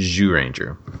Zhu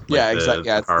Ranger. Like Yeah, exactly.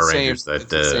 Yeah, it's Power the same. Rangers It's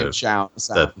the same sound.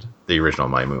 that the original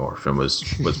Mighty Morphin was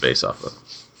based off of.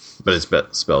 But it's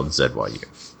spelled ZYU.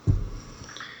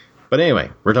 But anyway,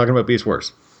 we're talking about Beast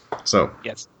Wars.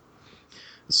 Yes.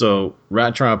 So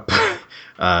Rattrap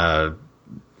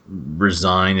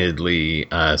resignedly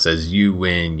says, "You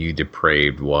win, you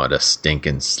depraved, what a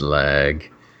stinking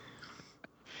slag."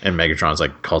 And Megatron's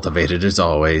like, "Cultivated as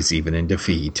always, even in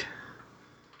defeat."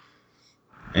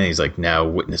 And he's like, "Now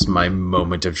witness my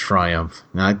moment of triumph."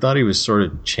 And I thought he was sort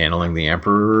of channeling the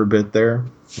Emperor a bit there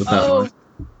with that Oh, one.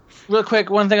 real quick,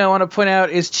 one thing I want to point out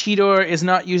is Cheetor is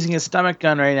not using his stomach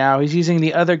gun right now. He's using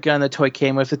the other gun the toy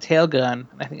came with, the tail gun.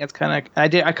 I think that's kind of.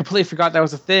 I completely forgot that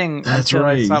was a thing. That's until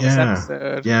I right. saw this Yeah,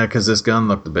 episode. yeah, because this gun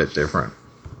looked a bit different.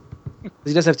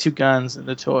 He does have two guns in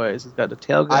the toys. He's got the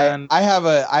tail gun. I have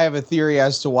a theory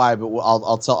as to why, but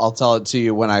I'll tell it to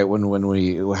you when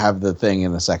we have the thing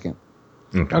in a second.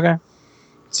 Okay.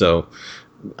 So,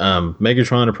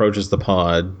 Megatron approaches the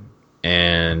pod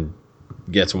and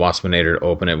gets Waspinator to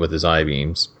open it with his eye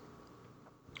beams.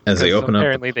 As they open up,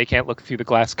 apparently they can't look through the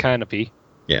glass canopy.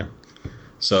 yeah.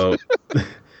 So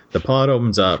the pod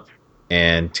opens up,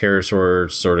 and Pterosaur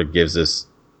sort of gives this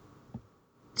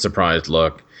surprised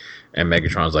look, and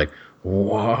Megatron's like,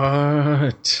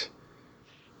 "What?"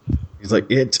 He's like,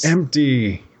 "It's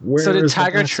empty." Where So did is the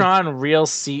Tigertron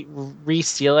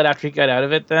reseal it after he got out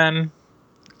of it? Then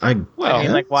I I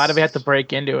mean, like, why do we have to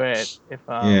break into it? If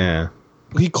yeah.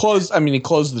 He closed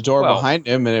the door behind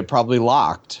him, and it probably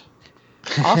locked.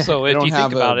 Also, if don't you think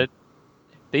have about a- it,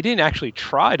 they didn't actually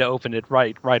try to open it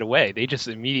right away. They just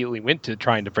immediately went to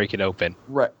trying to break it open.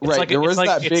 Right. like- There was it's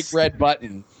like- that big red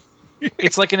button.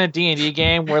 it's like in a D&D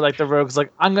game where like the rogue's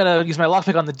like, I'm gonna use my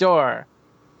lockpick on the door,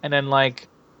 and then like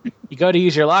you go to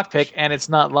use your lockpick and it's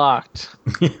not locked.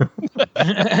 You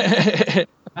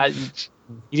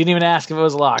didn't even ask if it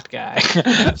was locked, guy.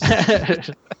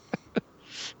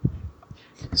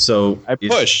 So I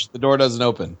push, the door doesn't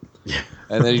open. Yeah.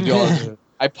 And then you go.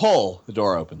 I pull, the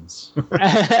door opens.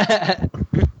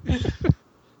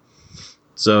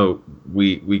 So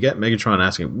we get Megatron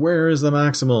asking, "Where is the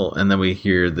Maximal?" And then we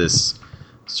hear this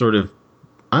sort of,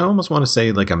 I almost want to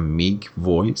say like a meek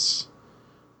voice,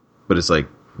 but it's like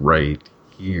right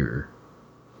here.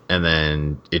 And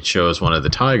then it shows one of the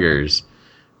tigers,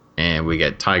 and we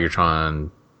get Tigertron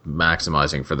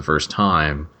maximizing for the first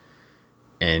time,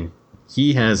 and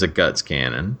he has a guts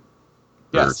cannon.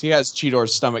 Yes, he has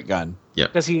Cheetor's stomach gun.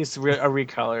 Because he's a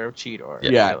recolor of Cheetor.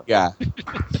 Yeah.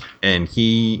 And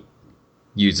he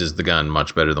uses the gun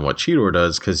much better than what Cheetor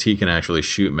does, because he can actually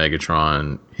shoot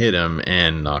Megatron, hit him,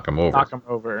 and knock him over. Knock him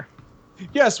over.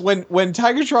 Yes, when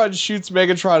Tigertron shoots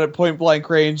Megatron at point blank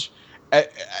range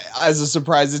as a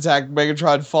surprise attack,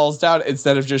 Megatron falls down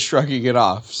instead of just shrugging it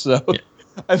off. So Yeah.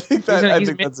 I think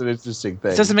that's an interesting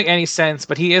thing. It doesn't make any sense,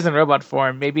 but he is in robot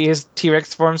form. Maybe his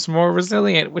T-Rex form's more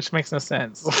resilient, which makes no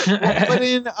sense. But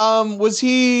in was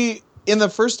he in the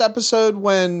first episode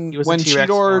when He was in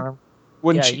T-Rex Cheetor form.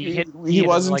 when Yeah, he hit was him,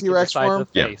 in like, T-Rex Side of form?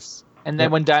 the Yeah. face. And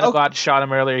then when Dinobot shot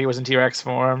him earlier, he was in T-Rex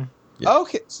form. Yeah.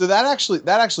 Okay, so that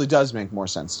actually does make more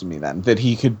sense to me then, that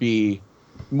he could be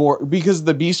more, because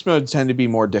the beast modes tend to be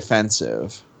more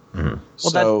defensive. Mhm.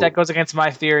 Well, that goes against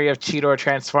my theory of Cheetor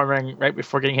transforming right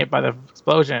before getting hit by the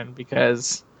explosion,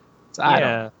 because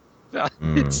Yeah.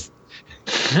 Mm.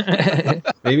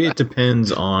 Maybe it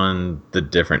depends on the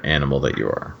different animal that you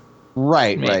are.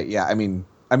 Right, Maybe. right, yeah. I mean,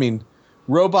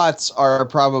 robots are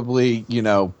probably,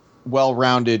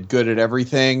 well-rounded, good at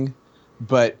everything,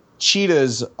 but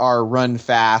cheetahs are run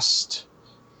fast,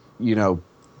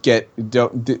 they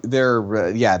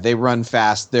run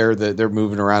fast. They're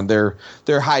moving around. They're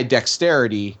high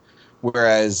dexterity,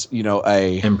 whereas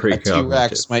a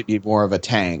T-Rex might be more of a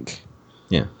tank.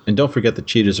 Yeah, and don't forget the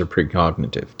cheetahs are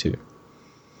precognitive too.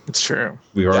 It's true.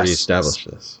 We've already established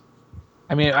this.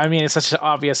 I mean, it's such an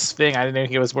obvious thing. I didn't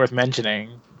think it was worth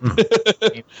mentioning.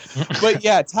 But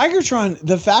yeah, Tigertron.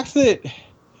 The fact that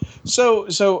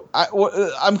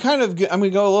I'm gonna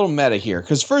go a little meta here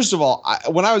because first of all,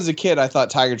 when I was a kid, I thought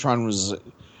Tigertron was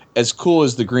as cool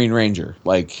as the Green Ranger.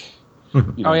 Like,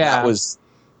 that was.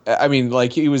 I mean,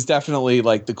 like he was definitely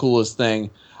like the coolest thing.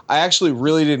 I actually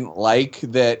really didn't like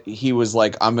that he was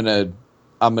like, I'm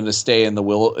gonna stay in the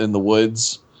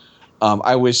woods.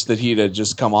 I wish that he'd have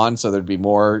just come on so there'd be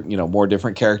more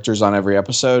different characters on every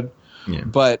episode. Yeah.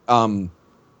 But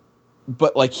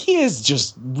like he is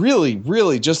just really,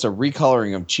 really just a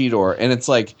recoloring of Cheetor, and it's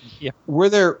like, were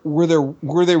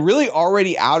they really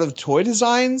already out of toy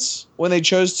designs when they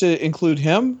chose to include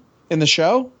him in the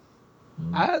show?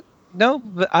 No,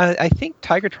 but I think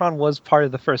Tigertron was part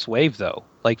of the first wave, though.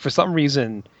 Like for some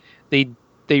reason, they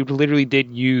literally did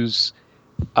use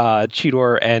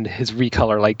Cheetor and his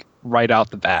recolor like right out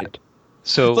the bat.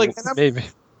 So like, maybe.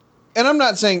 And I'm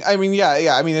not saying. I mean,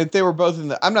 yeah. I mean, if they were both in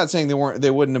the. I'm not saying they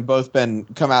wouldn't have both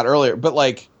come out earlier. But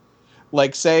like,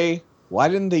 say, why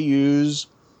didn't they use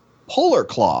Polar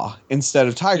Claw instead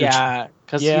of Tigertron? Yeah,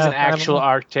 because he's an actual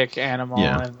Arctic animal.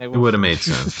 Yeah, and it would have made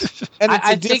sense. And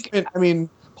I mean,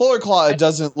 Polar Claw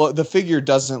doesn't look. The figure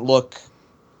doesn't look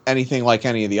anything like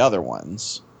any of the other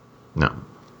ones. No.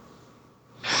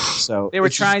 So they were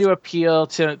trying to appeal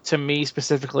to me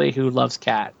specifically, who loves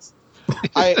cats.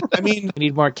 I mean, we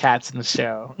need more cats in the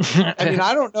show. I mean,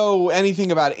 I don't know anything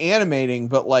about animating,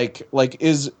 but like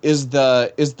is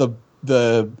the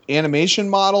animation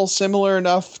model similar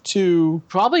enough to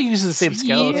probably uses the same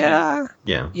skeleton?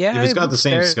 Yeah. If it's got the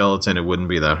same skeleton, it wouldn't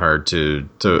be that hard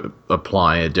to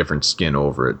apply a different skin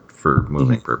over it for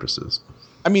moving purposes.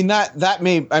 I mean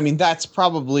that's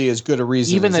probably as good a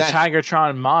reason. Even as the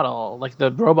Tigertron model, like the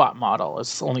robot model,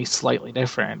 is only slightly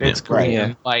different. It's green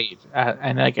and white,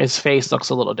 and like his face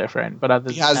looks a little different. But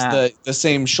he has the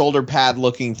same shoulder pad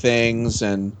looking things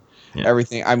and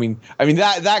everything. I mean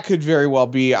that could very well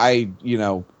be. I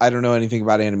don't know anything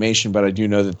about animation, but I do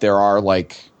know that there are,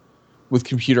 like, with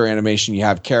computer animation, you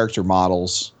have character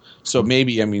models. So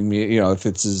maybe if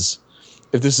this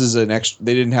is an extra,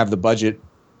 they didn't have the budget.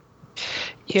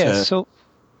 Yeah, but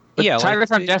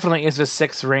Tigertron definitely is the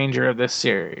sixth Ranger of this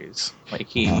series. Like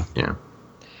like you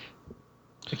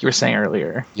were saying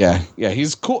earlier. Yeah,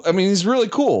 he's cool. I mean, he's really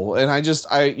cool, and I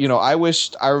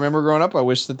remember growing up, I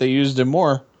wish that they used him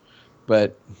more.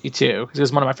 But me too, because he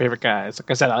was one of my favorite guys.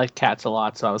 Like I said, I like cats a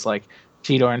lot, so I was like,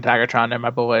 Cheetor and Tigertron, they're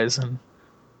my boys, and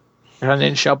they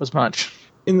didn't show up as much.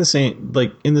 In the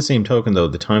same token, though,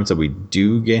 the times that we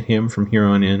do get him from here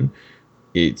on in,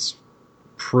 it's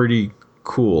pretty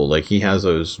cool. Like, he has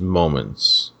those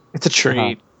moments. It's a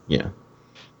treat. Yeah.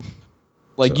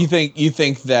 Like, so. you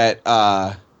think that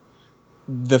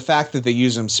the fact that they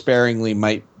use him sparingly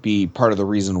might be part of the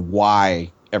reason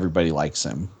why everybody likes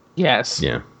him. Yes.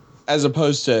 Yeah. As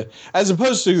opposed to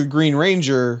the Green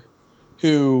Ranger,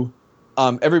 who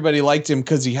everybody liked him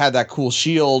because he had that cool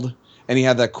shield and he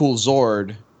had that cool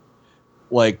Zord.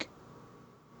 Like,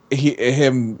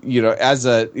 as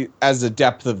a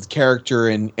depth of character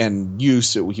and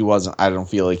use, he wasn't. I don't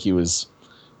feel like he was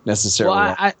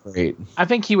necessarily great. I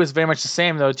think he was very much the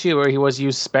same though too, where he was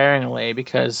used sparingly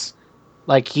because,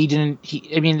 like, they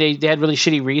had really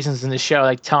shitty reasons in the show,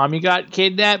 like Tommy got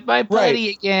kidnapped by Buddy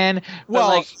again.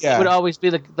 But he would always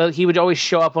be he would always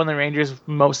show up when the Rangers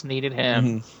most needed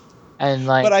him, and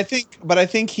like. But I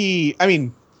think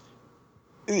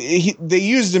they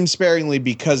used him sparingly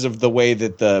because of the way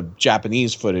that the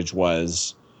Japanese footage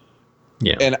was.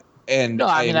 Yeah. And no,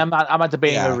 I'm not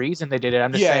debating the reason they did it.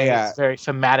 I'm just saying it's very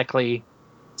thematically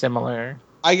similar.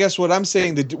 I guess what I'm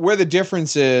saying, where the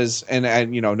difference is,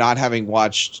 and not having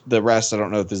watched the rest, I don't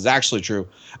know if this is actually true.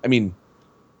 I mean,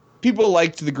 people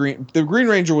liked the Green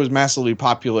Ranger was massively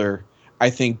popular, I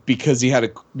think, because he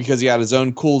had his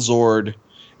own cool Zord,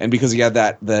 and because he had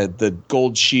the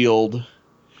gold shield.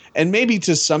 And maybe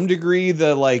to some degree,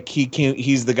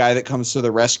 he's the guy that comes to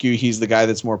the rescue. He's the guy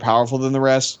that's more powerful than the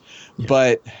rest. Yeah.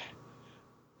 But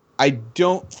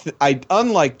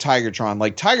unlike Tigertron,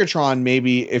 like Tigertron,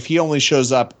 maybe if he only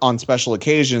shows up on special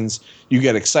occasions, you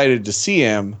get excited to see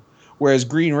him. Whereas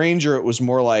Green Ranger, it was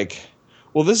more like,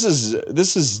 well, this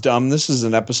is dumb. This is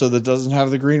an episode that doesn't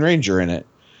have the Green Ranger in it.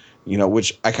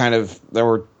 Which there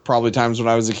were probably times when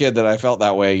I was a kid that I felt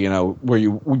that way. Where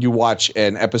you watch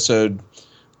an episode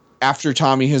after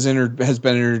Tommy has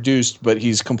been introduced, but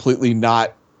he's completely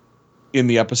not in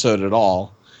the episode at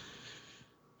all.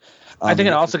 I think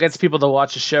it also gets people to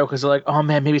watch the show because they're like, "Oh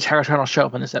man, maybe Tigertron will show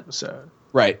up in this episode."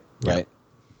 Right. I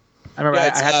remember I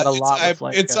had that a lot with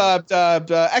like. It's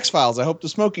X-Files. I hope the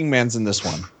smoking man's in this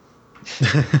one.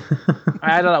 I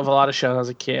had that with a lot of shows as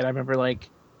a kid. I remember like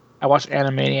I watched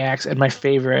Animaniacs, and my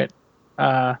favorite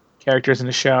characters in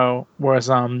the show was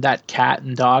that cat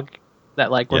and dog that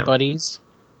like were buddies.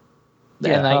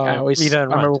 Yeah, and like, I always Rita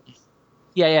and remember. Runt.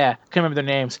 Yeah, couldn't remember their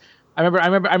names. I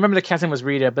remember the cat's name was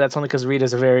Rita, but that's only because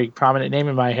Rita's a very prominent name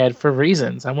in my head for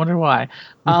reasons. I wonder why.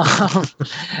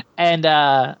 And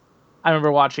I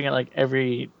remember watching it like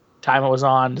every time it was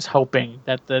on, just hoping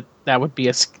that that would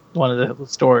be one of the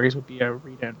stories would be a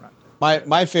Rita and Runt.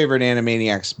 My favorite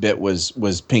Animaniacs bit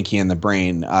was Pinky and the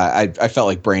Brain. I felt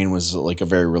like Brain was like a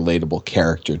very relatable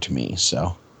character to me.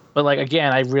 So, but like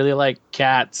again, I really like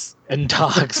cats and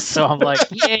dogs, so I'm like,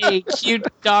 yay, cute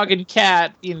dog and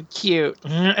cat being cute.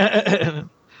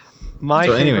 My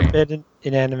favorite bit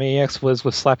in Animaniacs was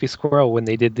with Slappy Squirrel when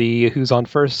they did the Who's on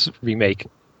First remake.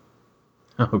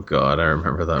 Oh God, I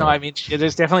remember that. No, one. I mean,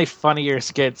 there's definitely funnier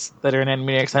skits that are in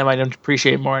Animaniacs I might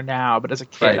appreciate more now, but as a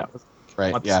kid, I was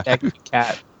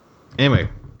cat. Anyway,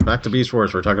 back to Beast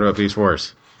Wars. We're talking about Beast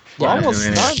Wars. We're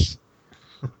almost done.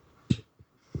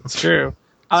 It's true.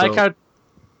 I like how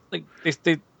like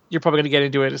they you're probably going to get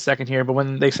into it in a second here, but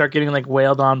when they start getting like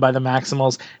wailed on by the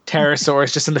Maximals,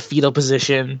 Pterosaurus just in the fetal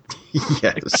position.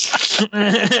 Yes.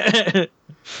 And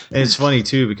it's funny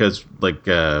too because like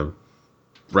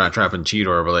Rat Trap and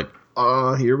Cheetor were like,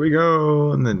 "Oh, here we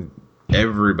go," and then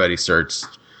everybody starts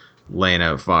laying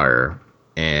out fire,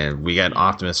 and we got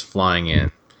Optimus flying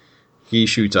in. He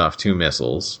shoots off 2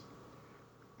 missiles,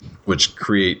 which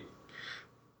create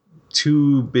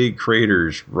 2 big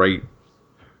craters right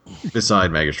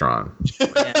beside Megatron,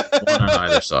 one on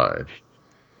either side.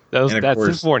 That's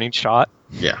his warning shot.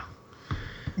 Yeah.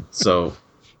 So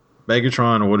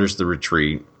Megatron orders the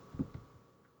retreat.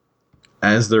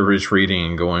 As they're retreating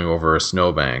and going over a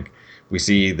snowbank, we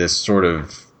see this sort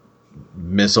of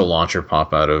missile launcher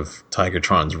pop out of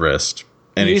Tigertron's wrist,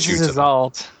 and he uses his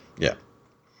alt. Yeah.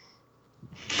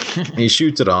 He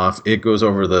shoots it off. It goes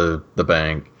over the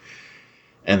bank,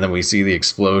 and then we see the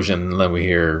explosion. And then we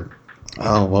hear,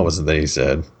 what was it that he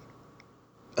said?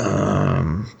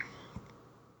 Oh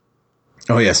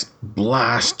yes,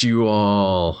 blast you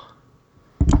all.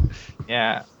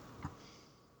 Yeah.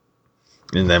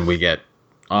 And then we get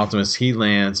Optimus. He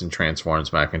lands and transforms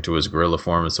back into his gorilla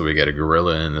form, and so we get a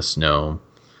gorilla in the snow.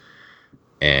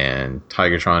 And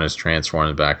Tigertron is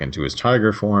transformed back into his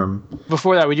tiger form.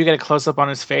 Before that, we do get a close up on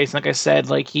his face. Like I said,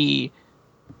 like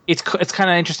it's kind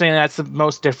of interesting. That's the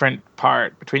most different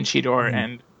part between Cheetor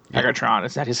and Tigertron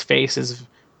is that his face is.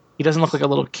 He doesn't look like a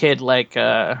little kid like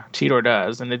Cheetor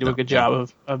does, and they do a good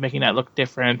job of making that look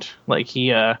different. Like he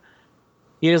does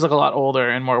look a lot older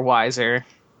and more wiser.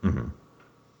 Mm-hmm.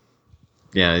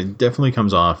 Yeah, it definitely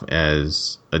comes off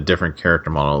as a different character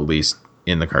model, at least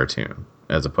in the cartoon,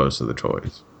 as opposed to the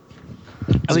toys.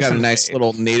 He's got a nice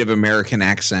little Native American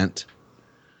accent.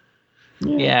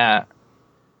 Yeah.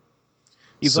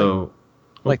 He's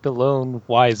like the lone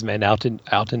wise man out in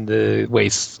the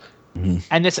wastes. Mm-hmm.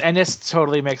 And this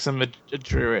totally makes him a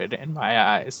druid in my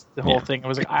eyes. The whole thing, it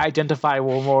was like I identify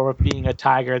more with being a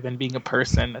tiger than being a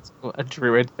person. That's a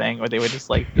druid thing, where they would just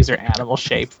like use their animal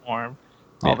shape form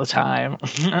all the time.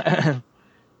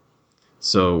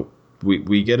 So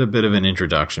we get a bit of an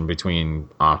introduction between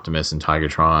Optimus and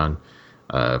Tigertron.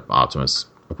 Optimus,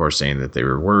 of course, saying that they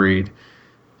were worried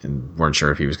and weren't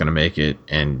sure if he was going to make it,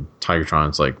 and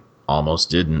Tigertron's like, almost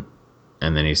didn't.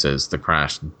 And then he says, the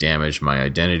crash damaged my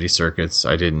identity circuits.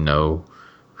 I didn't know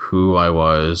who I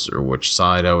was or which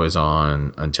side I was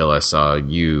on until I saw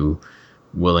you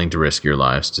willing to risk your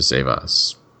lives to save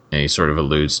us. And he sort of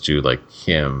alludes to like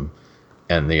him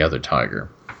and the other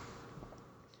tiger.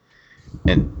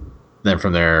 And then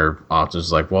from there, Optimus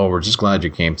is like, well, we're just glad you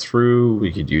came through.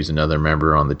 We could use another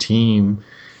member on the team.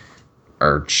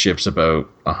 Our ship's about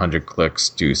 100 clicks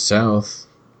due south.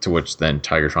 To which then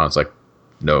Tigertron's like,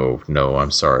 no,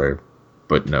 I'm sorry,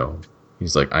 but no.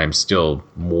 He's like, I'm still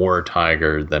more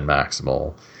tiger than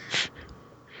Maximal.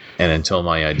 And until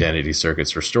my identity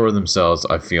circuits restore themselves,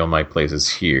 I feel my place is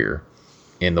here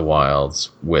in the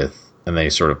wilds with, and then he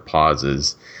sort of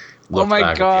pauses, looks back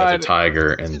at the other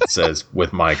tiger and says,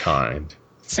 with my kind.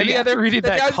 And the other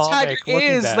tiger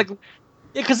is like,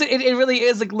 because it really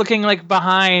is like looking like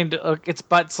behind its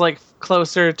butt's like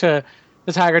closer to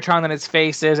the Tigertron than its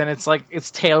face is, and it's like its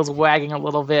tail's wagging a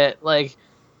little bit. Like,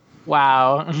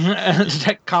 wow,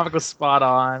 that comic was spot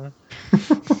on.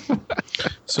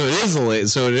 So it is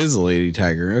a lady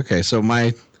tiger. Okay, so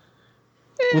well,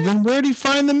 then where do you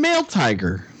find the male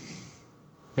tiger?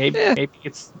 Maybe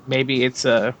it's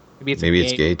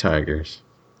gay tigers.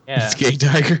 Yeah. It's gay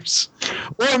tigers,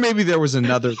 or maybe there was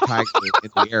another tiger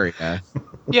in the area.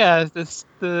 Yeah,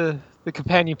 the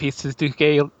companion piece is two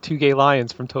gay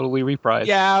lions from Totally Reprised.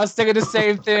 Yeah, I was thinking the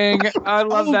same thing. I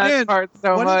love that man. part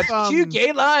so What much. if, 2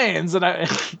 gay lions, and I.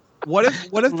 What if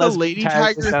the Lesbian lady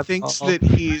tigers, tiger that's thinks all. that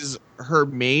he's her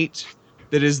mate,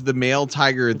 that is the male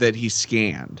tiger that he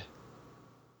scanned?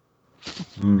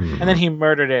 And then he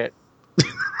murdered it.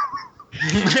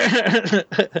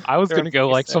 I was gonna go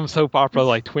like some soap opera,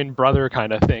 like twin brother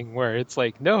kind of thing, where it's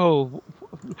like, no,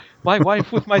 my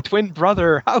wife with my twin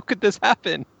brother. How could this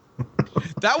happen?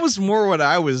 That was more what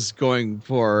I was going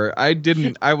for. I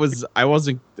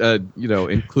wasn't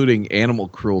including animal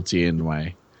cruelty in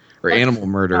my animal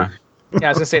murder. Yeah, I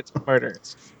was gonna say it's murder.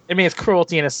 I mean, it's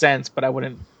cruelty in a sense, but I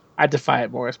define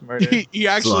it more as murder. He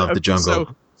actually Love the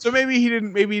jungle. So maybe he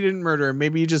didn't murder him.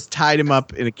 Maybe he just tied him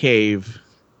up in a cave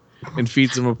and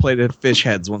feeds him a plate of fish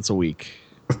heads once a week.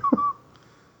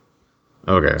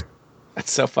 Okay.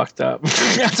 That's so fucked up.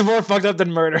 That's more fucked up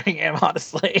than murdering him,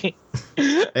 honestly.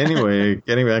 Anyway,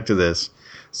 getting back to this.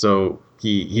 So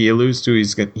he alludes to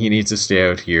he needs to stay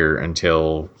out here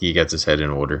until he gets his head in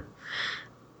order.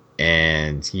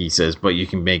 And he says, but you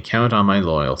can count on my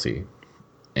loyalty.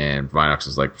 And Vinox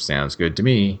is like, sounds good to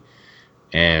me.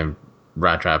 And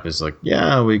Rat Trap is like,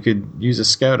 yeah, we could use a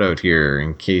scout out here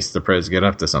in case the Preds get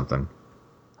up to something.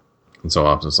 And so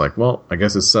Optimus is like, well, I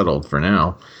guess it's settled for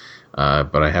now.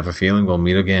 But I have a feeling we'll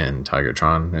meet again,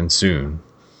 Tigertron, and soon.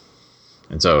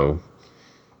 And so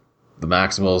the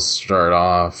Maximals start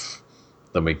off.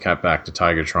 Then we cut back to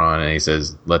Tigertron, and he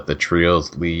says, let the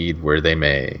trios lead where they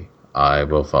may. I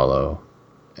will follow.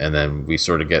 And then we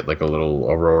sort of get like a little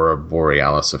Aurora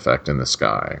Borealis effect in the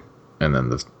sky. And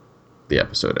then the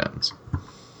episode ends.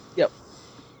 Yep.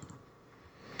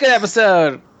 Good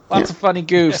episode. Lots of funny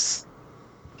goofs.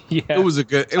 Yeah, It was a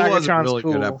Tigertron's really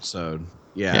cool. good episode.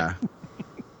 Yeah.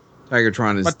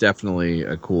 Tigertron is definitely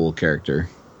a cool character.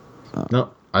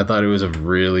 No, I thought it was a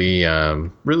really,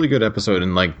 really good episode.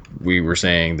 And like we were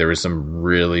saying, there was some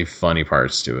really funny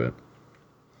parts to it.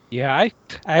 yeah.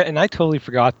 I totally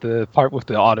forgot the part with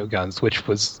the auto guns, which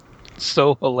was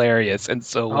so hilarious and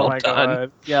so well done.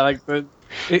 God. Yeah, like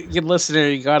you listener,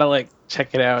 you gotta like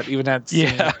check it out. Even that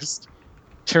scene, Yeah. just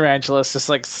Tarantulas just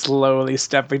like slowly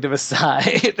stepping to the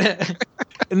side.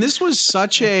 And this was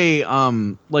such a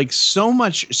like so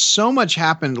much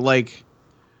happened, like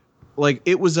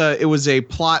it was a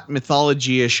plot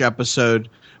mythology-ish episode,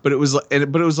 but it was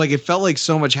like it felt like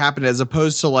so much happened as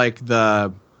opposed to like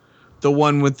the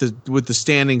one with the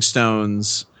standing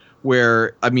stones,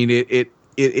 where I mean it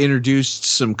introduced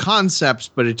some concepts,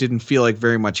 but it didn't feel like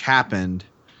very much happened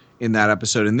in that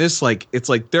episode. And this, like, it's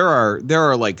like there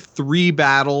are like 3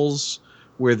 battles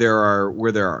where there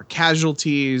are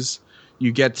casualties.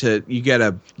 You get some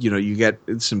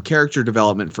character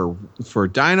development for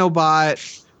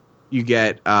Dinobot. You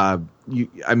get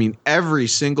every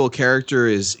single character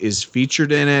is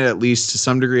featured in it, at least to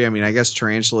some degree. I mean, I guess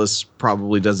Tarantulas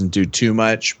probably doesn't do too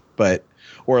much,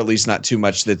 or at least not too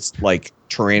much that's like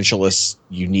Tarantulas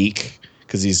unique,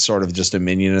 because he's sort of just a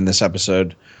minion in this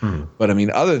episode. But I mean,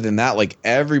 other than that, like,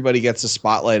 everybody gets a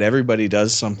spotlight. Everybody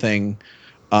does something.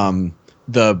 I'll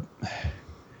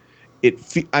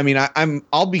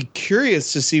be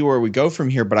curious to see where we go from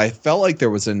here, but I felt like there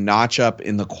was a notch up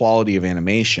in the quality of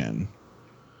animation.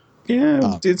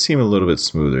 Yeah, it did seem a little bit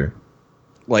smoother.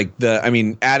 Like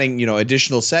adding,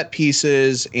 additional set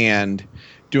pieces and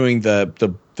doing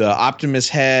the Optimus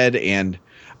head, and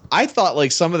I thought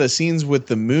like some of the scenes with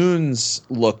the moons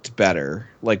looked better.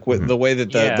 Like with the way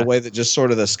that the way that just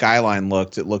sort of the skyline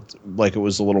looked, it looked like it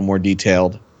was a little more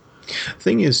detailed.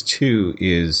 Thing is, too,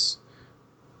 is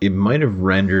it might have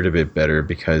rendered a bit better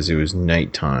because it was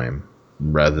nighttime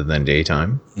rather than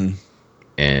daytime.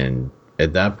 And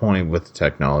at that point with the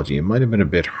technology, it might have been a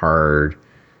bit hard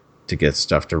to get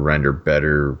stuff to render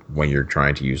better when you're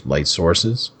trying to use light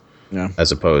sources, as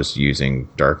opposed to using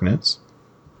dark nets.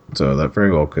 So that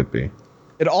very well could be.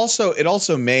 It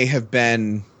also may have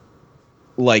been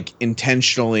like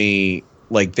intentionally,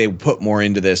 like they put more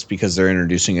into this because they're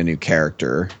introducing a new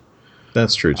character.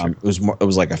 That's true too. It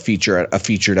was like a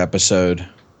featured episode.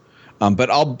 But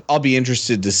I'll be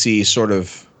interested to see sort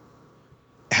of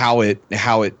how it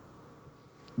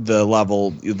the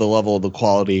level of the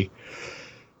quality,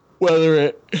 whether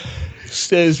it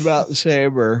stays about the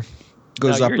same or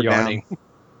goes up or down.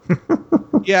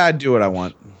 Yeah, I do what I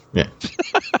want. Yeah.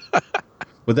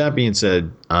 With that being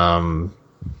said,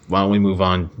 why don't we move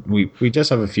on? We just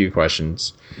have a few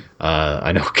questions.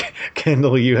 I know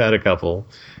Kendall, you had a couple,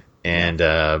 and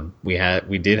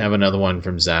we did have another one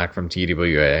from Zach from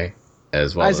TWA,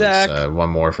 as well as one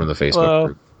more from the Facebook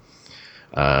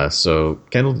group. So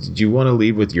Kendall, did you want to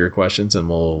lead with your questions, and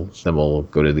we'll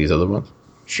go to these other ones?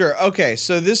 Sure. Okay.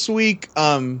 So this week,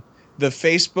 the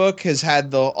Facebook has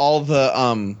had all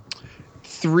the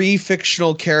 3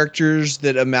 fictional characters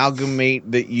that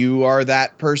amalgamate that you are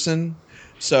that person.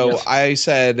 So yes. I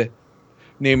said,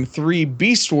 name 3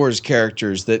 Beast Wars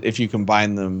characters that, if you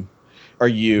combine them, are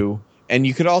you. And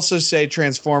you could also say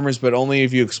Transformers, but only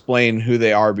if you explain who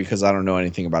they are, because I don't know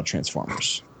anything about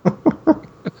Transformers.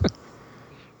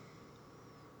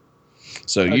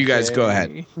 So you guys go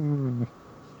ahead.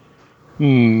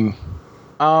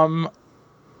 I'm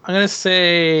gonna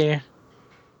say,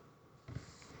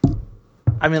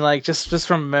 I mean, like, just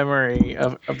from memory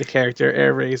of the character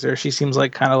Airazor, she seems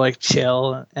like kind of like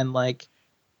chill and like,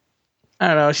 I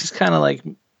don't know, she's kind of like,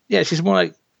 yeah, she's more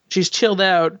like, she's chilled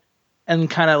out and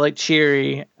kind of like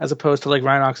cheery, as opposed to like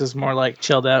Rhinox is more like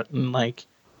chilled out and like,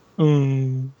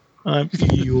 I'm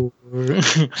Eeyore.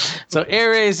 So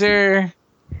Airazor,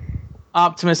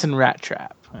 Optimus, and Rat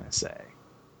Trap, I'm gonna say.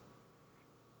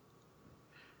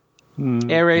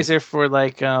 Airazor for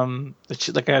like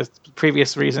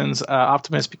previous reasons.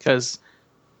 Optimus because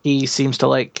he seems to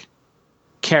like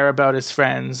care about his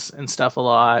friends and stuff a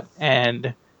lot,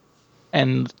 and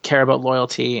care about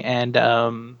loyalty. And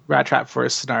Rat Trap for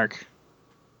his snark.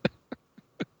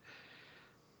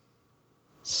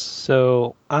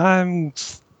 So I'm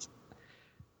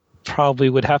probably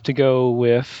would have to go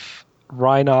with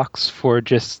Rhinox for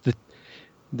just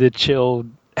the chill,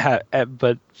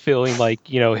 but feeling like,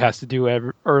 you know, he has to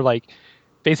do or like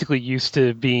basically used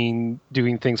to doing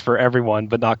things for everyone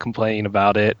but not complaining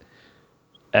about it.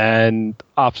 And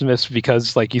Optimus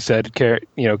because, like you said,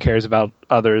 cares about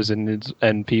others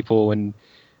and people, and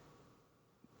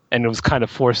it was kind of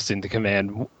forced into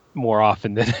command more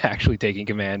often than actually taking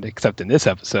command, except in this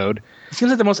episode. It seems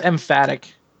like the most emphatic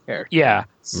character. Yeah.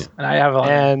 And I have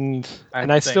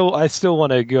I still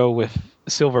want to go with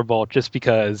Silverbolt just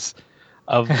because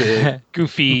of the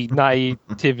goofy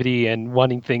naivety and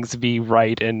wanting things to be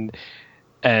right and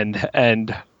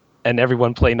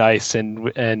everyone play nice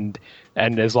and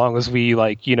as long as we,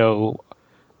 like, you know,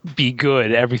 be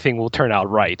good, everything will turn out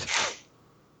right.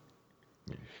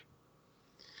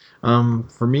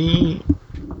 For me,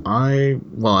 I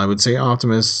would say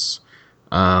Optimus,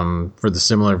 for the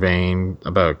similar vein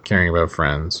about caring about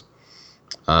friends.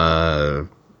 I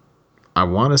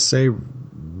want to say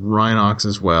Rhinox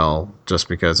as well, just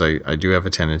because I do have a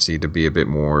tendency to be a bit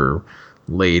more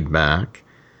laid back,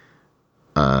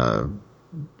 for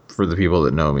the people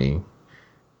that know me.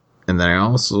 And then I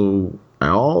also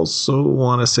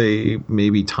want to say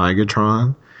maybe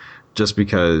Tigatron, just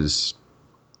because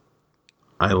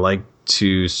I like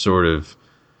to sort of,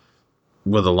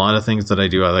 with a lot of things that I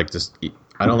do, I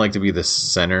don't like to be the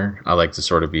center. I like to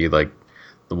sort of be like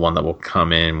the one that will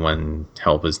come in when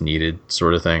help is needed,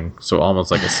 sort of thing. So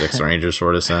almost like a Sixth Ranger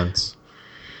sort of sense.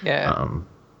 Yeah.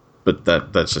 But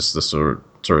that's just the sort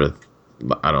of,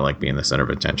 I don't like being the center of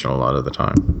attention a lot of the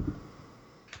time.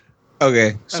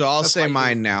 Okay, so I'll say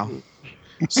mine now.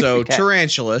 So okay.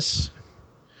 Tarantulas,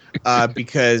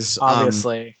 because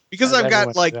obviously, because I've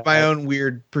got like my own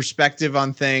weird perspective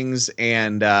on things,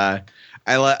 and I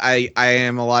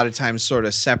am a lot of times sort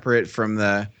of separate from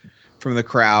the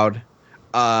crowd.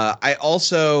 I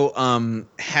also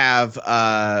have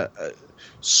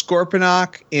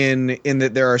Scorponok in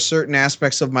that there are certain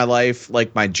aspects of my life,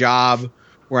 like my job,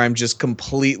 where I'm just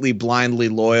completely blindly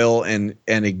loyal and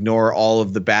ignore all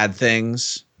of the bad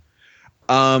things.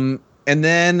 And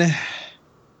then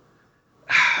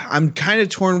I'm kind of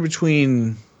torn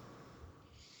between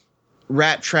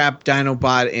Rat Trap,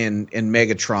 Dinobot, and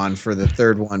Megatron for the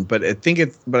third one, but I think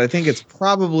it's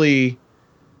probably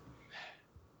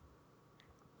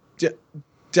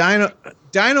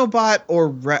Dinobot or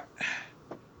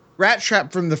Rat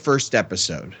Trap from the first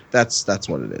episode. That's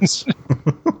what it is.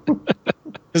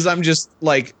 Because I'm just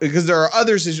like, because there are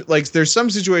others, like there's some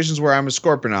situations where I'm a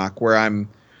Scorponok, where I'm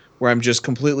just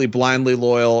completely blindly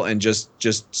loyal and just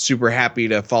super happy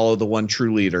to follow the one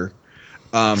true leader.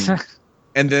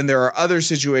 And then there are other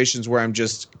situations where I'm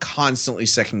just constantly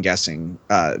second guessing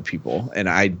people, and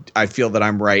I feel that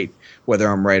I'm right whether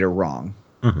I'm right or wrong.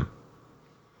 Mm-hmm.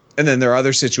 And then there are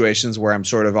other situations where I'm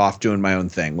sort of off doing my own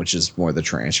thing, which is more the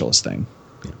Tarantulas thing.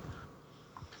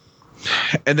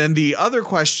 And then the other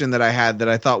question that I had that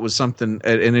I thought was an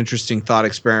interesting thought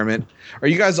experiment. Are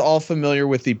you guys all familiar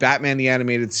with the Batman the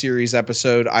Animated Series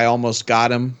episode, I Almost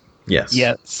Got Him?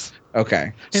 Yes.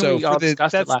 Okay, And so we all for the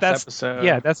discussed it last that's episode.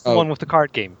 yeah, that's the Oh. one with the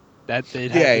card game.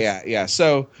 yeah.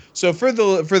 So for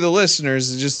the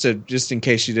listeners, just in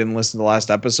case you didn't listen to the last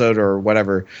episode or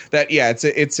whatever,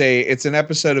 it's an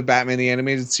episode of Batman the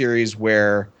Animated Series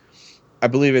where I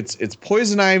believe it's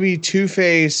Poison Ivy,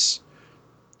 Two-Face,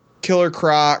 Killer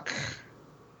Croc,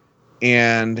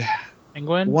 and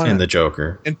Penguin. And the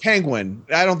Joker. and Penguin.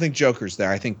 I don't think Joker's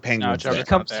there. I think Penguin's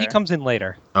Joker's there. He comes in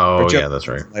later. Oh, But yeah, Joker that's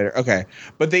right. comes later. Okay,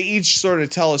 but they each sort of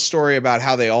tell a story about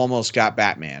how they almost got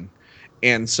Batman.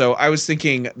 And so I was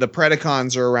thinking the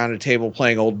Predacons are around a table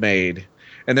playing Old Maid,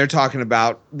 and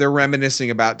they're reminiscing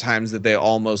about times that they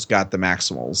almost got the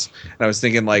Maximals. And I was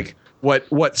thinking, like,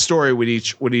 what story would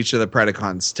each of the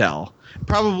Predacons tell?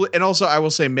 Probably, and also I will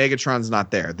say Megatron's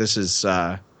not there. This is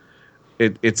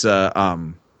that's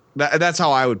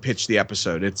how I would pitch the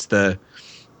episode. It's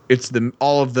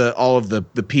all of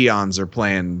the peons are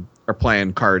playing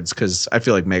cards, because I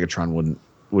feel like Megatron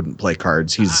wouldn't play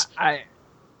cards. He's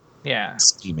Yeah.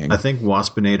 scheming. I think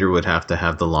Waspinator would have to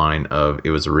have the line of,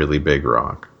 it was a really big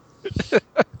rock.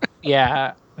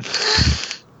 Yeah.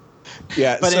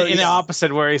 Yeah, But so, in the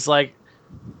opposite, where he's like,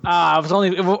 it was only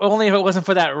if it wasn't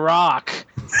for that rock.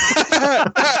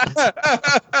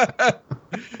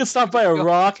 It's not by a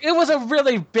rock. It was a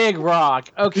really big rock.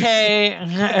 Okay.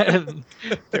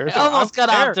 It almost got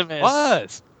Optimus.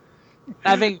 Was.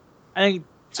 I think.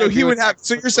 So I he agree would with have. that.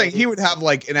 So you're saying he would have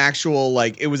like an actual,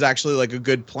 like, it was actually like a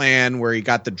good plan where he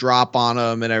got the drop on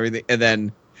him and everything, and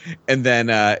then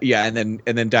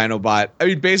Dinobot. I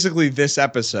mean, basically this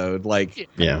episode, like,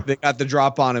 Yeah. they got the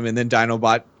drop on him, and then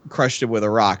Dinobot crushed him with a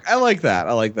rock. I like that.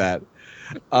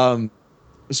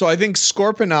 So I think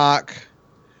Scorponok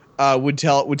would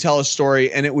tell a story,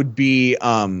 and it would be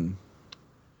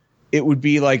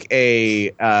like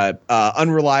a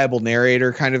unreliable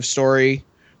narrator kind of story,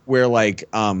 where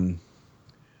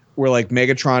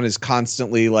Megatron is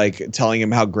constantly like telling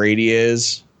him how great he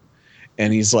is,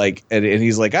 and he's like, I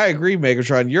agree,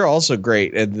 Megatron, you're also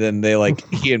great. And then they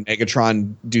he and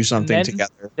Megatron do something then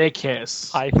together. They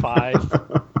kiss. High five.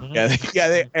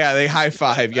 They high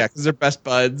five, because they're best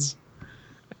buds.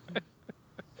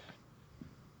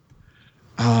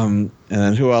 And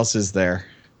then who else is there?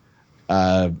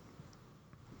 You'd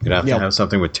have Yeah. to have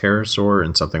something with Pterosaur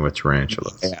and something with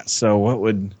Tarantulas. Yeah. So what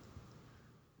would?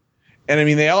 And I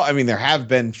mean, there have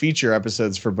been feature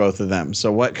episodes for both of them.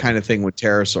 So what kind of thing would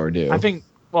Pterosaur do? I think.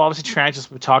 Well, obviously,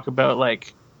 Tarantulas would talk about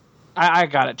like. I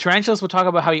got it. Tarantulas would talk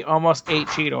about how he almost ate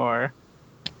Cheetor,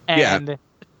 and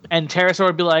Pterosaur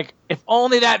would be like, "If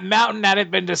only that mountain hadn't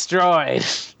been destroyed,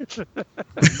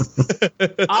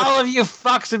 all of you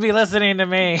fucks would be listening to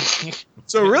me."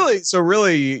 So really,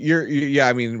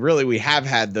 really, we have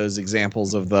had those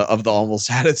examples of the almost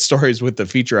had it stories with the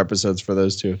feature episodes for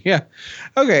those two. Yeah.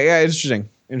 Okay. Yeah.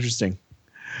 Interesting.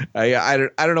 I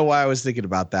don't know why I was thinking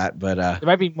about that, but There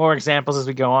might be more examples as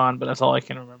we go on, but that's all I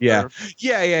can remember. Yeah.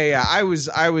 I was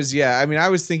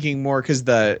thinking more because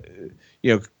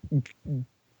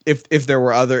if there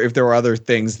were other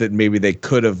things that maybe they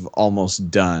could have almost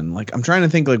done. Like, I'm trying to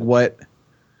think what.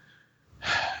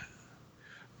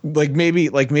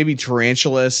 Maybe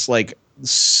Tarantulas,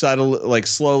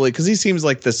 slowly, because he seems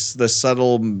like the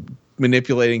subtle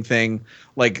manipulating thing.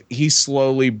 Like, he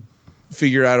slowly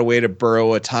figured out a way to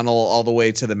burrow a tunnel all the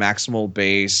way to the Maximal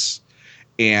base,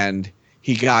 and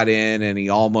he got in, and he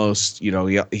almost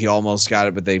got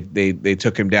it, but they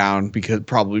took him down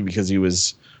because he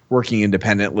was working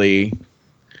independently.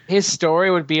 His story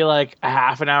would be like a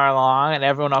half an hour long, and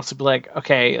everyone else would be like,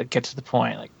 "Okay, get to the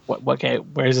point. Like, what? Okay,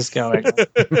 where's this going?"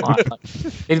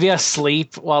 They'd be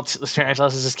asleep while the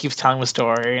Tarantulas just keeps telling the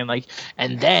story,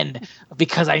 and then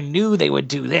because I knew they would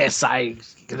do this, right.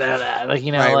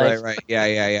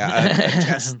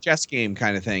 Yeah. Chess game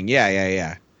kind of thing.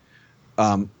 Yeah.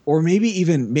 Or maybe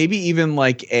even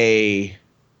like a.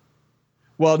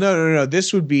 Well, no.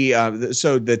 This would be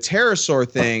so the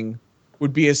Pterosaur thing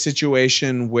would be a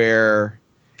situation where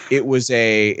it was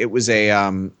a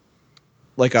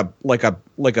like a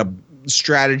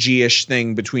strategy-ish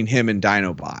thing between him and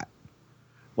Dinobot.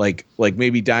 Like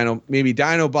maybe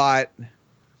Dinobot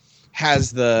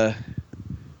has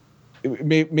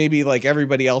maybe like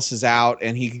everybody else is out,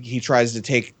 and he tries to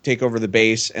take over the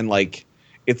base, and like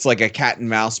it's like a cat and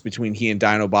mouse between he and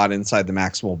Dinobot inside the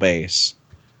Maximal base.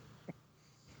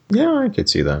 Yeah, I could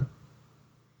see that.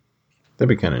 That'd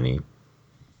be kind of neat.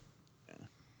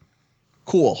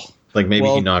 Cool. Like maybe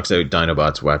he knocks out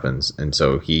Dinobot's weapons, and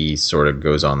so he sort of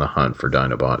goes on the hunt for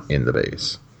Dinobot in the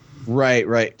base. Right.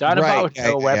 Dinobot with Yeah,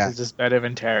 no weapons is better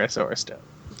than Pterosaur stuff.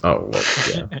 Oh, well,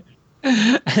 yeah.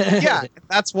 Yeah,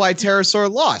 that's why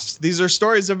Pterosaur lost. These are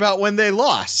stories about when they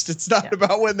lost. It's not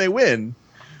about when they win.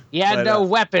 He had But, no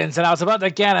weapons, and I was about to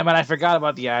get him, and I forgot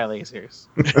about the eye lasers.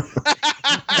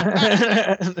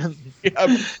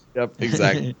 Yep,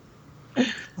 exactly.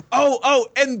 Oh,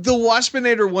 and the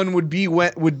Waspinator one would be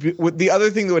the other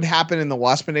thing that would happen in the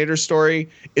Waspinator story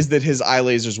is that his eye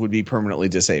lasers would be permanently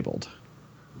disabled.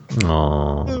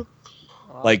 Oh.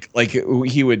 Like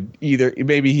he would either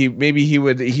maybe he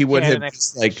would have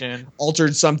just, like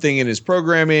altered something in his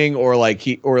programming, or like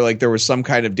there was some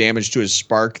kind of damage to his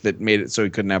spark that made it so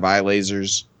he couldn't have eye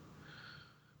lasers.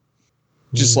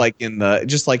 Just like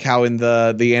how in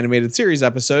the animated series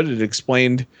episode it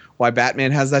explained why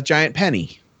Batman has that giant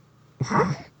penny.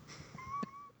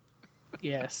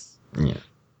 Yes. Yeah.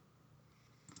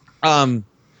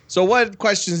 So what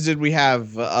questions did we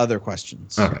have? Other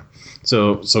questions? Okay.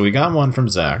 So we got one from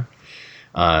Zach.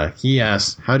 He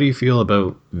asks, how do you feel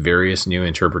about various new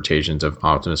interpretations of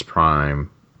Optimus Prime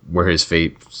where his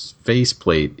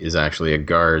faceplate is actually a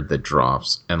guard that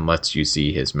drops and lets you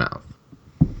see his mouth?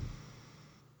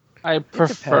 I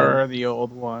prefer the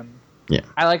old one. Yeah.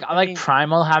 I like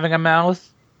Primal having a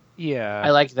mouth. Yeah.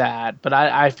 I like that, but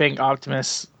I think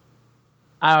Optimus,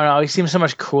 I don't know, he seems so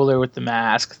much cooler with the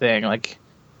mask thing. Like,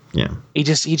 Yeah. he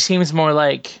seems more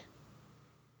like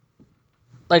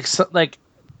I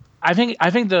think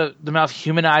the mouth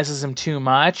humanizes him too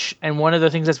much, and one of the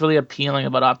things that's really appealing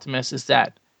about Optimus is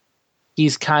that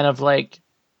he's kind of I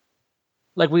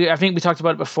think we talked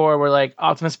about it before, where like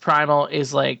Optimus Primal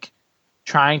is like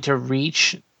trying to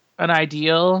reach an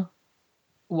ideal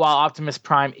while Optimus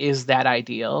Prime is that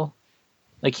ideal.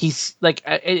 Like he's like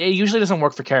it usually doesn't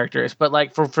work for characters, but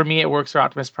like for me it works for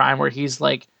Optimus Prime, where he is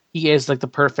like the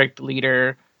perfect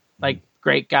leader, like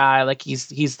great guy, like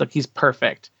he's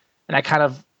perfect. And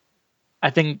I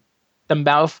think the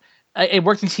mouth, it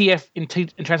worked in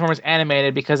Transformers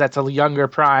Animated because that's a younger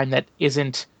Prime that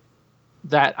isn't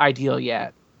that ideal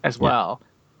yet as well.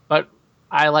 But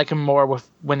I like him more with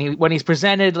when he's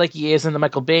presented like he is in the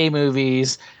Michael Bay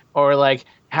movies, or like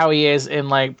how he is in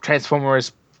like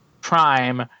Transformers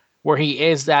Prime, where he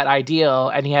is that ideal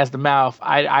and he has the mouth.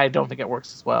 I don't think it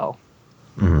works as well.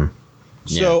 Mm-hmm.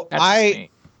 So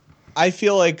I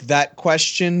feel like that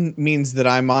question means that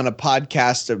I'm on a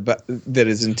podcast that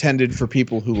is intended for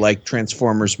people who like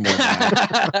Transformers more than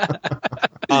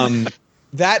I.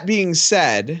 That being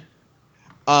said,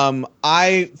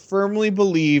 I firmly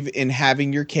believe in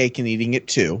having your cake and eating it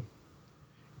too.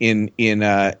 In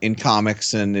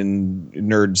comics and in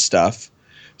nerd stuff.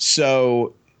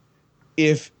 So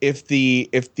if the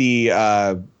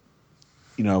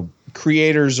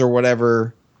creators or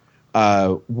whatever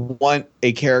want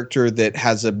a character that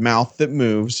has a mouth that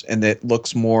moves and that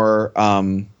looks more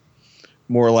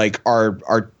like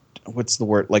what's the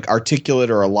word, like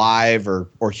articulate or alive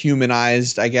or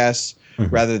humanized, I guess,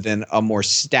 rather than a more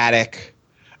static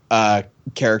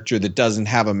character that doesn't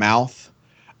have a mouth,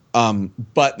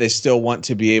 but they still want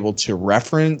to be able to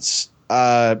reference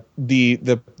the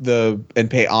and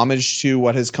pay homage to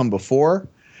what has come before.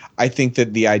 I think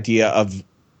that the idea of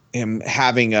him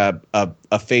having a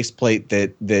faceplate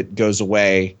that goes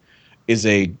away is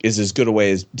as good a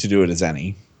way to do it as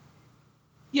any.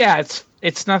 Yeah,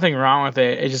 it's nothing wrong with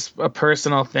it. It's just a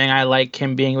personal thing. I like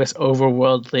him being this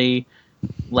overworldly,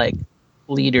 like,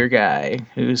 leader guy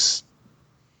who's,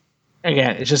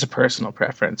 again, it's just a personal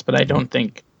preference, but I don't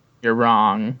think you're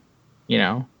wrong, you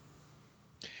know.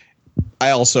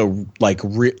 I also like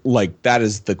that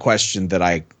is the question that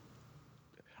I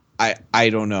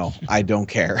don't know. I don't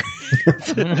care.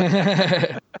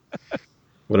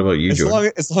 What about you,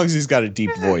 Jordan? As long as he's got a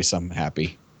deep voice, I'm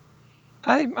happy.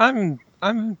 I'm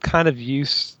kind of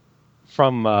used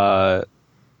from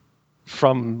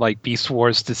like Beast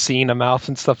Wars to seeing a mouth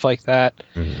and stuff like that.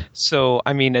 Mm-hmm. So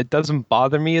I mean, it doesn't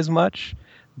bother me as much,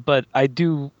 but I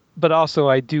do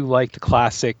like the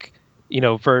classic,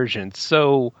 version.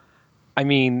 So I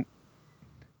mean,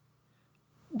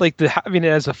 like having it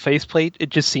as a faceplate, it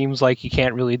just seems like you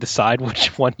can't really decide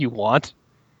which one you want.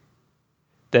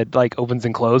 That like opens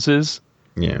and closes.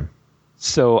 Yeah.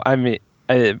 So I mean,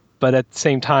 but at the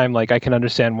same time, like I can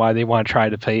understand why they want to try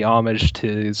to pay homage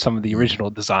to some of the original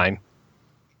design.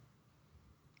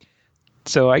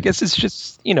 So I guess it's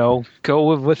just go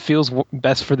with what feels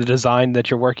best for the design that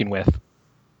you're working with.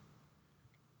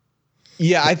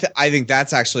 Yeah, I think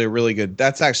that's actually a really good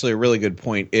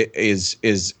point. It is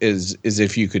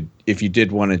if you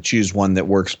did want to choose one that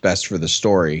works best for the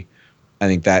story, I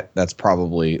think that's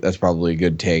probably a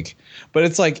good take. But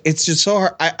it's like, it's just so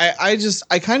hard.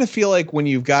 I kind of feel like when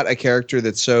you've got a character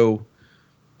that's so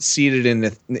seated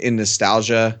in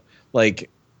nostalgia, like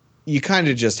you kind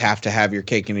of just have to have your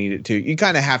cake and eat it too. You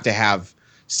kind of have to have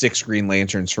 6 Green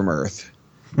Lanterns from Earth,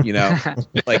 you know?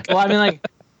 Like, well, I mean, like,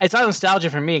 it's not nostalgia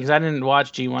for me because I didn't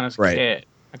watch G1 as a kid.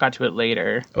 I got to it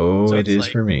later. Oh, so it is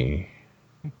like, for me.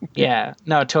 Yeah,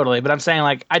 no, totally. But I'm saying,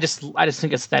 like, I just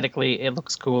think aesthetically it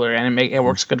looks cooler and it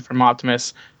works good from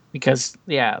Optimus because,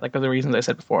 yeah, like of the reasons I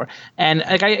said before. And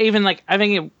like I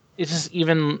think it's just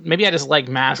even maybe I just like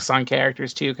masks on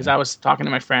characters too because I was talking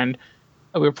to my friend.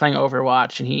 We were playing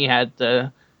Overwatch and he had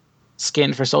the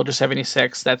skin for Soldier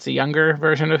 76. That's a younger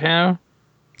version of him.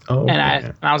 Oh,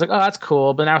 and I was like, oh, that's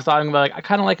cool. But now I'm thought about like I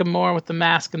kind of like him more with the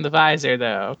mask and the visor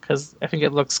though because I think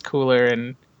it looks cooler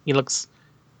and he looks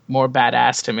more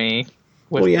badass to me.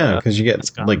 Well, yeah, because you get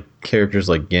like characters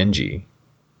like Genji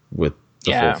with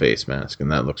the Yeah. full face mask,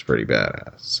 and that looks pretty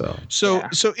badass.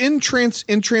 So in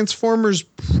Transformers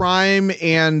Prime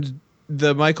and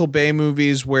the Michael Bay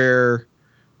movies where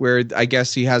I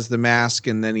guess he has the mask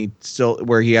and then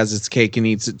where he has his cake and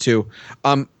eats it too.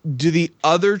 Do the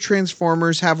other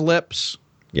Transformers have lips?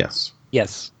 Yes.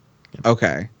 Yes.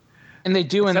 Okay. And they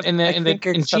do in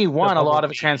G1 a lot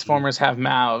of Transformers have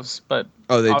mouths, but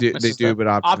Oh, they Optimus do, but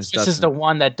Optimus is doesn't. the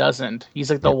one that doesn't. He's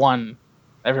like the one.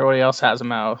 Everybody else has a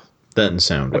mouth. That and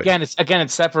Soundwave. Again, it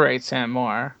separates him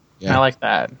more. Yeah. I like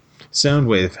that.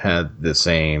 Soundwave had the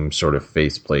same sort of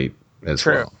faceplate as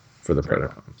True. well for the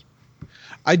Predacons.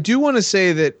 I do want to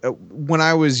say that when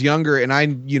I was younger, and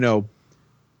I,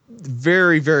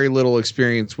 very, very little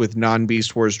experience with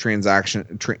non-Beast Wars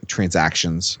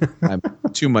transactions. I'm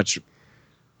too much.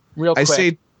 Real quick. I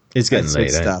say It's getting say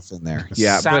late. stuff in there.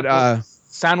 Yeah, but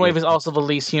Soundwave is also the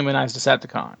least humanized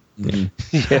Decepticon. Yeah.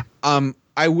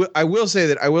 I will say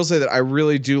that I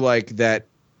really do like that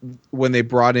when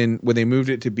they moved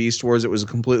it to Beast Wars, it was a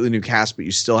completely new cast, but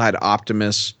you still had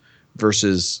Optimus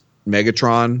versus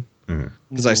Megatron.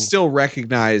 Because I still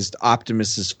recognized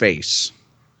Optimus's face.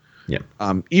 Yeah.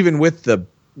 Even with the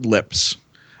lips,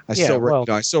 I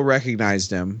Yeah, still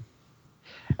recognized him.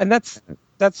 And that's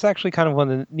actually kind of one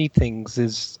of the neat things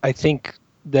is I think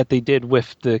that they did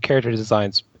with the character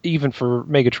designs, even for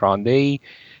Megatron, they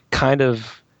kind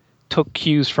of took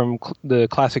cues from the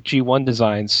classic G1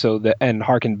 designs and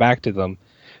harkened back to them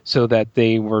so that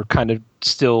they were kind of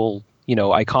still,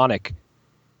 iconic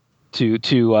to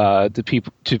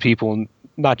people,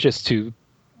 not just to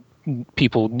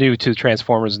people new to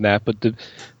Transformers and that, but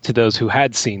to those who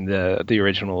had seen the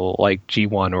original like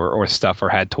G1 or stuff or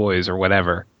had toys or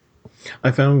whatever.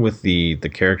 I found with the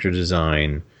character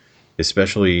design,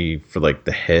 especially for like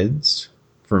the heads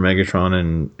for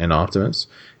Megatron and Optimus,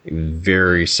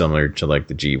 very similar to like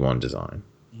the G1 design.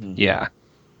 Yeah.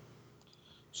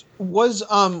 Was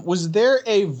there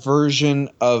a version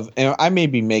of, and I may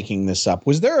be making this up,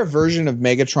 was there a version of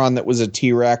Megatron that was a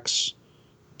T-Rex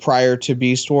prior to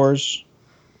Beast Wars?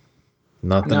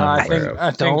 Not that I'm aware of.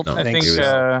 I think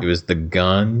It was the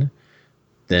gun.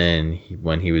 Then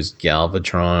when he was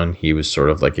Galvatron, he was sort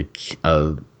of like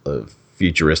a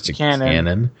futuristic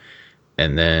cannon.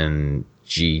 And then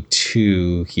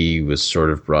G2, he was sort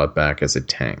of brought back as a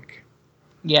tank.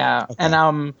 Yeah, okay.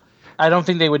 And I don't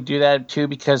think they would do that too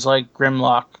because like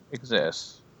Grimlock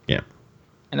exists. Yeah,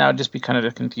 and that would just be kind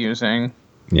of confusing.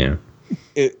 Yeah,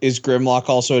 is Grimlock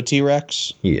also a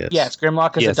T-Rex? He is. Yes,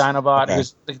 Grimlock is a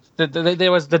Dinobot. Okay.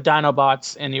 There was the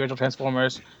Dinobots in the original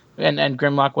Transformers, and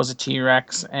Grimlock was a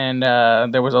T-Rex, and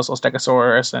there was also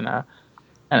Stegosaurus and a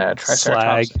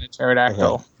Triceratops and a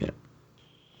pterodactyl. Okay. Yeah.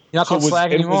 You're not called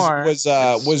Slag anymore. Was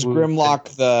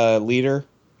Grimlock the leader?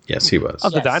 Yes, he was.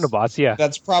 Of the Dinobots, yeah.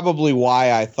 That's probably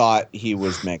why I thought he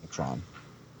was Megatron.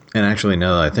 And actually,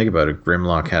 now that I think about it,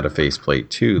 Grimlock had a faceplate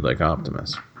too, like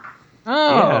Optimus.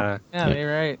 Oh, yeah,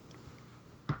 you're right.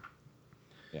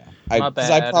 Yeah,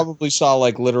 I probably saw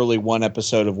like literally one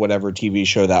episode of whatever TV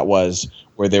show that was,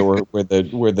 where they were where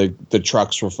the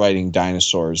trucks were fighting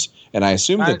dinosaurs, and I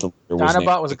assumed that the leader was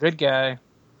Dinobot was a good guy.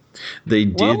 They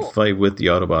did fight with the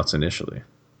Autobots initially.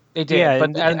 They did,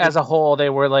 but as a whole, they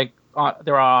were like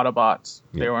they were Autobots.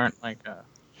 Yeah. They weren't like.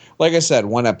 Like I said,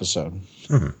 one episode.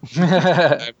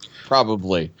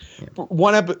 Probably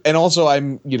and also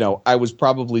I was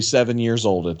probably 7 years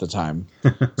old at the time,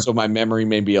 so my memory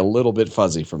may be a little bit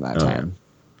fuzzy from that time.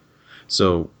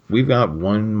 So we've got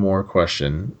one more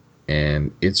question,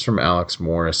 and it's from Alex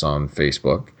Morris on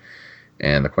Facebook,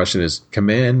 and the question is: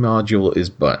 Command Module is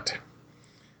butt.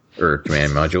 Or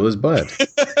Command Module is butt.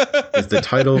 It's the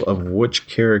title of which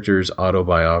character's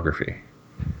autobiography?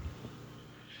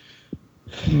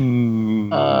 I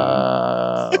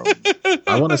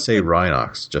want to say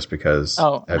Rhinox just because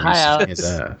Have you seen his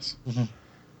ass?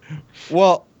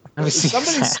 Well, Let me see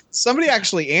that. Somebody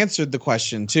actually answered the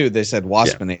question too. They said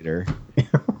Waspinator.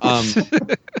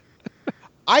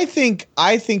 I think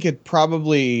it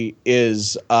probably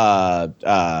is. Well,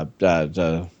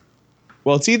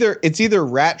 it's either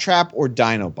Rat Trap or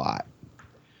Dinobot,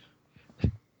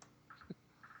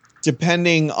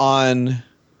 depending on.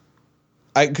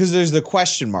 Because there's the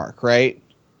question mark, right?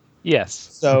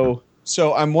 Yes.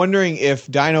 So I'm wondering if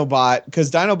Dinobot,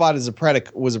 because Dinobot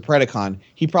was a Predacon,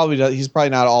 he's probably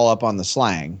not all up on the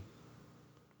slang.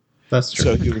 That's true.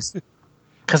 So he was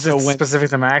Because it's specific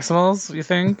to Maximals, you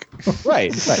think?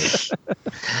 right.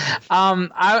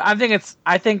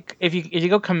 I think if you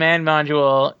go command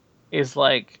module is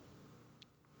like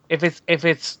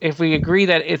if we agree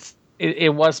that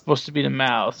it was supposed to be the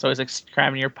mouse, so it's like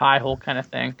cramming your pie hole kind of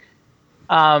thing.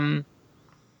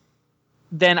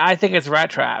 Then I think it's Rat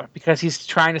Trap because he's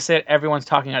trying to say everyone's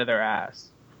talking out of their ass.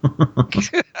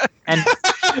 And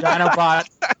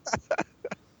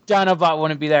Dinobot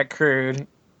wouldn't be that crude.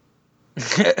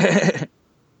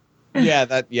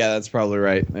 That's probably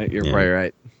right. You're probably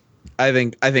right. I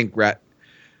think Rat.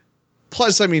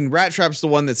 Plus, I mean, Rat Trap's the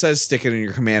one that says stick it in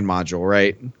your command module,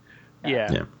 right?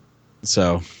 Yeah.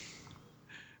 So,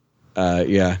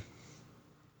 yeah.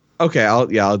 Okay, I'll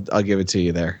give it to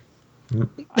you there.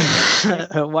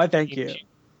 Why? Thank you.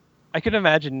 I could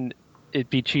imagine it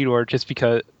be Cheetor just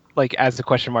because, like, as the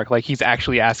question mark, like he's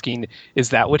actually asking,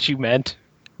 "Is that what you meant?"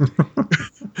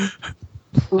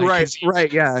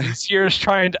 Right. Yeah. He's here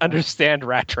trying to understand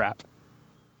Rat Trap.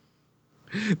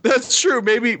 That's true.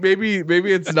 Maybe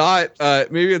it's not.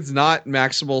 Maybe it's not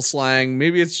Maximal slang.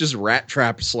 Maybe it's just Rat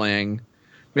Trap slang.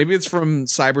 Maybe it's from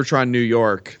Cybertron, New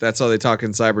York. That's how they talk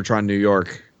in Cybertron, New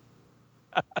York.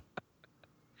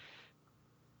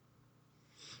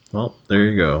 Well, there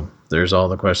you go. There's all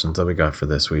the questions that we got for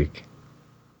this week.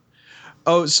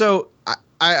 Oh, so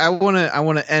I want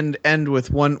to end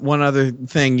with one other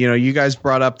thing. You know, you guys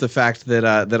brought up the fact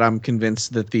that I'm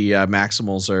convinced that the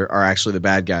Maximals are actually the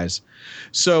bad guys.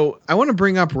 So I want to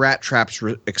bring up Rat Trap's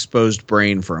exposed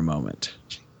brain for a moment.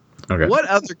 Okay. What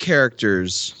other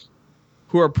characters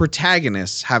who are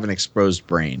protagonists have an exposed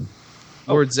brain?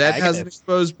 Lord Zed has an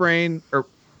exposed brain, or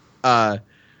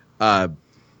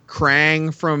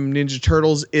Krang from Ninja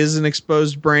Turtles is an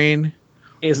exposed brain.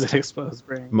 Is an exposed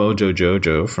brain. Mojo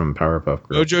Jojo from Powerpuff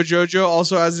Girls. Mojo Jojo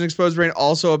also has an exposed brain,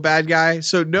 also a bad guy.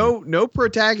 So no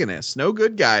protagonists, no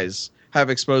good guys have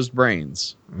exposed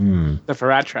brains. Except for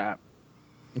Rat Trap.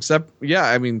 Except, yeah,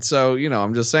 I mean, so, you know,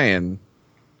 I'm just saying.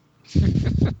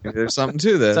 There's something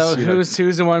to this. So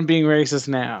who's the one being racist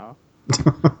now?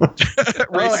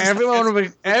 Everyone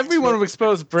with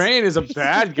exposed brain is a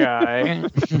bad guy.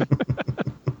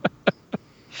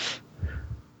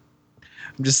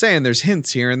 I'm just saying, there's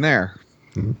hints here and there.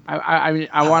 I mean,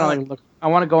 I want to look. I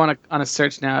want to go on a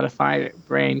search now to find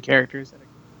brain characters that are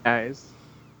guys.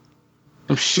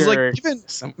 I'm sure. Like, even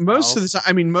most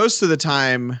of the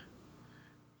time,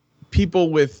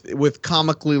 people with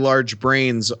comically large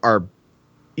brains are,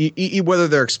 whether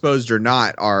they're exposed or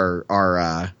not, are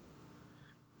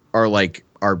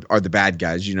the bad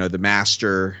guys. You know, the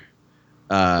master.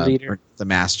 Leader. The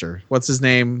master. What's his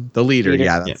name? The leader.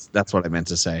 Yeah, that's what I meant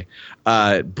to say.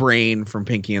 Brain from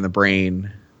Pinky and the Brain.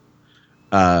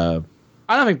 I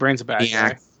don't think Brain's a bad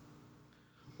guy.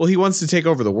 Well, he wants to take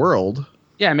over the world.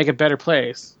 Yeah, make a better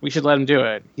place. We should let him do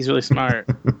it. He's really smart.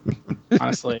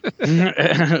 Honestly.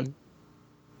 Remember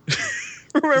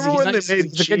when they made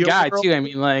he's a good guy too. I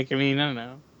mean, I don't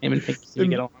know. Him and Pinky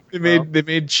get along. They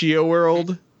made Chio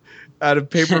World out of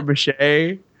paper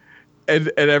mache. And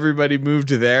everybody moved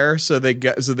there, so they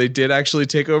did actually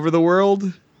take over the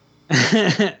world.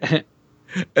 and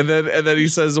then he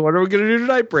says, "What are we going to do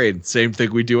tonight, Brain?" Same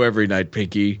thing we do every night,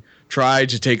 Pinky. Try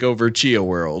to take over Chia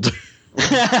World.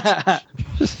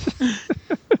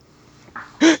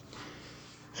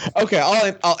 Okay,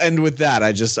 I'll end with that.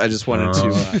 I just wanted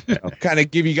to kind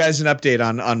of give you guys an update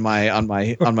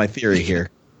on my theory here.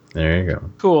 There you go.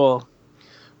 Cool.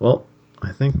 Well,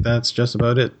 I think that's just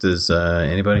about it. Does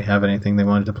anybody have anything they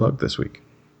wanted to plug this week?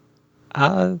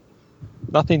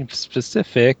 Nothing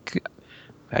specific.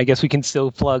 I guess we can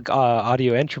still plug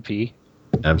Audio Entropy.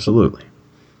 Absolutely.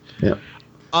 Yeah.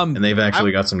 And they've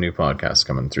actually got some new podcasts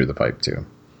coming through the pipe too.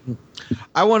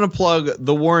 I want to plug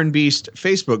the Warren Beast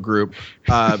Facebook group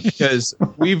because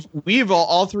we've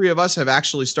all three of us have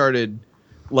actually started,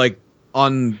 like,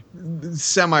 on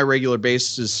semi-regular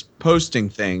basis posting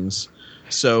things.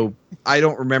 So I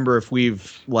don't remember if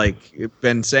we've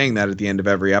been saying that at the end of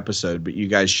every episode, but you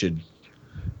guys should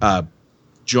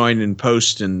join and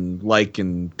post and like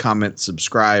and comment,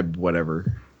 subscribe,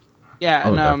 whatever. Yeah,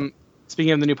 and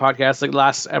speaking of the new podcast, like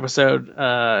last episode,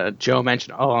 Joe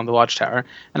mentioned All on the Watchtower,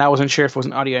 and I wasn't sure if it was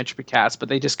an audio entropy cast, but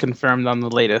they just confirmed on the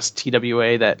latest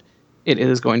TWA that it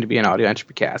is going to be an audio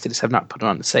entropy cast. They just have not put it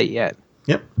on the site yet.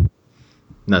 Yep. And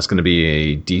that's going to be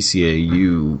a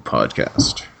DCAU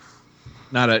podcast.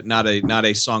 Not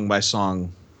a song by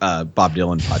song Bob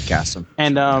Dylan podcast.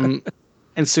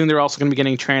 And soon they're also going to be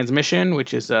getting Transmission,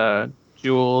 which is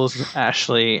Jules,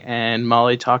 Ashley, and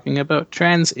Molly talking about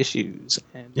trans issues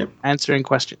and answering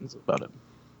questions about it.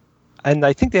 And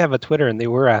I think they have a Twitter, and they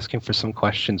were asking for some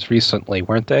questions recently,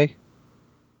 weren't they?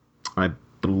 I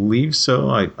believe so.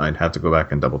 I'd have to go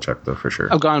back and double check though for sure.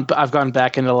 I've gone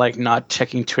back into like not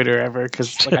checking Twitter ever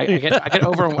because like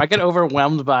I get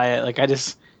overwhelmed by it. Like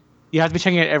you have to be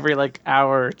checking it every like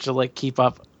hour to like keep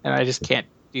up, and I just can't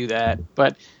do that.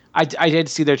 But I did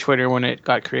see their Twitter when it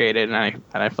got created, and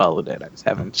I followed it. I just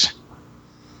haven't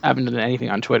done anything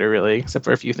on Twitter really, except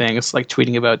for a few things like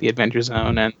tweeting about the Adventure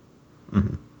Zone and.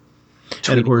 Mm-hmm.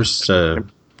 And of course,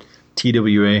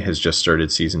 TWA has just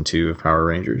started season 2 of Power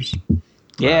Rangers.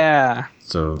 Yeah.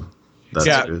 So that's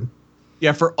good.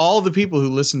 Yeah, for all the people who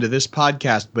listen to this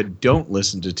podcast but don't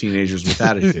listen to Teenagers with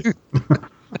Attitude.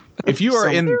 If you are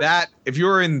in that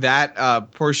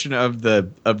portion of the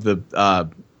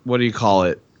what do you call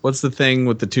it? What's the thing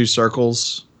with the 2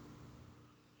 circles?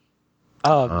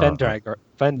 Venn diagram.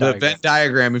 The Venn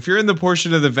diagram. If you're in the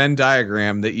portion of the Venn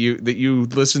diagram that you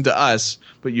listen to us,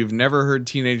 but you've never heard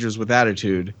Teenagers with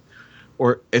Attitude,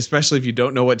 or especially if you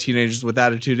don't know what Teenagers with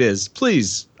Attitude is,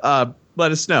 please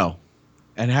let us know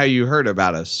and how you heard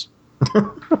about us.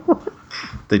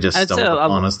 They just stumbled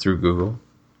upon us through Google.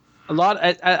 A lot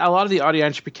of the audio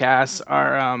entropy casts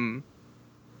are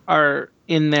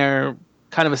in their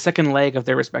kind of a second leg of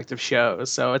their respective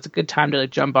shows, so it's a good time to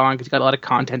like jump on because you got a lot of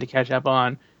content to catch up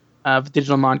on. The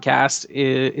Digital Moncast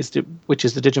which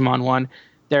is the Digimon one.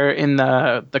 They're in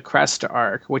the Crest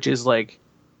arc, which is like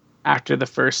after the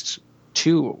first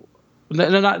 2. They're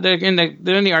in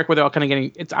the arc where they're all kind of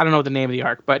getting. I don't know the name of the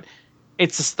arc, but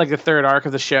it's just like the 3rd arc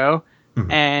of the show.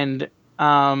 Mm-hmm. And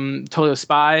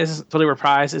Totally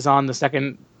Reprise is on the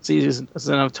 2nd season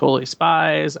of Totally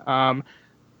Spies.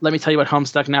 Let me tell you what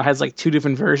Homestuck now has like 2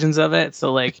 different versions of it.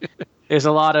 So like there's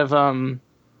a lot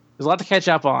to catch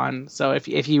up on. So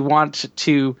if you want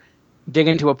to dig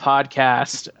into a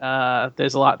podcast,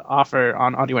 there's a lot to offer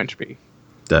on Audio Entropy.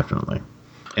 Definitely.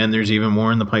 And there's even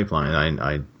more in the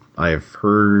pipeline. I've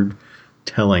heard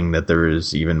telling that there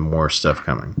is even more stuff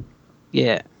coming.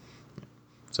 Yeah.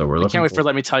 So we're looking. I can't wait for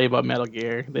Let Me Tell You About Metal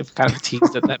Gear. They've kind of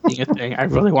teased at that being a thing. I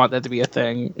really want that to be a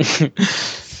thing.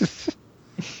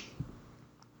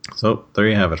 So there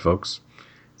you have it, folks.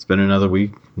 It's been another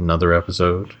week, another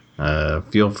episode.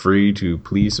 Feel free to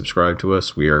please subscribe to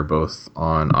us. We are both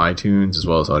on iTunes as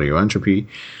well as Audio Entropy.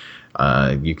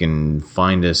 You can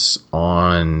find us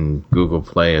on Google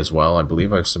Play as well. I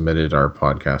believe I've submitted our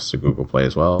podcast to Google Play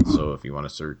as well. So if you want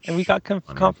to search. And we got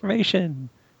confirmation.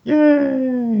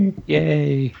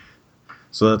 Yay!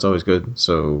 So that's always good.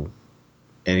 So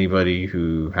anybody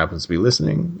who happens to be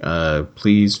listening,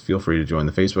 please feel free to join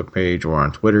the Facebook page or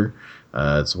on Twitter.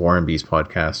 It's Warren Beast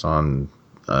Podcast on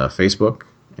Facebook,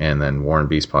 and then Warren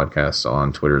Beast Podcast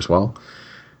on Twitter as well.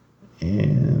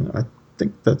 And I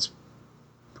think that's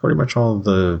pretty much all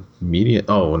the media.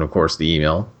 Oh, and of course the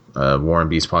email,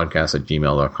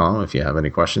 warrenbeastpodcast@gmail.com. If you have any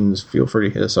questions, feel free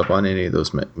to hit us up on any of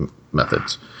those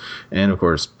methods. And of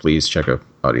course, please check out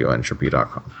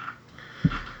audioentropy.com.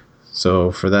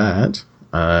 So for that,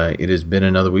 it has been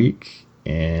another week.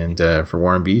 And for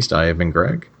Warren Beast, I have been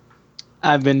Greg.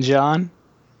 I've been John.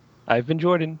 I've been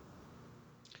Jordan.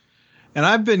 And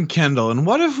I've been Kendall. And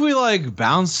what if we like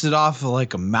bounced it off of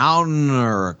like a mountain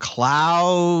or a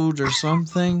cloud or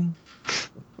something?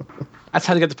 That's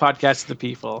how to get the podcast to the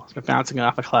people. It's bouncing it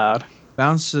off a cloud.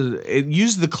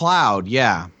 Use the cloud.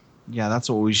 Yeah, that's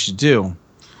what we should do.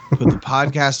 Put the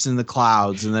podcast in the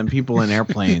clouds, and then people in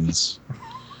airplanes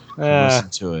listen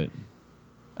to it.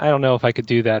 I don't know if I could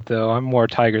do that though. I'm more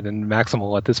Tiger than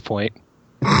Maximal at this point.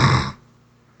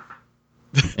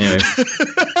 Anyway,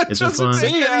 it's been fun.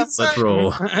 Let's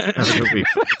roll. Have a good week.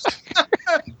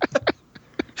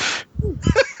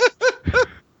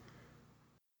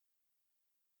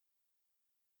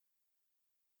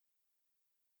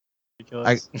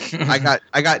 I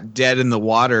got Dead in the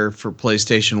Water for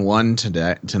PlayStation 1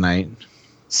 tonight.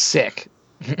 Sick.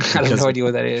 I have no idea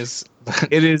what that is.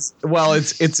 It is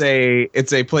it's a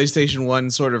PlayStation 1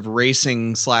 sort of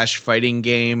racing / fighting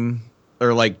game,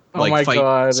 or like my fight.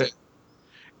 God.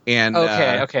 And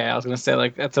okay. I was gonna say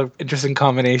like that's an interesting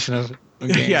combination of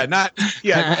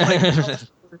games.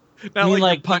 Not mean,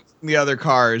 like you're punching the other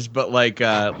cars, but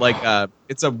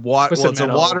it's a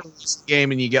water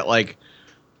game, and you get like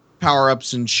power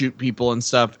ups and shoot people and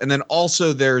stuff. And then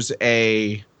also there's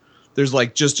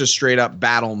like just a straight up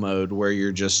battle mode where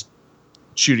you're just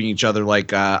shooting each other. I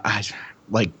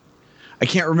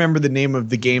can't remember the name of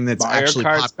the game that's Mario actually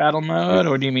Kart's battle mode,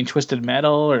 or do you mean Twisted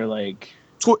Metal, or like?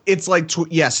 It's like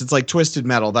it's like Twisted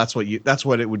Metal. That's what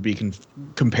it would be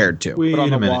compared to. Wait but on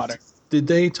a the minute. water. Did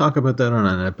they talk about that on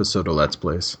an episode of Let's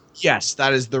Plays? Yes,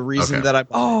 that is the reason Okay. that I.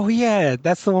 Oh yeah,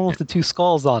 that's the one with the two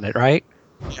skulls on it, right?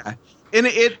 Yeah, and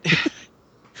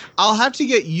I'll have to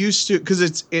get used to it because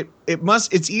it's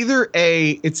either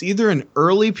an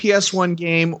early PS1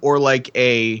 game or like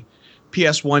a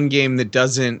PS1 game that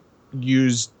doesn't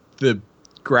use the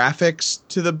graphics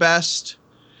to the best.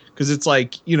 Because it's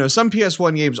like, some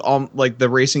PS1 games, all like the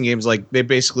racing games, like they're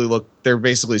basically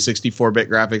 64-bit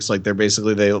graphics. Like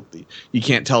you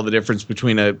can't tell the difference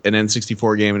between an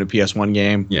N64 game and a PS1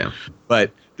 game. Yeah.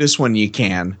 But this one you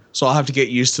can. So I'll have to get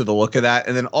used to the look of that.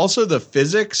 And then also the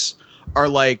physics are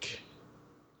like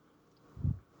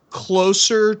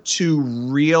closer to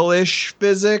real-ish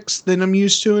physics than I'm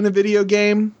used to in a video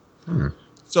game.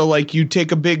 So like you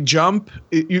take a big jump,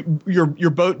 your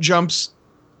boat jumps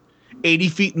 80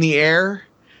 feet in the air,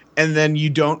 and then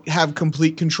you don't have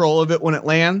complete control of it when it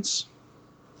lands.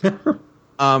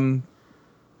 And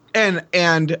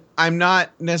I'm not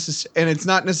and it's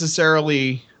not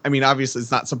necessarily, I mean, obviously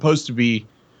it's not supposed to be.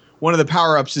 One of the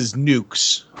power-ups is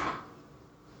nukes.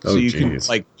 So you can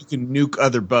nuke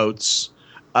other boats.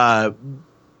 But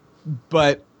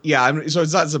yeah, so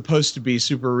it's not supposed to be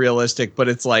super realistic, but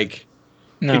it's like,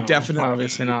 No, it definitely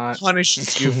obviously not.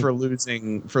 punishes you for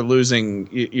losing,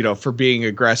 for being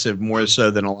aggressive more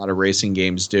so than a lot of racing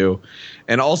games do.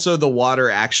 And also the water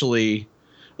actually,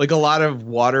 like a lot of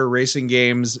water racing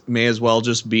games may as well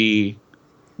just be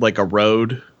like a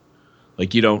road.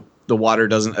 Like the water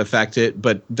doesn't affect it,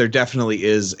 but there definitely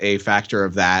is a factor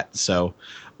of that. So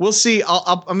we'll see.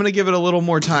 I'm going to give it a little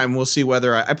more time. We'll see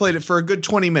whether I played it for a good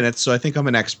 20 minutes. So I think I'm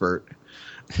an expert.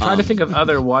 Trying to think of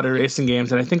other water racing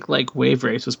games, and I think like Wave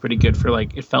Race was pretty good for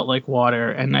like it felt like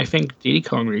water, and I think Diddy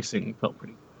Kong Racing felt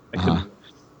pretty good.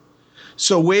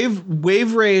 So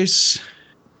Wave Race,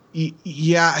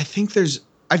 yeah, I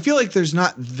feel like there's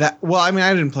not that. Well, I mean,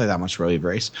 I didn't play that much Wave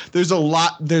Race.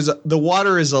 The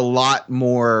water is a lot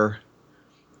more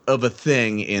of a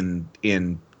thing in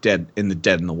Dead in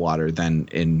the Water than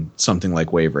in something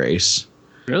like Wave Race.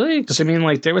 Really? Because I mean,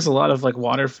 like there was a lot of like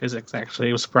water physics. Actually,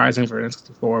 it was surprising for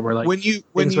N64, where like when you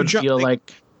would jump, feel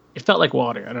like it felt like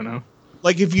water. I don't know.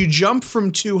 Like if you jump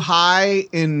from too high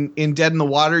in Dead in the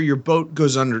Water, your boat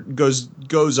goes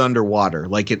underwater,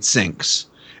 like it sinks,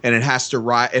 and it has to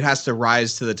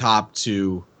rise to the top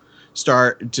to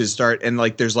start, and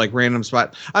like there's like random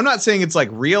spot. I'm not saying it's like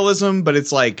realism, but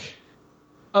it's like.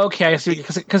 Okay, I see.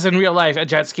 Because in real life, a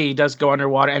jet ski does go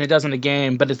underwater, and it does in the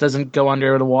game, but it doesn't go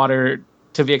under the water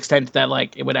to the extent that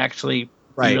like it would actually be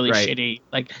really shitty.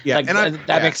 Like, yeah, like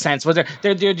that makes sense. Was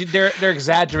they're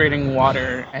exaggerating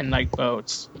water and like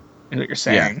boats. Is what you're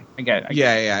saying? Yeah. I get it.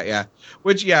 Yeah.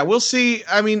 Which we'll see.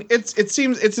 I mean, it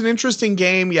seems it's an interesting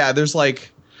game. Yeah, there's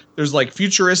like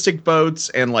futuristic boats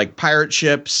and like pirate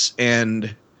ships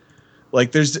and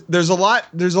like there's a lot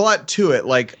to it.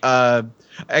 Like I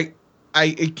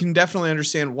can definitely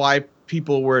understand why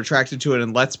people were attracted to it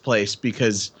in Let's Place,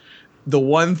 because the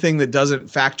one thing that doesn't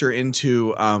factor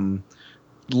into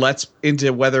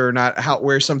whether or not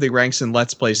where something ranks in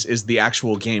Let's Place is the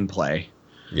actual gameplay.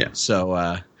 Yeah.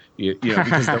 So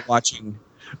because they're watching.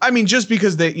 I mean, just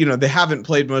because they haven't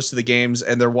played most of the games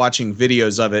and they're watching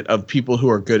videos of it of people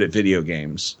who are good at video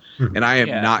games, and I am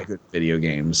not good at video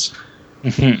games.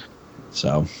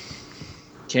 So.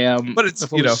 Okay, but it's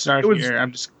before we start here, it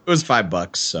was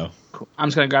 $5, so cool. I'm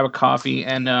just gonna grab a coffee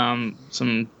and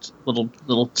some little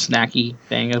snacky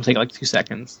thing. It'll take like 2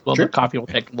 seconds. Well, Sure. the coffee will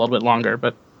take a little bit longer,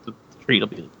 but the treat will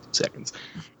be 2 seconds.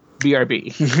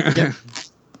 BRB. Yeah.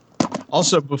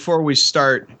 Also, before we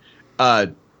start,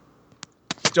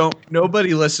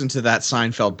 nobody listen to that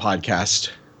Seinfeld podcast.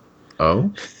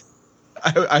 Oh?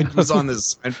 I was on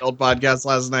this Seinfeld podcast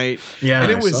last night. Yeah,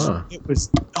 and I saw. it was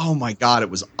oh my god,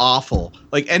 it was awful.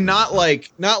 Like, and not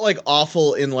like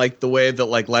awful in like the way that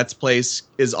like Let's Place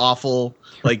is awful,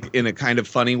 like in a kind of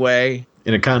funny way.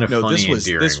 In a kind of funny,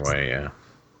 endearing this way, yeah.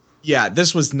 Yeah,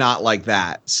 this was not like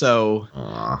that. So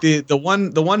the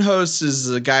one host is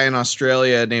a guy in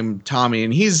Australia named Tommy,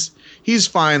 and he's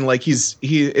fine. Like it's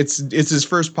his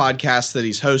first podcast that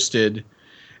he's hosted,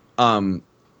 and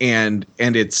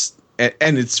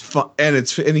and it's fun, and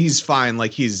he's fine.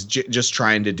 Like he's just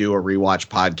trying to do a rewatch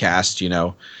podcast,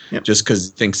 just because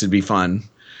he thinks it'd be fun.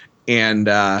 And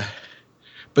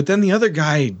but then the other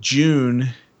guy, June,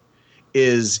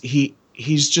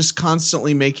 he's just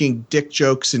constantly making dick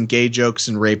jokes and gay jokes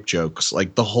and rape jokes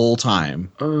like the whole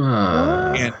time,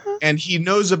 and he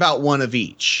knows about one of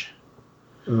each.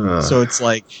 So it's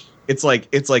like,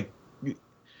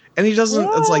 and he doesn't.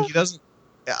 It's like he doesn't.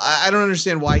 I don't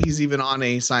understand why he's even on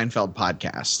a Seinfeld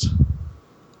podcast.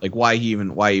 Like why he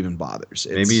even bothers.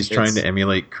 Maybe he's trying to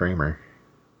emulate Kramer,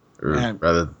 or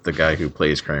rather, the guy who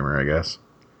plays Kramer, I guess.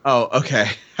 Oh, okay.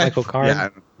 Michael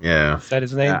Carn. Yeah. Is that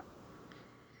his name? Yeah.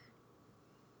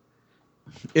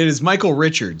 It is Michael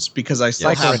Richards, because I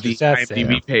still have the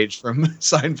IMDb page from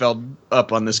Seinfeld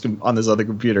up on this other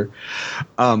computer.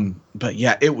 But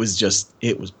yeah, it was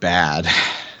bad.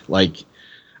 Like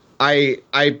I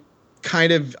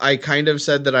kind of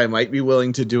said that I might be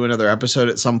willing to do another episode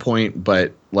at some point,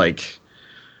 but like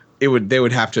they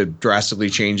would have to drastically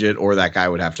change it, or that guy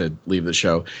would have to leave the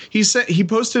show. He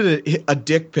posted a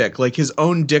dick pic, like his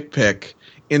own dick pic,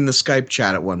 in the Skype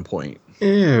chat at one point.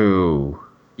 Ew.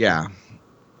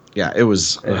 Yeah, it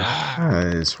was.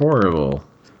 It's horrible.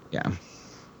 Yeah.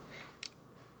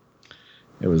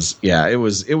 It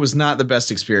was not the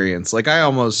best experience. Like I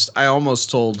almost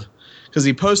told, because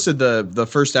he posted the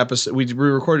first episode. We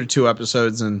recorded 2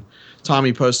 episodes, and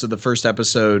Tommy posted the first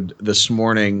episode this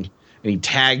morning, and he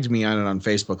tagged me on it on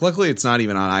Facebook. Luckily, it's not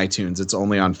even on iTunes. It's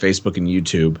only on Facebook and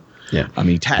YouTube. Yeah.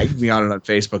 He tagged me on it on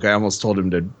Facebook. I almost told him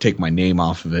to take my name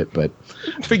off of it, but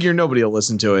I figure nobody will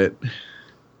listen to it.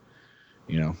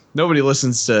 Nobody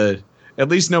listens to, at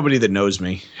least nobody that knows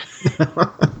me.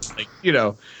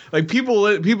 Like people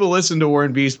listen to War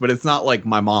and Beast, but it's not like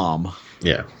my mom.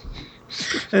 Yeah.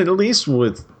 At least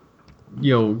with,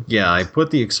 I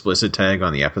put the explicit tag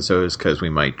on the episodes because we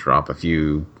might drop a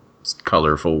few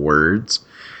colorful words,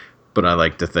 but I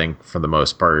like to think for the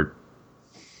most part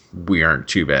we aren't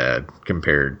too bad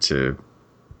compared to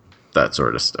that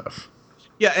sort of stuff.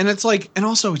 Yeah, and it's like, and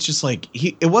also it's just like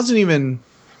it wasn't even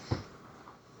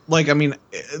like, I mean,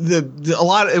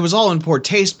 it was all in poor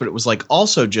taste, but it was like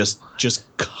also just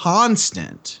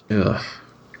constant. Ugh.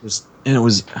 It was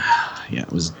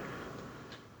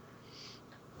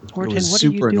Horton, was what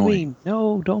super are you annoying. doing?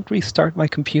 No, don't restart my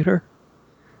computer.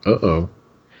 Uh-oh.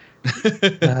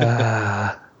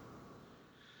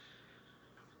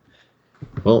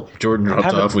 Well, Jordan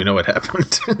dropped off. We know what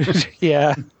happened.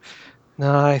 Yeah.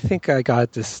 No, I think I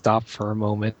got to stop for a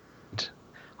moment.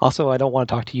 Also, I don't want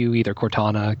to talk to you either,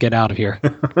 Cortana. Get out of here.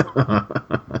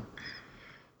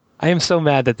 I am so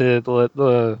mad that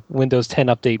the Windows 10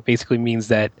 update basically means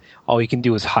that all you can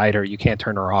do is hide her. You can't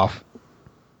turn her off.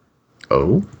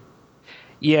 Oh?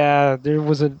 Yeah, there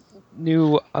was a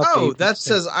new update. Oh, that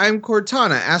says, I'm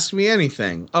Cortana. Ask me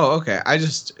anything. Oh, okay. I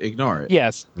just ignore it.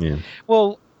 Yes. Yeah.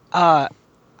 Well,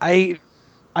 I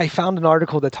found an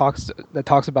article that talks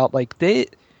about like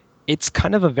it's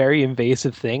kind of a very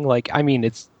invasive thing. Like, I mean,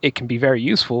 it can be very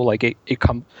useful. Like it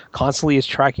constantly is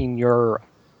tracking your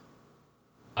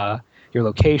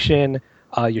location,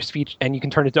 your speech, and you can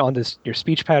turn it on your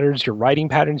speech patterns, your writing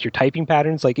patterns, your typing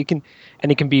patterns. Like it can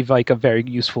be like a very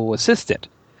useful assistant.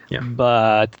 Yeah.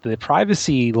 But the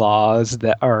privacy laws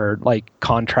that are like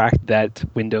contract that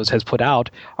Windows has put out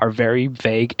are very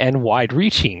vague and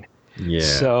wide-reaching. Yeah.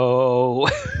 So,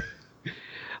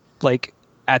 like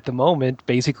at the moment,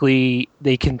 basically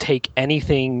they can take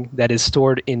anything that is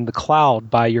stored in the cloud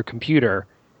by your computer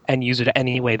and use it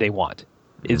any way they want.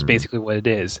 Is basically what it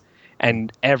is,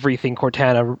 and everything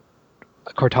Cortana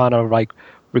like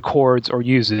records or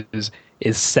uses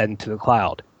is sent to the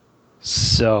cloud.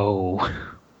 So.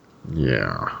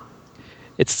 Yeah.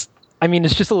 It's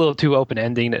just a little too open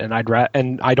ending, and I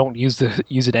don't use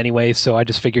it anyway, so I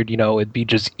just figured, it'd be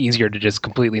just easier to just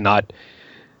completely not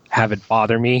have it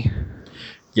bother me.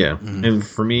 Yeah. Mm-hmm. And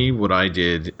for me, what I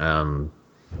did,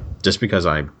 just because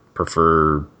I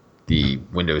prefer the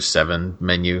Windows 7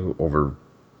 menu over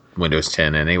Windows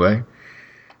 10 anyway,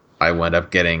 I wound up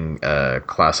getting a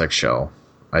Classic Shell.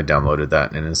 I downloaded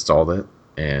that and installed it,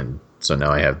 and so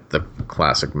now I have the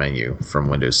classic menu from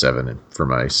Windows 7 for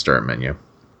my start menu.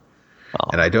 Oh.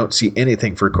 And I don't see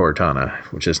anything for Cortana,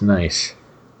 which is nice.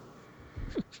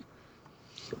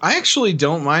 I actually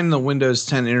don't mind the Windows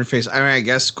 10 interface. I mean, I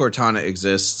guess Cortana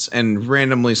exists, and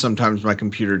randomly sometimes my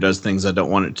computer does things I don't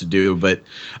want it to do. But,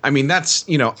 I mean, that's,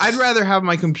 I'd rather have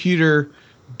my computer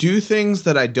do things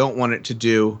that I don't want it to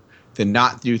do than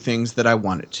not do things that I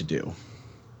want it to do.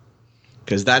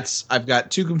 Because I've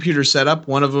got 2 computers set up.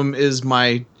 One of them is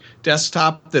my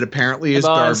desktop that apparently is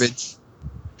garbage.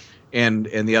 and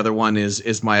the other one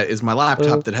is my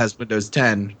laptop that has Windows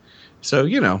 10. So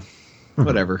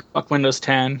whatever. Fuck Windows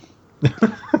 10.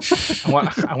 I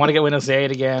want to get Windows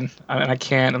 8 again, and I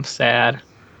can't. I'm sad.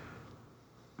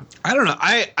 I don't know.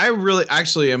 I really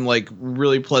actually am like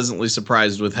really pleasantly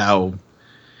surprised with how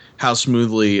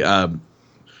smoothly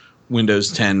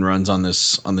Windows 10 runs on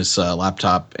this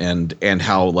laptop, and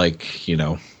how like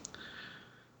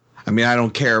I mean, I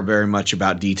don't care very much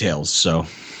about details, so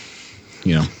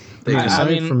They I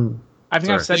mean, from I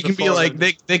think I've said they can be before, like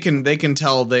they can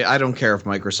tell I don't care if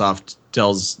Microsoft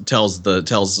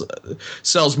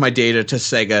sells my data to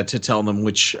Sega to tell them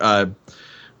which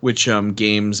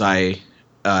games I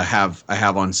have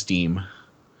on Steam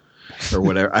or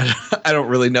whatever. I don't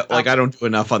really know. Like, I don't do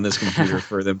enough on this computer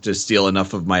for them to steal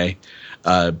enough of my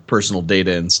personal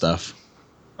data and stuff.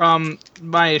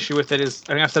 my issue with it is,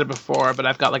 I think I've said it before, but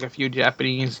I've got like a few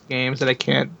Japanese games that I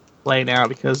can't play now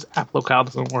because App Locale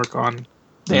doesn't work on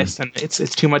this, and it's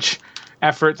too much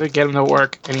effort to get them to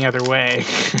work any other way.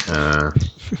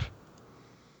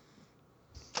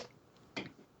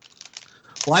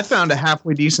 Well, I found a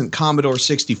halfway decent Commodore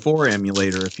 64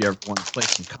 emulator if you ever want to play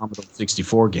some Commodore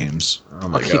 64 games. Oh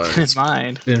my Keep god, that in it's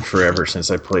mind. been forever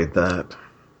since I played that.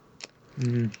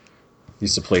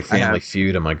 Used to play Family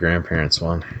Feud on my grandparents'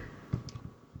 one.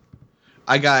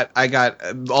 I got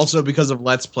also because of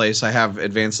Let's Place, I have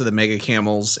Advance of the Mega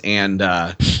Camels and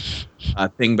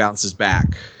Thing Bounces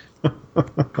Back.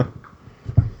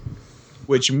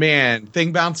 Which, man,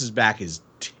 Thing Bounces Back is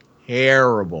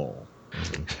terrible.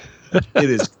 It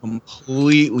is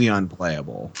completely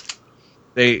unplayable.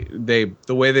 The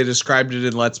way they described it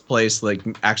in Let's Place like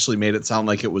actually made it sound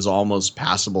like it was almost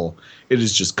passable. It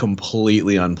is just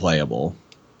completely unplayable.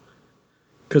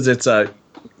 Because it's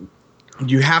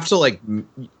you have to like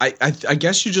I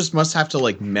guess you just must have to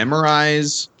like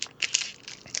memorize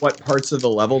what parts of the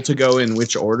level to go in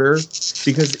which order,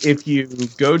 because if you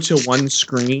go to one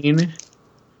screen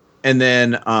and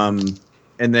then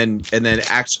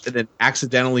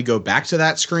accidentally go back to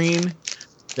that screen,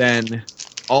 then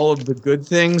all of the good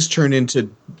things turn into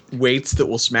weights that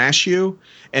will smash you,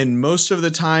 and most of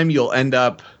the time you'll end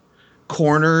up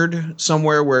cornered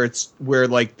somewhere where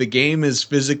like the game is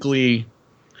physically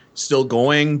still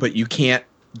going, but you can't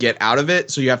get out of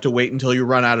it, so you have to wait until you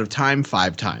run out of time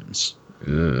 5 times.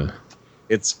 Ugh.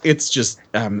 It's just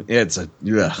it's a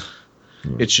ugh.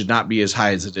 It should not be as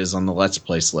high as it is on the Let's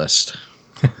Place list.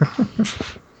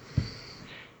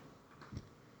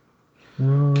 All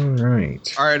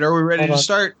right. All right, are we ready to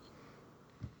start?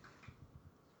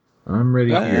 I'm ready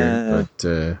here, but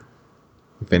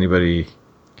if anybody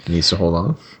needs to hold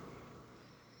on.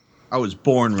 I was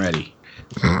born ready.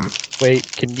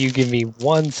 Wait, can you give me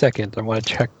 1 second? I want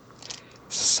to check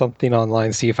something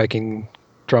online, see if I can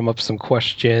drum up some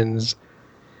questions.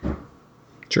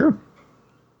 Sure.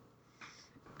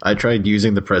 I tried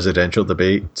using the presidential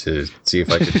debate to see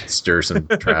if I could stir some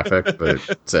traffic, but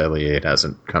sadly it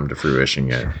hasn't come to fruition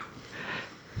yet.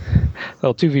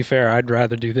 Well, to be fair, I'd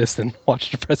rather do this than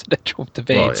watch the presidential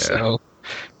debate. Well, yeah. So,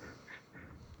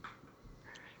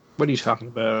 What are you talking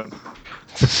about?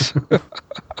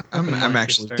 I'm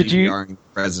actually Did you- DVRing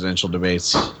presidential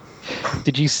debates.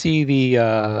 did you see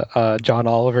the John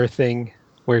Oliver thing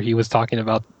where he was talking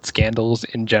about scandals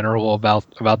in general about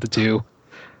the two?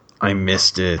 I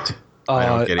missed it. I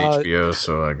don't get HBO,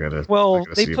 so I gotta. well, I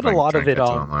gotta they see if put I a can lot try of and it catch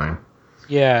on- online.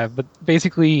 Yeah, but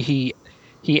basically he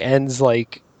ends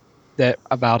like that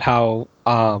about how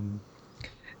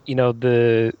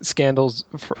the scandals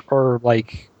or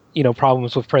like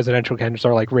problems with presidential candidates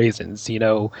are like raisins,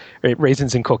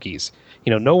 raisins and cookies.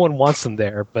 No one wants them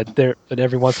there, but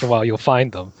every once in a while you'll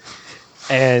find them.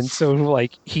 And so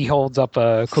like he holds up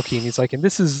a cookie and he's like, and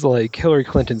this is like Hillary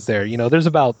Clinton's there. There's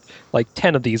about like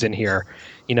 10 of these in here,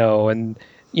 and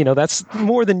that's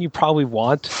more than you probably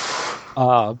want.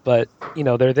 But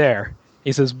they're there.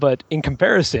 He says, but in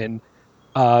comparison,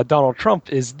 Donald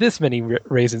Trump is this many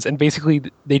raisins, and basically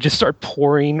they just start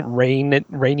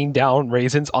raining down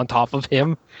raisins on top of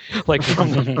him, like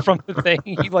from the thing.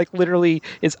 He like literally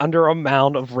is under a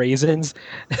mound of raisins,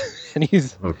 and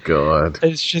he's Oh god.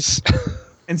 it's just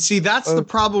And see, that's the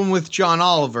problem with John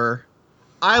Oliver.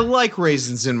 I like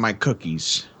raisins in my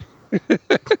cookies.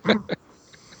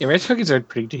 Yeah, Rice cookies are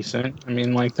pretty decent. I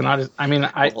mean, like they're not.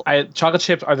 I chocolate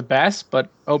chips are the best, but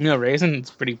oatmeal raisin is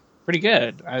pretty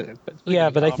good.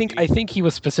 but I think he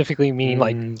was specifically meaning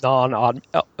like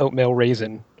non-oatmeal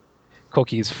raisin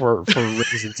cookies for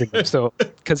raisins in them. So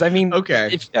because I mean, Okay.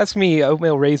 if you ask me,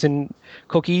 oatmeal raisin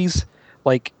cookies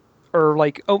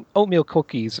oatmeal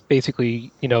cookies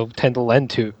basically tend to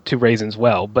lend to raisins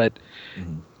well, but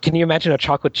Can you imagine a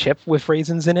chocolate chip with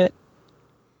raisins in it?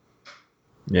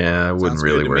 Yeah, it wouldn't Sounds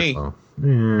really good to work me.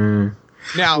 well.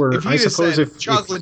 Now, Or if I he just suppose said if- chocolate